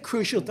really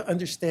crucial to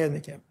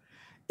understanding him,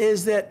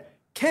 is that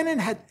Kennan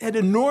had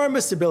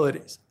enormous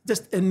abilities,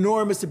 just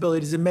enormous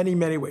abilities in many,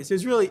 many ways. He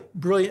was really a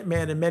brilliant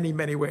man in many,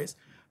 many ways.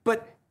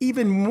 But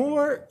even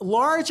more,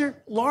 larger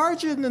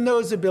than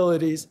those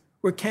abilities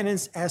were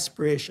Kennan's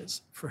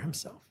aspirations for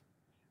himself.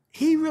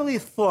 He really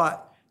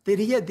thought that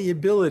he had the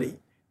ability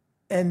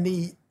and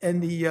the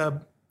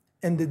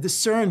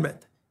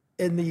discernment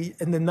and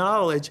the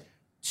knowledge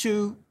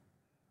to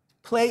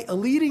play a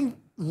leading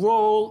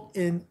role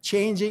in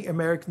changing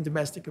American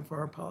domestic and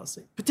foreign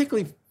policy,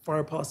 particularly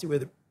foreign policy where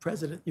the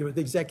president,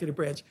 the executive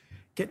branch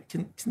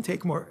can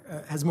take more,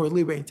 has more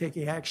leeway in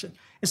taking action.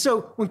 And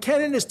so when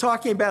Kennan is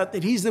talking about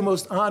that he's the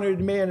most honored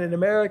man in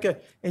America,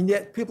 and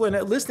yet people are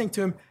not listening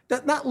to him,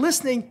 not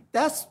listening,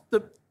 that's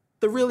the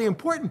really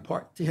important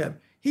part to him.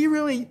 He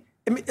really,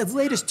 I mean, as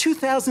late as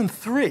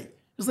 2003,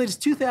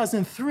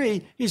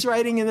 he's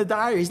writing in the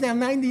diary. He's now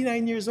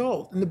 99 years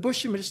old, and the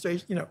Bush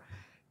administration,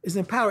 is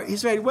in power.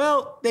 He's writing,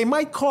 well, they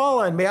might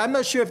call on me. I'm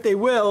not sure if they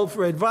will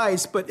for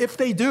advice, but if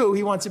they do,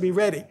 he wants to be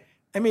ready.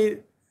 I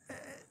mean,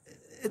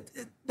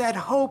 that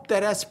hope,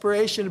 that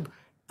aspiration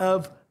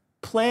of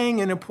playing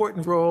an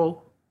important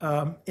role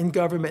in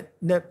government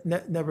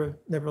never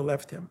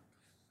left him.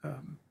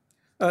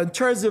 In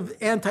terms of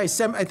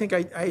anti-Semitism, I think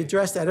I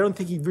addressed that. I don't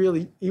think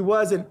he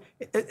wasn't.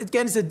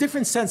 Again, it's a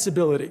different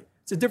sensibility.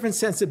 It's a different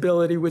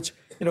sensibility, which,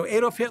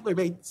 Adolf Hitler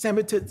made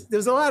Semitism.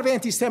 There's a lot of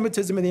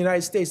anti-Semitism in the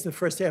United States in the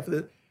first half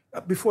of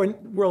before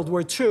World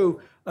War II.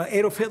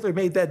 Adolf Hitler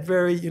made that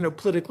very,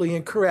 politically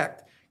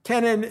incorrect.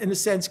 Kennan, in a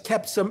sense,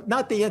 kept some,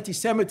 not the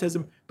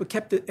anti-Semitism, but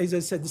kept, as I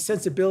said, the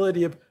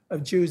sensibility of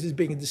Jews as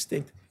being a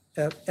distinct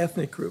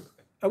ethnic group,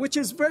 which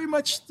is very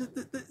much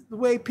the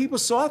way people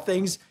saw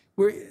things,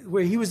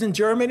 where he was in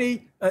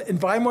Germany, in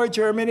Weimar,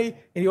 Germany,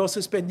 and he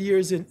also spent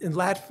years in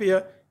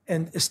Latvia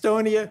and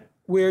Estonia,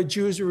 where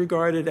Jews were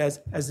regarded as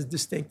a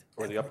distinct.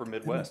 Or the upper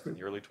Midwest in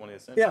the early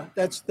 20th century. Yeah,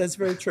 that's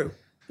very true.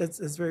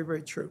 That's very,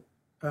 very true.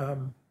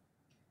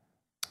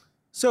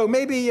 So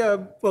maybe,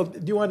 do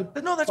you want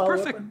to? No, that's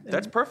perfect.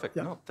 That's perfect.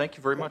 Yeah. No, thank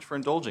you very much for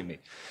indulging me.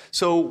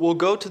 So we'll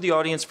go to the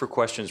audience for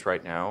questions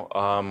right now.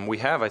 We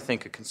have, I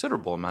think, a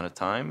considerable amount of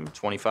time,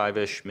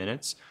 25-ish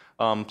minutes.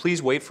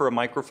 Please wait for a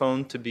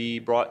microphone to be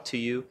brought to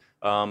you.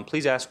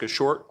 Please ask a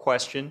short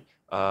question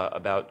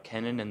about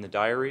Kennan and the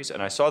diaries.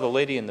 And I saw the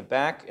lady in the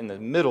back, in the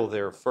middle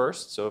there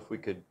first. So if we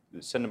could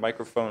send a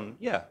microphone,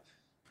 yeah,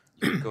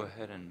 you can go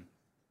ahead and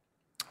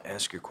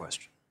ask your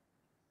question.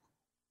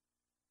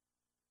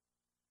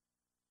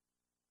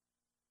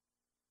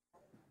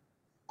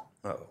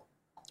 Uh-oh.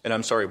 And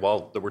I'm sorry,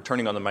 while we're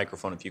turning on the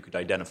microphone, if you could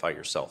identify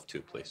yourself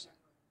too, please.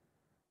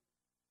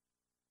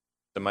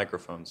 The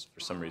microphone's,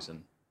 for some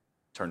reason,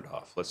 turned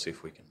off. Let's see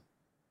if we can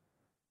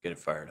get it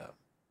fired up.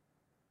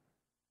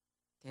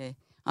 Okay,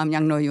 I'm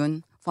Yang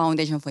No-yoon,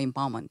 Foundation for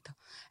Empowerment.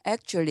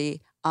 Actually,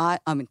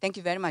 thank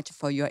you very much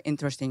for your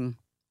interesting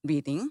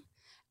reading.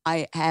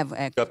 I have...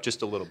 Up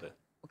just a little bit.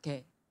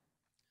 Okay.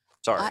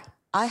 Sorry.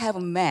 I have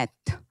met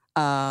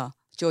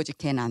George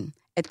Kennan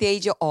at the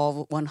age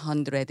of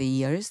 100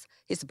 years,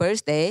 his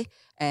birthday,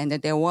 and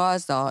there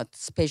was a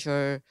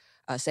special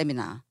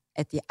seminar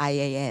at the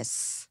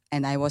IAS,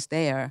 and I was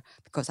there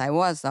because I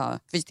was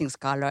a visiting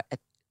scholar at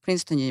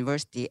Princeton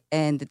University,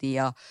 and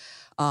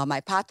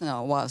my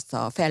partner was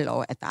a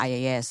fellow at the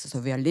IAS, so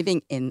we are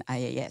living in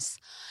IAS.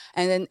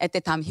 And then at the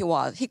time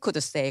he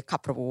could say a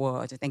couple of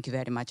words. Thank you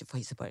very much for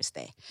his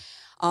birthday.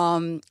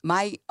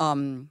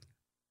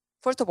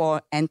 First of all,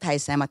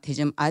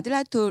 anti-Semitism. I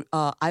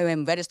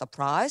am very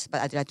surprised,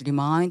 but I'd like to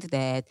remind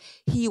that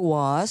he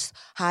was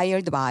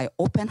hired by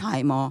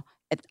Oppenheimer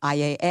at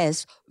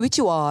IAS, which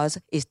was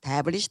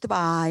established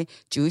by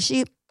Jewish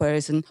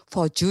person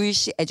for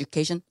Jewish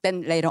education.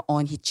 Then later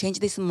on, he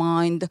changed his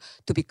mind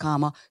to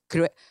become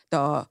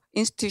the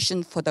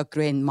Institution for the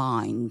Great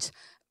Mind,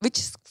 which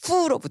is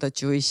full of the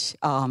Jewish,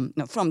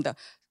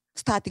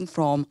 starting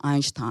from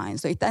Einstein.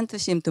 So it doesn't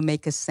seem to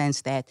make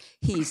sense that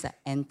he is an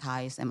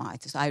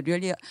anti-Semite. So I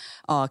really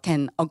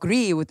can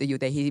agree with you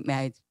that he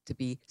might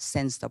be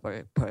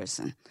sensible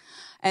person.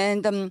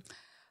 And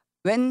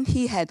when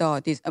he had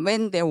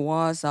when there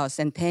was a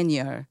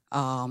centennial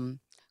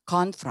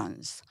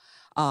conference,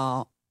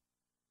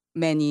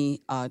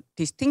 many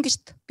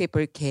distinguished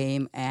people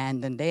came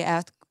and then they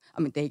asked.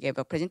 They gave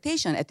a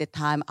presentation. At the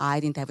time,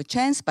 I didn't have a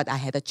chance, but I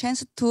had a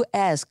chance to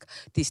ask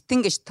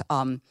distinguished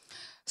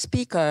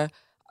speaker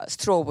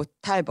Strobe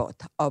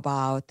Talbot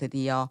about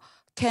the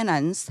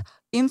Kennan's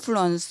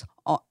influence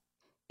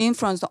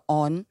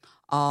on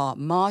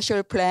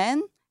Marshall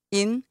Plan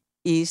in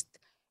East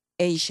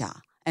Asia.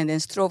 And then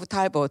Strobe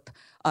Talbot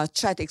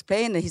tried to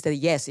explain, and he said,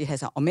 yes, it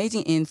has an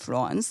amazing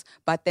influence,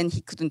 but then he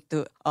couldn't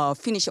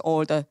finish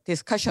all the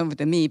discussion with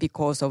me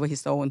because of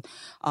his own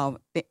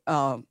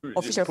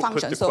official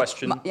function. So,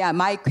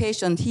 my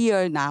question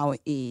here now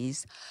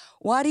is,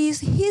 what is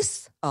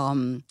his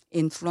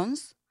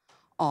influence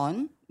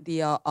on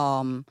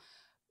the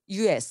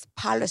U.S.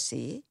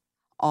 policy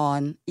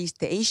on East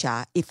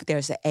Asia, if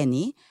there's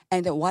any,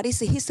 and what is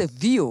his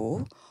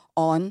view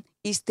on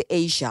East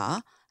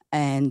Asia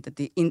and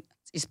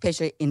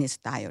especially in his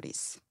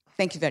diaries?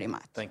 Thank you very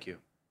much. Thank you.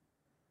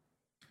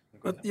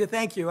 Well, yeah,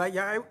 thank you.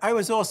 I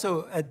was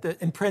also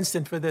in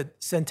Princeton for the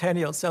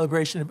centennial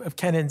celebration of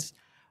Kennan's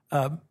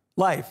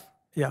life.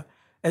 Yeah.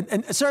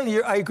 And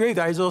certainly, I agree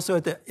that I was also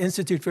at the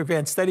Institute for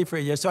Advanced Study for a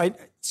year. So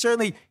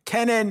certainly,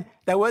 Kennan,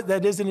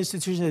 that is an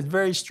institution that's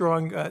very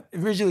strong,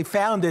 originally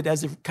founded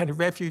as a kind of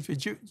refuge for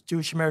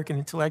Jewish American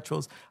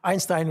intellectuals.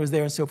 Einstein was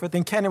there and so forth.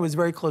 And Kennan was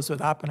very close with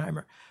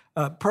Oppenheimer.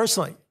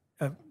 Personally,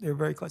 they were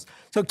very close.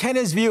 So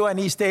Kennan's view on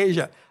East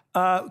Asia.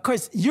 Of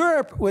course,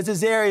 Europe was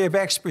his area of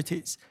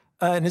expertise.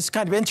 And it's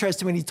kind of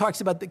interesting when he talks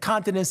about the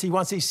continents he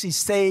wants to see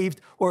saved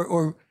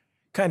or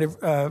kind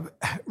of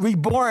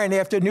reborn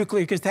after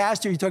nuclear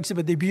catastrophe. He talks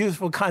about the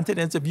beautiful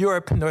continents of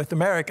Europe and North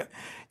America.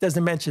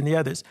 Doesn't mention the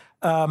others.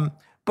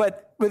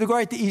 But with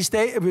regard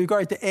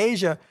to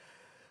Asia,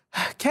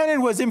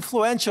 Kennan was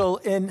influential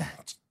in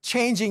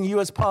changing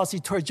U.S. policy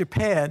toward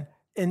Japan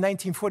in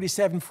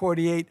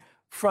 1947-48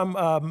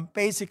 from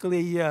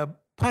basically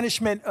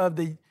punishment of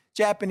the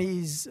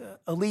Japanese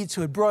elites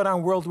who had brought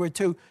on World War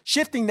II,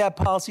 shifting that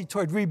policy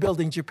toward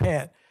rebuilding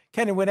Japan.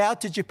 Kennan went out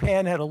to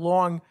Japan, had a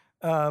long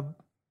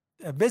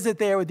a visit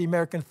there with the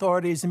American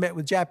authorities and met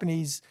with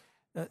Japanese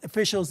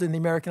officials in the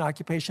American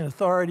Occupation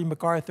Authority,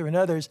 MacArthur and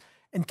others.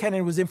 And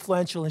Kennan was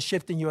influential in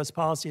shifting U.S.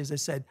 policy, as I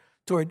said,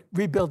 toward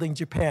rebuilding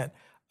Japan.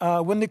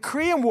 When the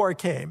Korean War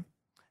came,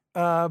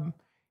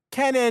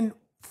 Kennan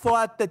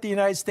thought that the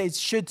United States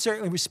should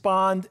certainly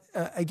respond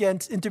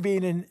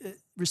intervene and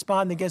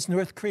respond against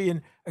North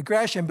Korean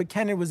aggression, but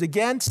Kennan was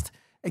against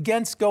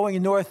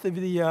going north of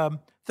the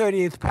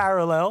 38th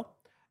parallel.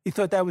 He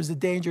thought that was a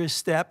dangerous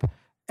step.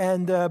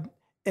 And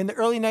in the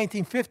early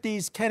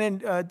 1950s,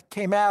 Kennan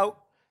came out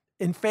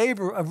in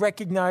favor of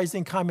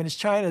recognizing Communist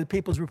China, the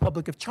People's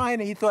Republic of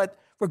China. He thought,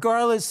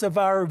 regardless of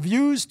our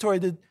views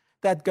toward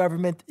that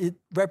government, it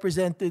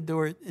represented,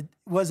 or it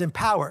was in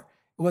power.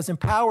 It was in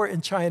power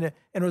in China,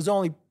 and it was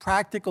only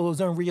practical, it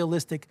was only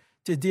realistic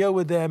to deal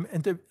with them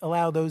and to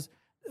allow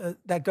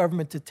that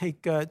government to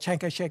take Chiang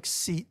Kai-shek's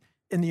seat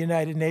in the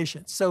United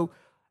Nations. So,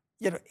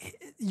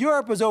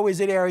 Europe was always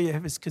an area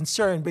of his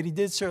concern, but he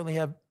did certainly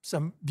have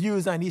some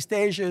views on East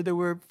Asia that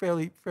were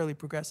fairly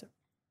progressive.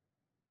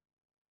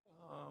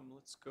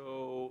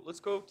 Let's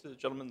go to the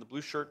gentleman in the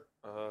blue shirt,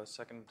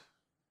 second,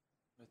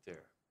 right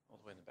there, all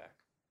the way in the back.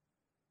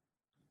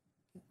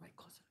 Right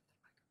closer.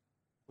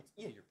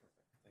 Yeah, you're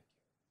perfect. Thank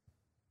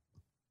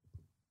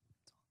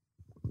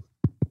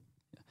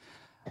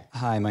you.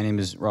 Hi, my name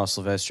is Ross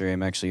Silvestri.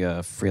 I'm actually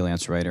a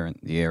freelance writer in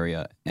the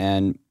area.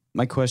 And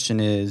my question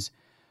is,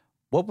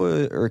 what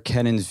were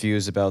Kennan's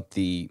views about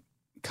the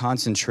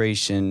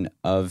concentration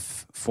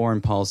of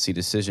foreign policy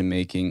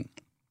decision-making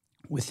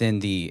within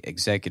the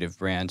executive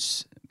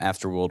branch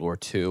after World War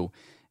II,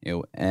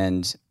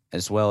 and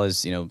as well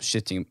as,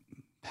 shifting,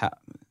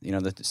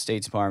 the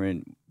State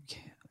Department,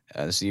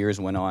 as the years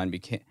went on,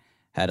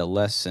 had a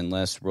less and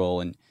less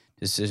role in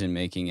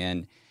decision-making,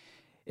 and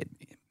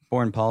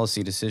foreign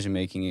policy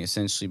decision-making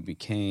essentially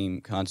became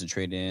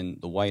concentrated in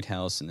the White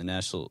House and the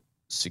National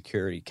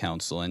Security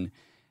Council. And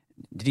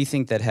did you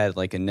think that had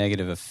like a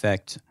negative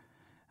effect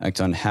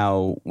on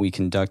how we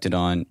conducted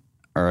on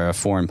our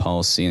foreign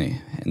policy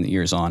in the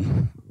years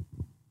on?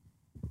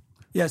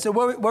 Yeah, so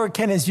what were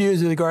Kennan's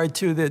views with regard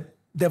to the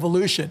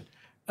devolution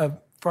of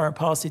foreign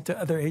policy to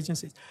other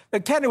agencies?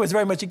 But Kennan was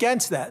very much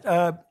against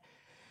that.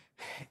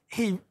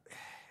 He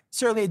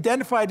certainly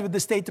identified with the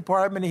State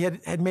Department. He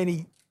had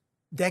many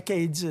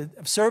decades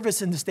of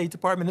service in the State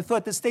Department and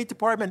thought the State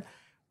Department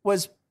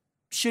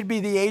should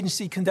be the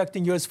agency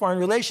conducting U.S. foreign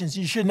relations.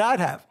 You should not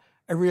have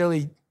a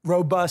really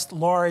robust,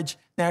 large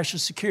National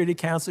Security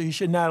Council. You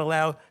should not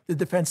allow the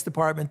Defense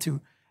Department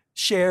to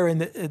share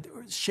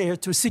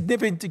to a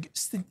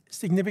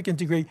significant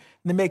degree in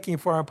the making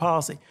of foreign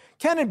policy.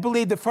 Kennan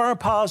believed that foreign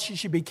policy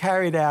should be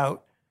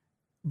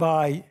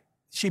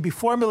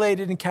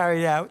formulated and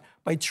carried out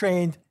by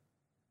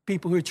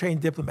people who are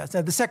trained diplomats.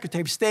 Now, the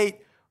Secretary of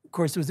State, of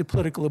course, was a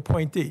political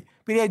appointee,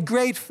 but he had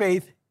great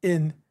faith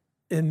in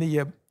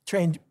the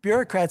trained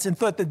bureaucrats and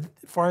thought that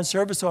foreign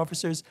service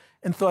officers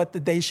and thought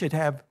that they should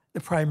have the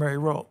primary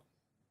role.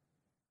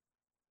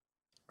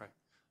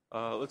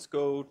 Let's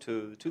go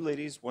to the two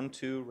ladies, 1,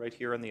 2, right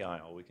here on the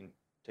aisle. We can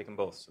take them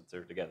both since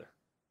they're together.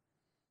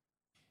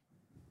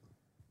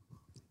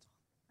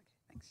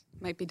 Thanks.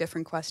 Might be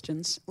different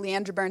questions.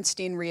 Leandra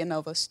Bernstein, RIA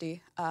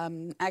Novosti.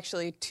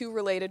 Actually, two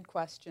related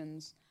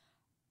questions.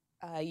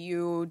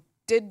 You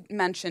did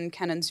mention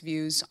Kennan's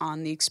views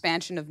on the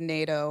expansion of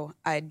NATO.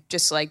 I'd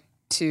just like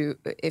to,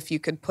 if you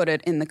could put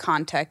it in the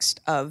context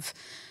of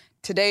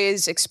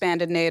today's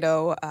expanded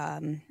NATO.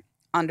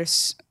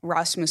 Anders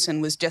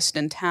Rasmussen was just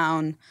in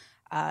town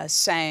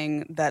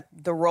saying that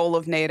the role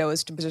of NATO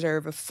is to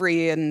preserve a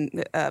free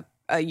and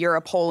a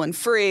Europe whole and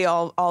free,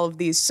 all of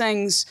these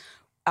things,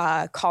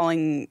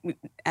 calling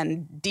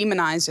and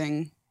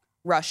demonizing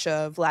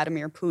Russia,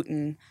 Vladimir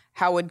Putin.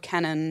 How would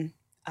Kennan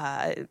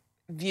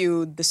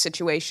view the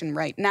situation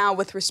right now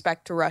with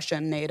respect to Russia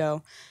and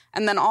NATO?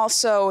 And then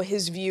also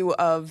his view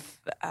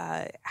of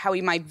how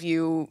he might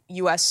view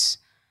U.S.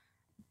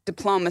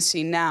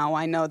 diplomacy now.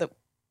 I know that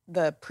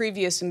the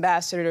previous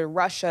ambassador to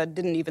Russia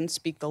didn't even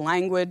speak the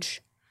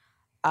language.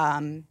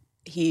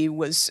 He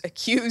was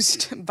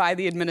accused by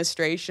the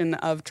administration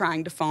of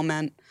trying to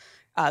foment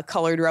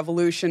colored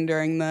revolution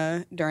during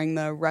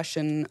the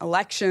Russian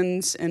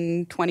elections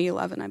in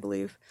 2011, I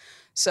believe.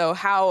 So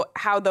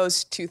how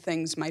those two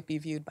things might be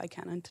viewed by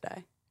Kennan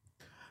today?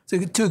 So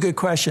two good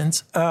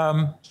questions.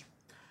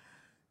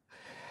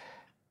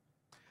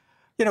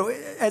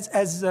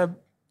 As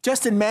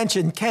Justin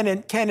mentioned,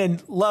 Kennan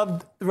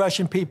loved the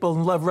Russian people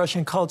and loved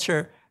Russian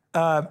culture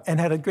and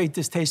had a great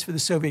distaste for the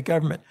Soviet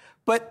government.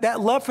 But that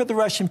love for the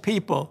Russian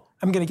people,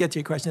 I'm going to get to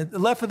your question, the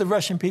love for the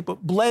Russian people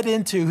bled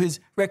into his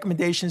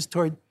recommendations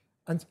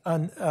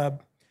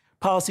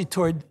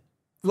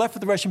left for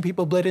the Russian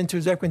people bled into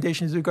his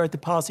recommendations with regard to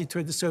policy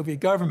toward the Soviet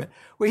government,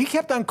 where he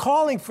kept on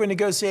calling for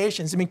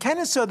negotiations. I mean,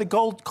 Kennan saw the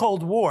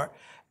Cold War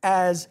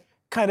as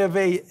kind of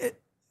a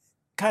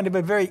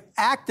very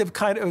active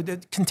kind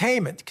of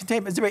containment.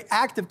 It's a very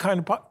active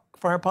kind of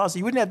foreign policy.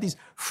 You wouldn't have these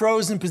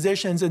frozen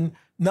positions and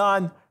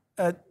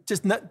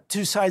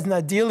two sides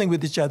not dealing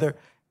with each other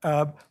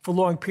for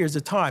long periods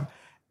of time.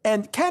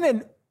 And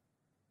Kennan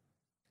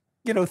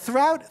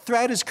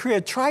throughout his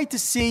career, tried to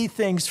see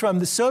things from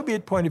the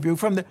Soviet point of view,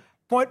 from the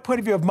point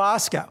of view of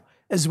Moscow,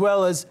 as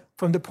well as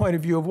from the point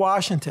of view of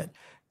Washington.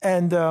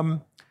 And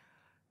a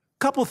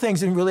couple of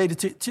things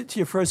related to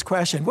your first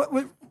question.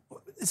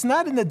 It's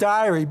not in the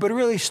diary, but a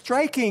really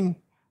striking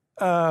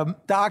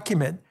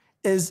document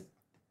is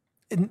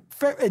in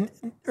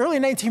early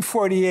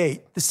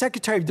 1948, the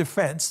Secretary of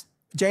Defense,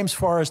 James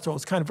Forrestal,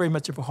 is kind of very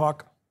much of a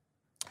hawk.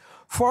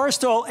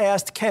 Forrestal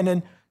asked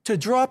Kennan to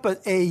draw up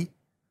a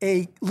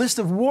list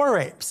of war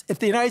aims. If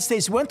the United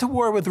States went to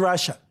war with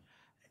Russia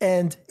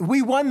and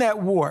we won that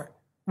war,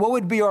 what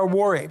would be our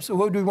war aims? What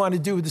would we want to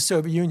do with the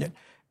Soviet Union?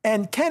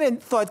 And Kennan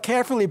thought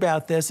carefully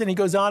about this, and he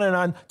goes on and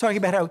on, talking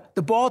about how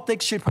the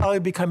Baltics should probably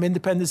become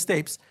independent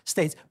states.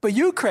 But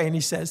Ukraine,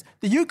 he says,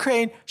 the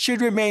Ukraine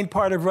should remain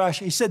part of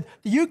Russia. He said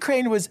the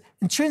Ukraine was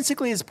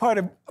intrinsically as part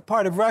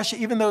of Russia,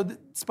 even though,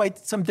 despite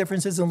some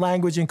differences in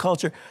language and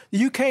culture, the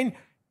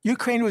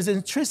Ukraine was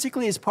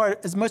intrinsically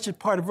as much a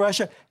part of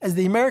Russia as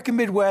the American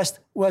Midwest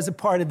was a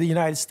part of the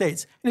United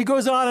States. And he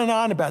goes on and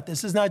on about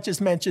this. It's not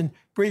just mentioned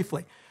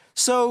briefly.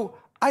 So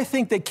I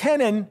think that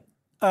Kennan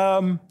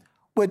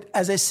would,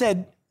 as I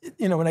said,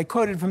 when I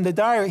quoted from the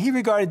diary, he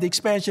regarded the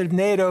expansion of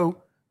NATO,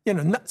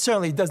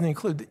 certainly doesn't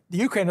include the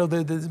Ukraine,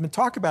 although there's been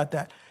talk about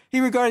that. He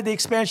regarded the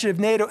expansion of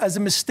NATO as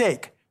a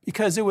mistake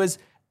because it was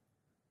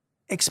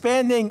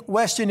expanding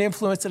Western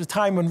influence at a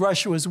time when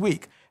Russia was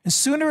weak. And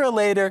sooner or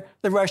later,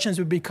 the Russians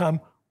would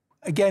become,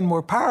 again,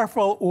 more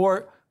powerful,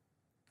 or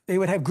they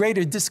would have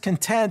greater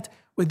discontent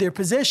with their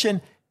position,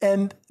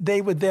 and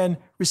they would then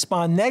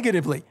respond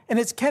negatively. And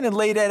it's Kennan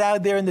laid that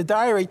out there in the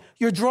diary.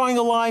 You're drawing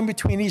a line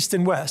between East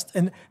and West.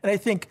 And I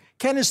think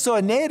Kennan saw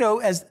NATO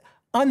as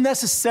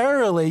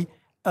unnecessarily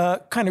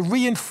kind of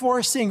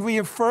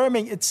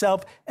reaffirming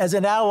itself as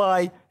an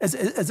ally, as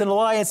an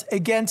alliance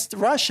against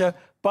Russia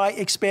by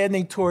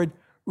expanding toward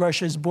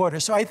Russia's border.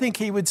 So I think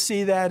he would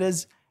see that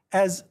as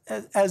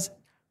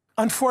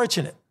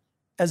unfortunate,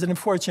 as an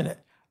unfortunate.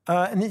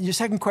 And then your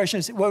second question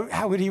is,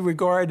 how would he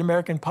regard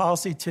American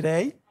policy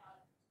today?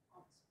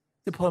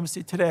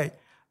 Diplomacy today.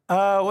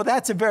 Well,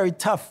 that's a very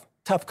tough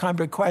kind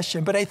of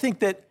question, but I think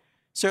that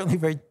certainly a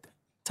very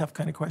tough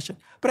kind of question.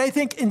 But I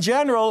think in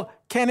general,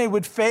 Kennan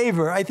would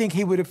I think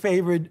he would have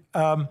favored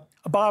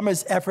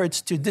Obama's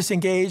efforts to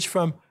disengage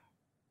from,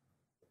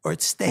 or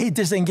stay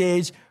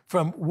disengaged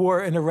from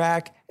war in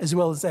Iraq as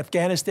well as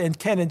Afghanistan.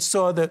 Kennan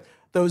saw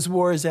those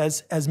wars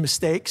as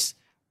mistakes.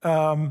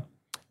 And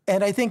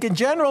I think in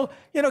general,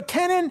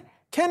 Kennan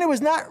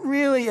was not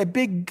really a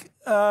big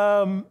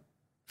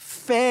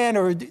fan,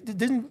 or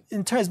didn't,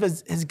 in terms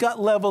of his gut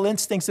level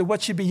instincts of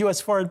what should be U.S.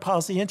 foreign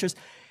policy interests,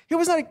 he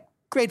was not a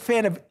great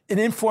fan of an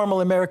informal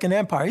American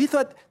empire. He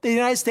thought the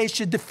United States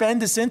should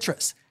defend its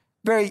interests,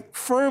 very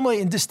firmly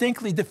and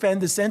distinctly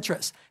defend its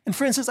interests. And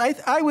for instance,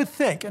 I would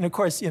think, and of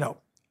course,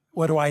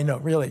 what do I know,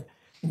 really,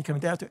 when you come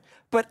down to it?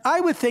 But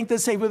I would think that,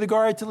 say, with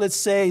regard to, let's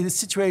say, the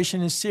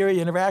situation in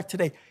Syria and Iraq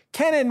today,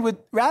 Kennan would,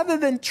 rather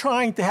than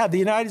trying to have the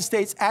United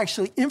States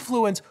actually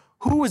influence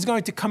who was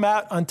going to come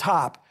out on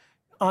top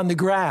on the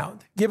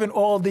ground, given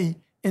all the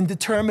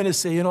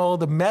indeterminacy and all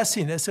the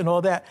messiness and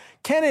all that,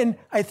 Kennan,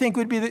 I think,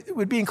 would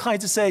be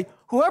inclined to say,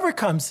 whoever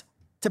comes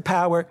to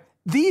power,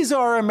 these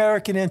are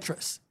American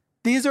interests.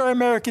 These are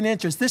American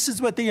interests. This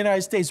is what the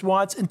United States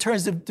wants in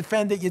terms of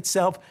defending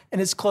itself and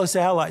its close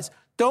allies.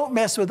 Don't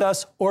mess with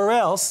us, or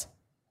else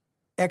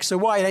X or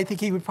Y. And I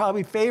think he would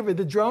probably favor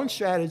the drone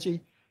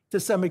strategy to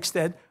some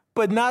extent,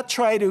 but not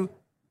try to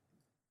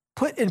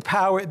put in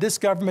power this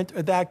government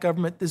or that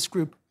government, this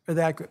group or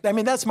that group. I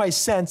mean, that's my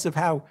sense of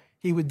how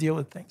he would deal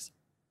with things.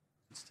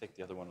 Let's take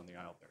the other one on the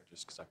aisle there,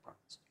 just because I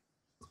promised.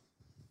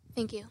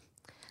 Thank you.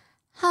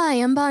 Hi,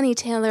 I'm Bonnie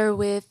Taylor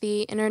with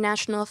the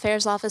International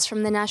Affairs Office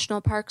from the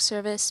National Park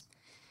Service.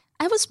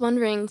 I was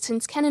wondering,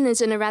 since Kennan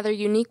is in a rather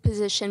unique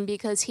position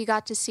because he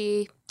got to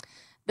see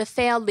the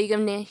failed League of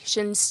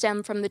Nations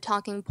stem from the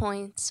talking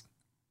points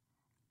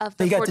of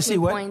the 14 got to see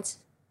what? points.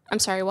 I'm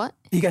sorry, what?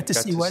 He got to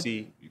see what?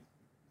 Can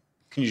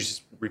you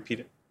just repeat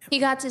it? He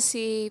got to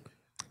see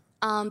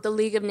the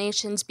League of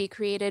Nations be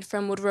created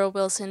from Woodrow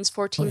Wilson's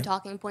 14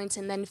 talking points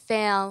and then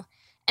fail,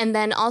 and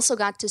then also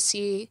got to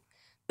see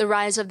the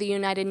rise of the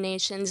United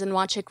Nations and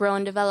watch it grow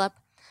and develop.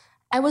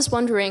 I was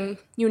wondering,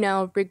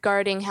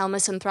 regarding how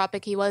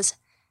misanthropic he was,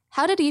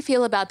 how did he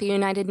feel about the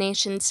United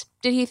Nations?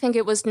 Did he think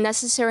it was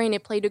necessary and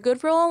it played a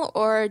good role,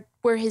 or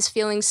were his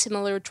feelings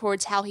similar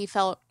towards how he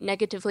felt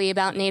negatively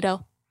about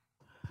NATO?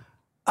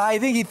 I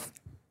think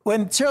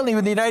certainly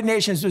when the United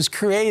Nations was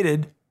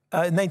created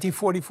in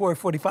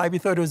 1944-45, he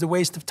thought it was a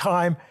waste of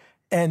time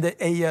and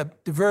a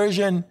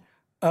diversion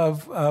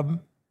of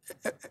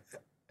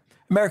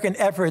American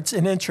efforts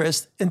and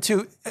interests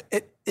into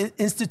an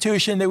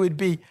institution that would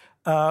be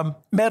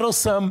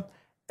meddlesome.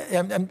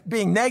 I'm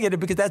being negative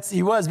because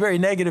he was very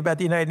negative about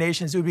the United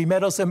Nations. It would be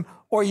meddlesome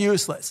or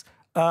useless.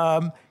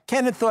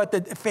 Kennan thought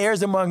that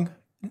affairs among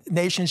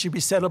nations should be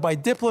settled by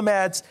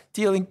diplomats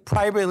dealing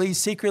privately,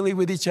 secretly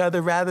with each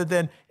other rather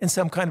than in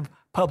some kind of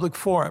public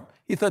forum.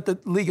 He thought the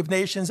League of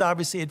Nations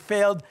obviously had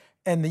failed,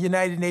 and the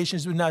United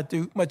Nations would not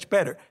do much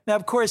better. Now,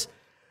 of course,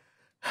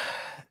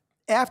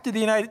 after the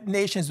United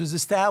Nations was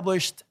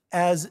established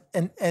as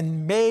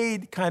and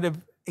made kind of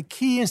a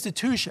key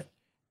institution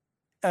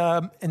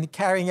in the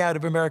carrying out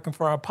of American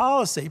foreign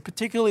policy,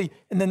 particularly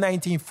in the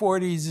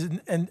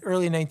 1940s and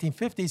early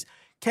 1950s,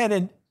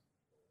 Kennan,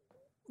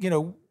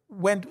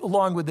 went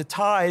along with the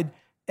tide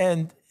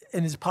and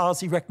his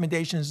policy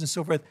recommendations and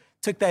so forth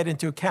took that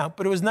into account.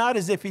 But it was not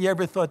as if he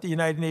ever thought the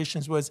United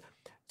Nations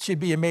should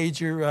be a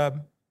major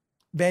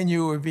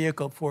venue or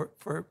vehicle for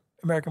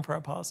American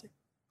foreign policy.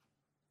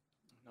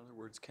 In other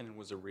words, Kennan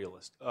was a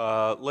realist.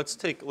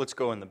 Let's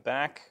go in the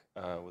back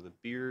with a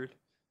beard.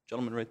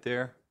 Gentleman right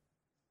there.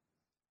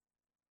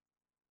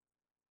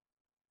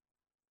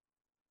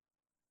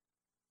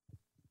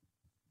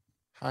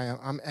 Hi,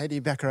 I'm Eddie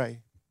Beckeray.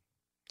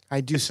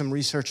 I do some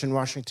research in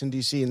Washington,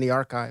 D.C. in the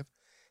archive.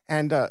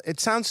 And it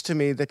sounds to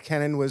me that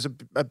Kennan was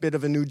a bit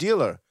of a New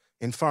Dealer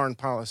in foreign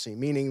policy,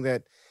 meaning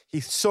that he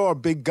saw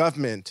big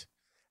government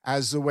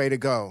as the way to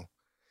go.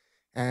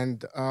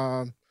 And,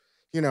 and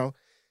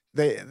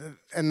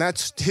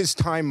that's his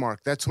time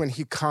mark. That's when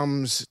he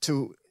comes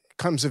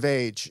of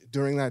age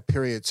during that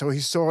period. So he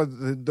saw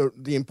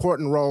the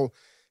important role,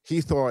 he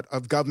thought,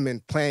 of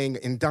government playing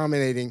in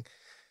dominating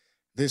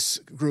this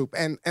group.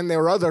 And there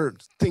were other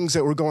things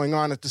that were going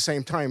on at the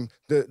same time.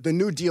 The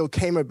New Deal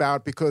came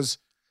about because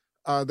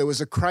there was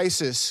a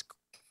crisis,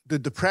 the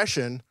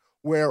Depression,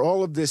 where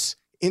all of this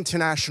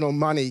international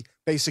money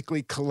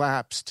basically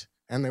collapsed,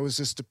 and there was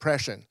this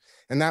depression.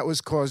 And that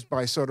was caused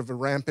by sort of a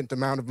rampant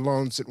amount of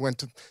loans that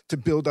went to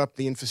build up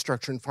the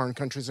infrastructure in foreign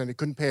countries, and they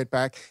couldn't pay it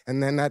back,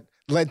 and then that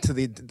led to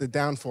the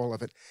downfall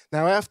of it.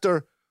 Now,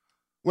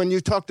 when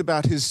you talked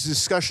about his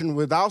discussion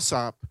with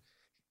Alsop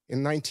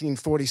in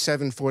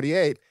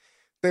 1947-48,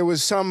 there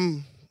was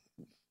some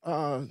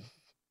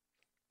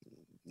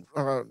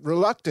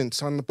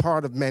reluctance on the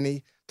part of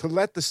many to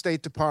let the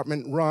State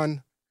Department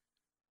run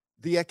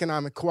the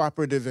Economic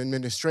Cooperative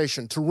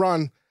Administration, to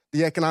run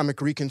the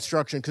economic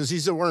reconstruction, because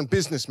these weren't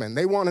businessmen.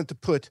 They wanted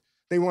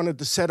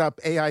to set up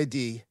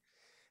AID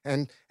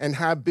and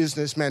have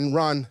businessmen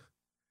run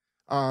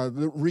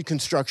the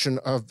reconstruction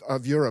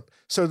of Europe.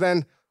 So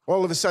then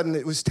all of a sudden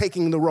it was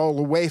taking the role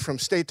away from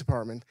State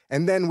Department.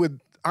 And then with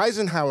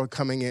Eisenhower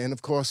coming in,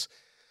 of course,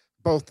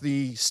 both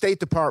the State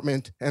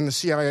Department and the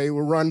CIA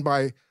were run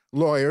by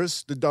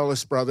lawyers, the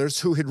Dulles brothers,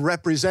 who had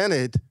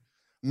represented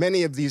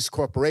many of these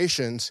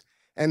corporations.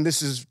 And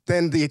this is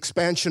then the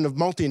expansion of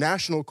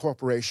multinational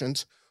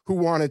corporations who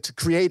wanted to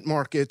create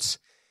markets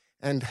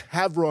and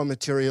have raw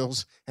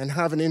materials and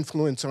have an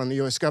influence on the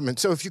U.S. government.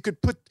 So if you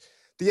could put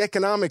the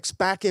economics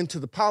back into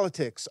the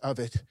politics of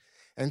it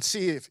and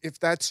see if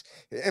that's,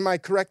 am I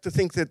correct to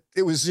think that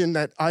it was in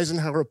that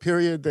Eisenhower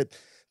period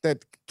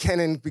that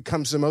Kennan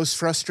becomes the most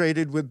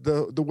frustrated with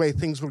the way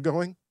things were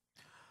going?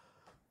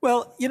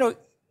 Well,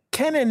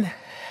 Kennan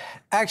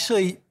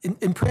actually,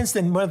 in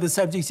Princeton, one of the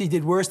subjects he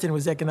did worst in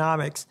was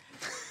economics.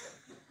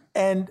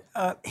 And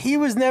he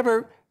was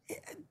not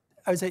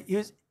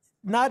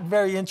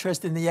very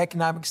interested in the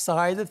economic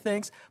side of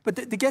things. But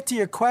to get to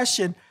your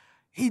question,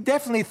 he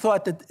definitely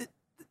thought that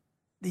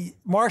the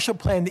Marshall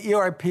Plan, the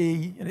ERP,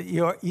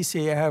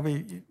 ECA,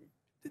 however,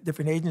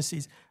 different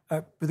agencies,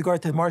 with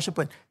regard to the Marshall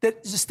Plan,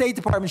 that the State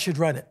Department should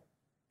run it.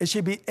 It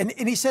should be, and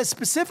he says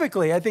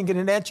specifically, I think in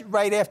an entry,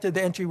 right after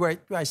the entry where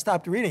I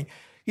stopped reading,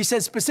 he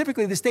says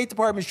specifically the State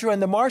Department should run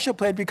the Marshall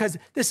Plan because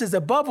this is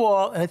above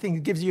all, and I think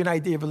it gives you an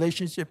idea of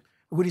relationship,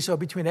 what he saw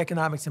between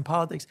economics and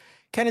politics.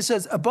 Kennan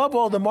says, above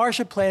all, the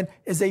Marshall Plan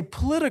is a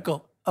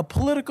political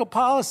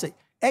policy.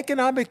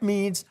 Economic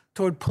means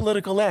toward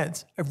political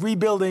ends of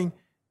rebuilding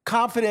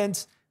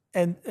confidence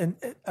and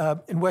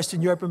in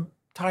Western Europe and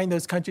tying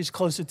those countries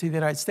closer to the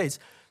United States.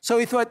 So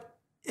he thought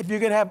if you're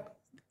going to have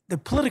the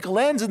political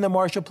ends in the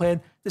Marshall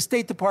Plan, the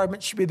State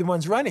Department should be the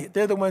ones running it.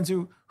 They're the ones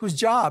whose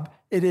job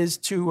it is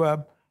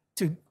to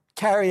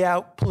carry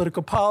out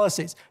political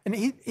policies. And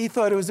he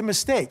thought it was a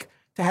mistake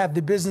to have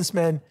the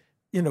businessmen,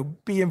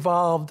 be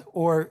involved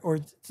or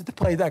to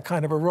play that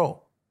kind of a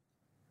role.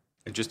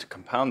 And just to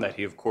compound that,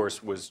 he, of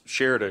course,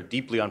 shared a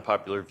deeply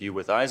unpopular view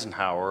with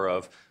Eisenhower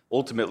of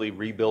ultimately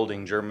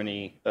rebuilding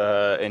Germany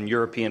and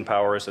European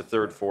power as a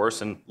third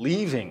force and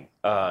leaving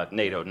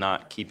NATO,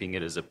 not keeping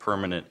it as a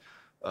permanent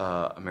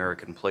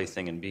American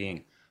plaything and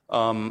being.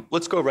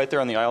 Let's go right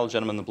there on the aisle,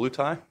 gentleman in the blue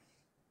tie. I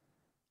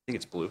think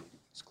it's blue.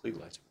 It's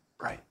Cleveland.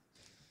 Right.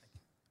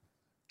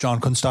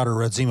 John Kunstadter,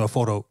 Radzima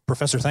Photo.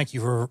 Professor, thank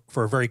you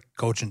for a very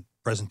cogent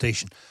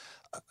presentation.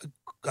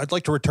 I'd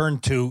like to return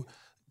to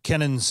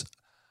Kennan's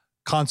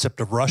concept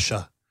of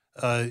Russia.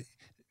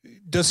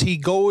 Does he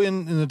go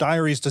in the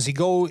diaries, does he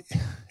go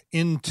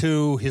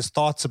into his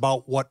thoughts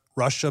about what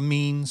Russia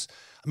means?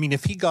 I mean,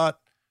 if he got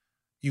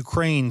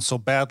Ukraine so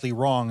badly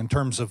wrong in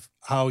terms of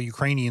how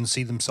Ukrainians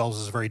see themselves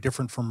as very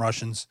different from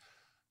Russians,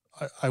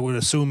 I would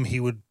assume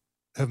he would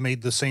have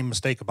made the same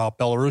mistake about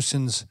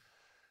Belarusians.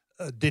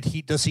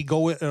 Does he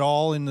go at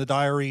all in the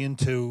diary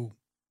into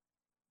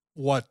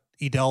what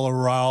Idel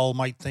Ural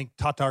might think,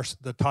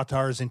 the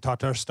Tatars in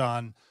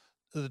Tatarstan,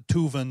 the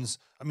Tuvans?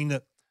 I mean,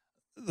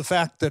 the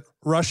fact that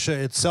Russia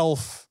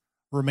itself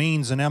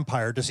remains an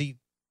empire. Does he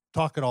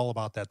talk at all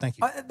about that? Thank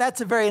you.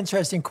 That's a very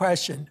interesting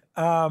question.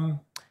 And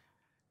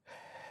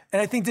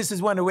I think this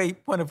is one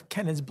of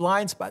Kennan's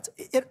blind spots.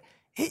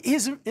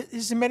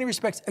 He's in many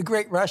respects a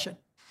great Russian,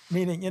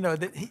 meaning,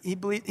 that he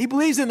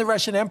believes in the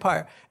Russian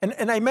Empire.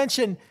 And I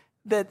mentioned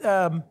that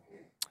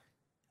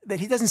that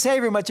he doesn't say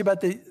very much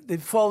about the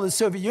fall of the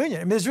Soviet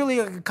Union. I mean, there's really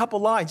a couple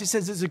lines. He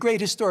says it's a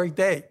great historic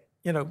day,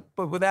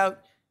 but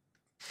without.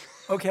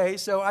 Okay,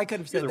 so I could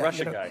have said You're the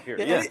Russian guy here.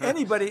 Yeah.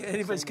 Anybody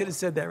could have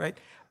said that, right?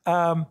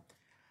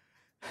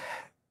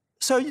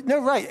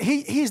 Right.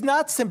 He's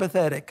not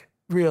sympathetic,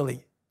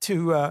 really,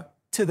 to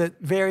the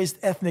various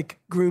ethnic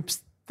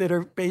groups that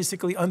are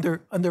basically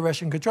under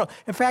Russian control.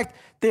 In fact,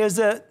 there's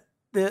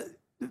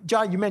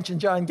John. You mentioned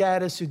John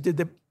Gaddis, who did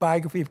the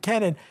biography of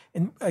Kennan,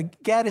 and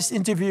Gaddis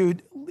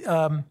interviewed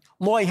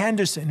Loy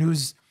Henderson,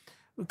 who's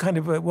kind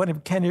of one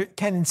of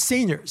Kennan's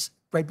seniors,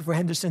 right before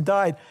Henderson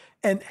died.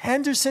 And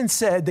Henderson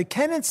said that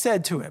Kennan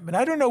said to him, and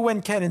I don't know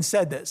when Kennan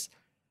said this,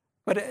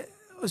 but it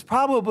was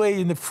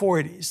probably in the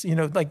 40s,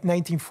 like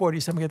 1940,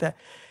 something like that.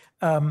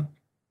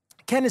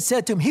 Kennan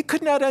said to him, he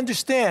could not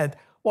understand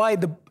why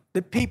the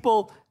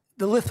people,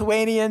 the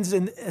Lithuanians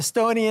and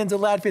Estonians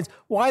and Latvians,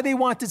 why they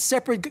wanted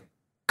separate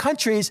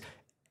countries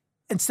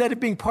instead of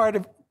being part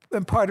of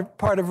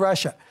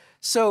Russia.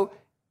 So,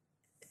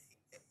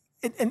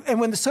 and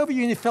when the Soviet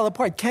Union fell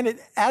apart, Kennan,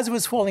 as it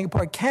was falling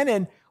apart,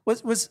 Kennan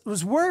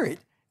was worried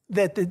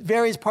that the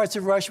various parts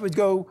of Russia would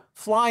go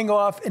flying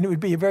off and it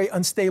would be a very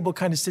unstable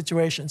kind of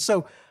situation.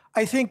 So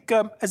I think,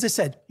 as I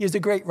said, he's a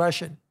great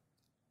Russian.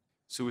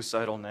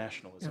 Suicidal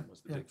nationalism was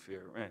the big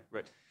fear.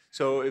 Right.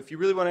 So if you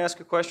really want to ask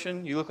a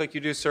question, you look like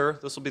you do, sir.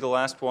 This will be the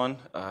last one,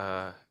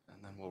 and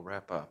then we'll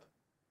wrap up.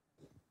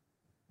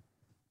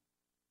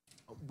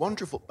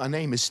 Wonderful. My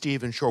name is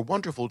Stephen Shore.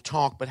 Wonderful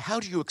talk, but how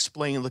do you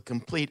explain the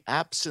complete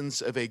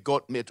absence of a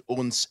Gott mit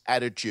uns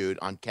attitude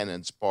on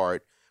Kennan's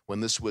part when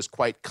this was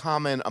quite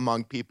common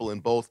among people in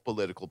both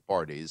political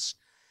parties?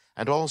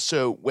 And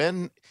also,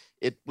 when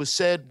it was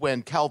said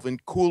when Calvin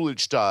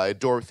Coolidge died,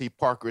 Dorothy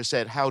Parker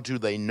said, "How do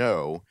they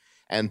know?"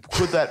 And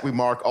could that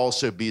remark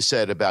also be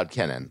said about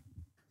Kennan?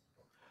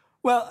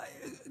 Well,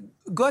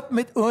 Gott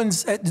mit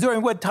uns,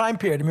 during what time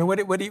period? I mean,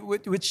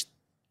 which...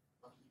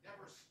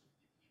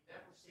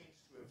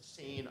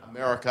 Seen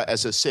America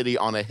as a city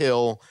on a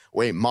hill,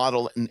 or a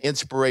model and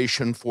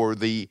inspiration for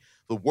the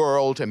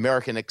world,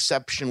 American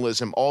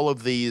exceptionalism, all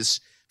of these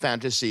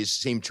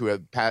fantasies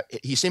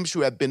he seems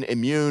to have been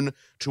immune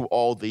to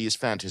all these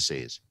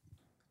fantasies.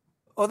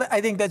 Well,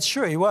 I think that's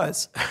true. He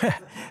was.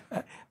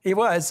 He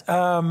was.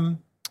 I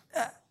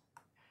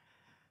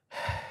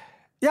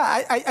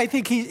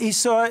think he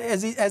saw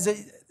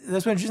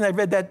that's one reason I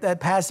read that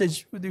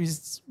passage.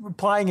 He's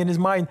replying in his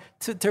mind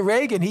to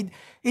Reagan.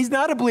 He's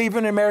not a believer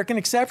in American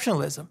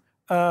exceptionalism.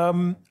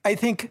 I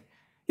think,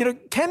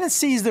 Kennan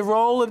sees the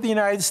role of the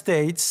United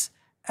States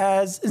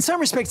as, in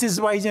some respects, this is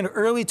why he's an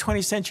early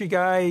 20th century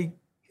guy.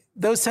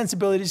 Those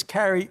sensibilities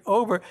carry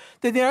over.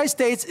 That the United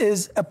States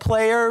is a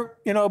player,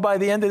 by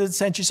the end of the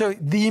century, so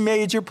the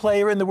major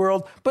player in the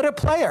world, but a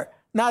player,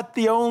 not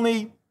the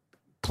only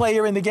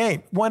player in the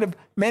game, one of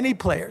many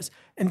players.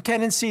 And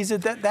Kennan sees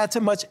that that's a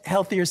much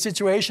healthier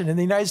situation. In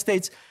the United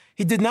States,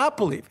 he did not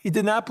believe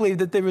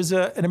that there was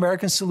an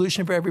American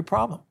solution for every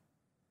problem.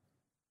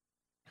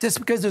 Just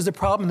because there's a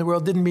problem in the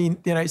world didn't mean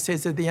the United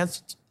States had the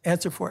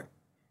answer for it.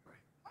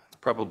 It's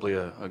probably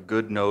a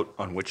good note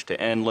on which to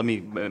end. Let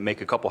me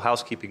make a couple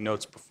housekeeping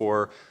notes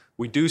before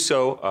we do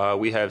so.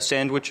 We have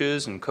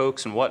sandwiches and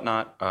Cokes and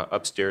whatnot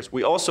upstairs.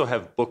 We also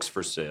have books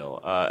for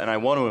sale. And I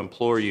want to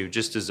implore you,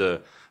 just as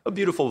a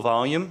beautiful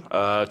volume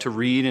to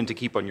read and to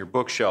keep on your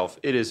bookshelf.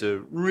 It is a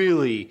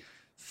really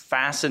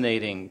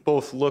fascinating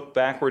both look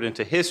backward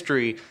into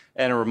history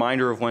and a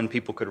reminder of when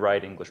people could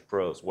write English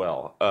prose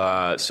well.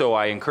 So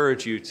I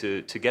encourage you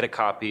to get a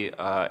copy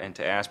and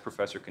to ask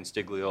Professor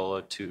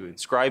Constigliola to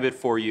inscribe it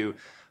for you.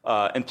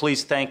 And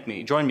please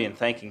join me in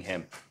thanking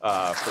him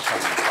for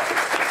coming.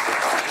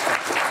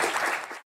 Thank you.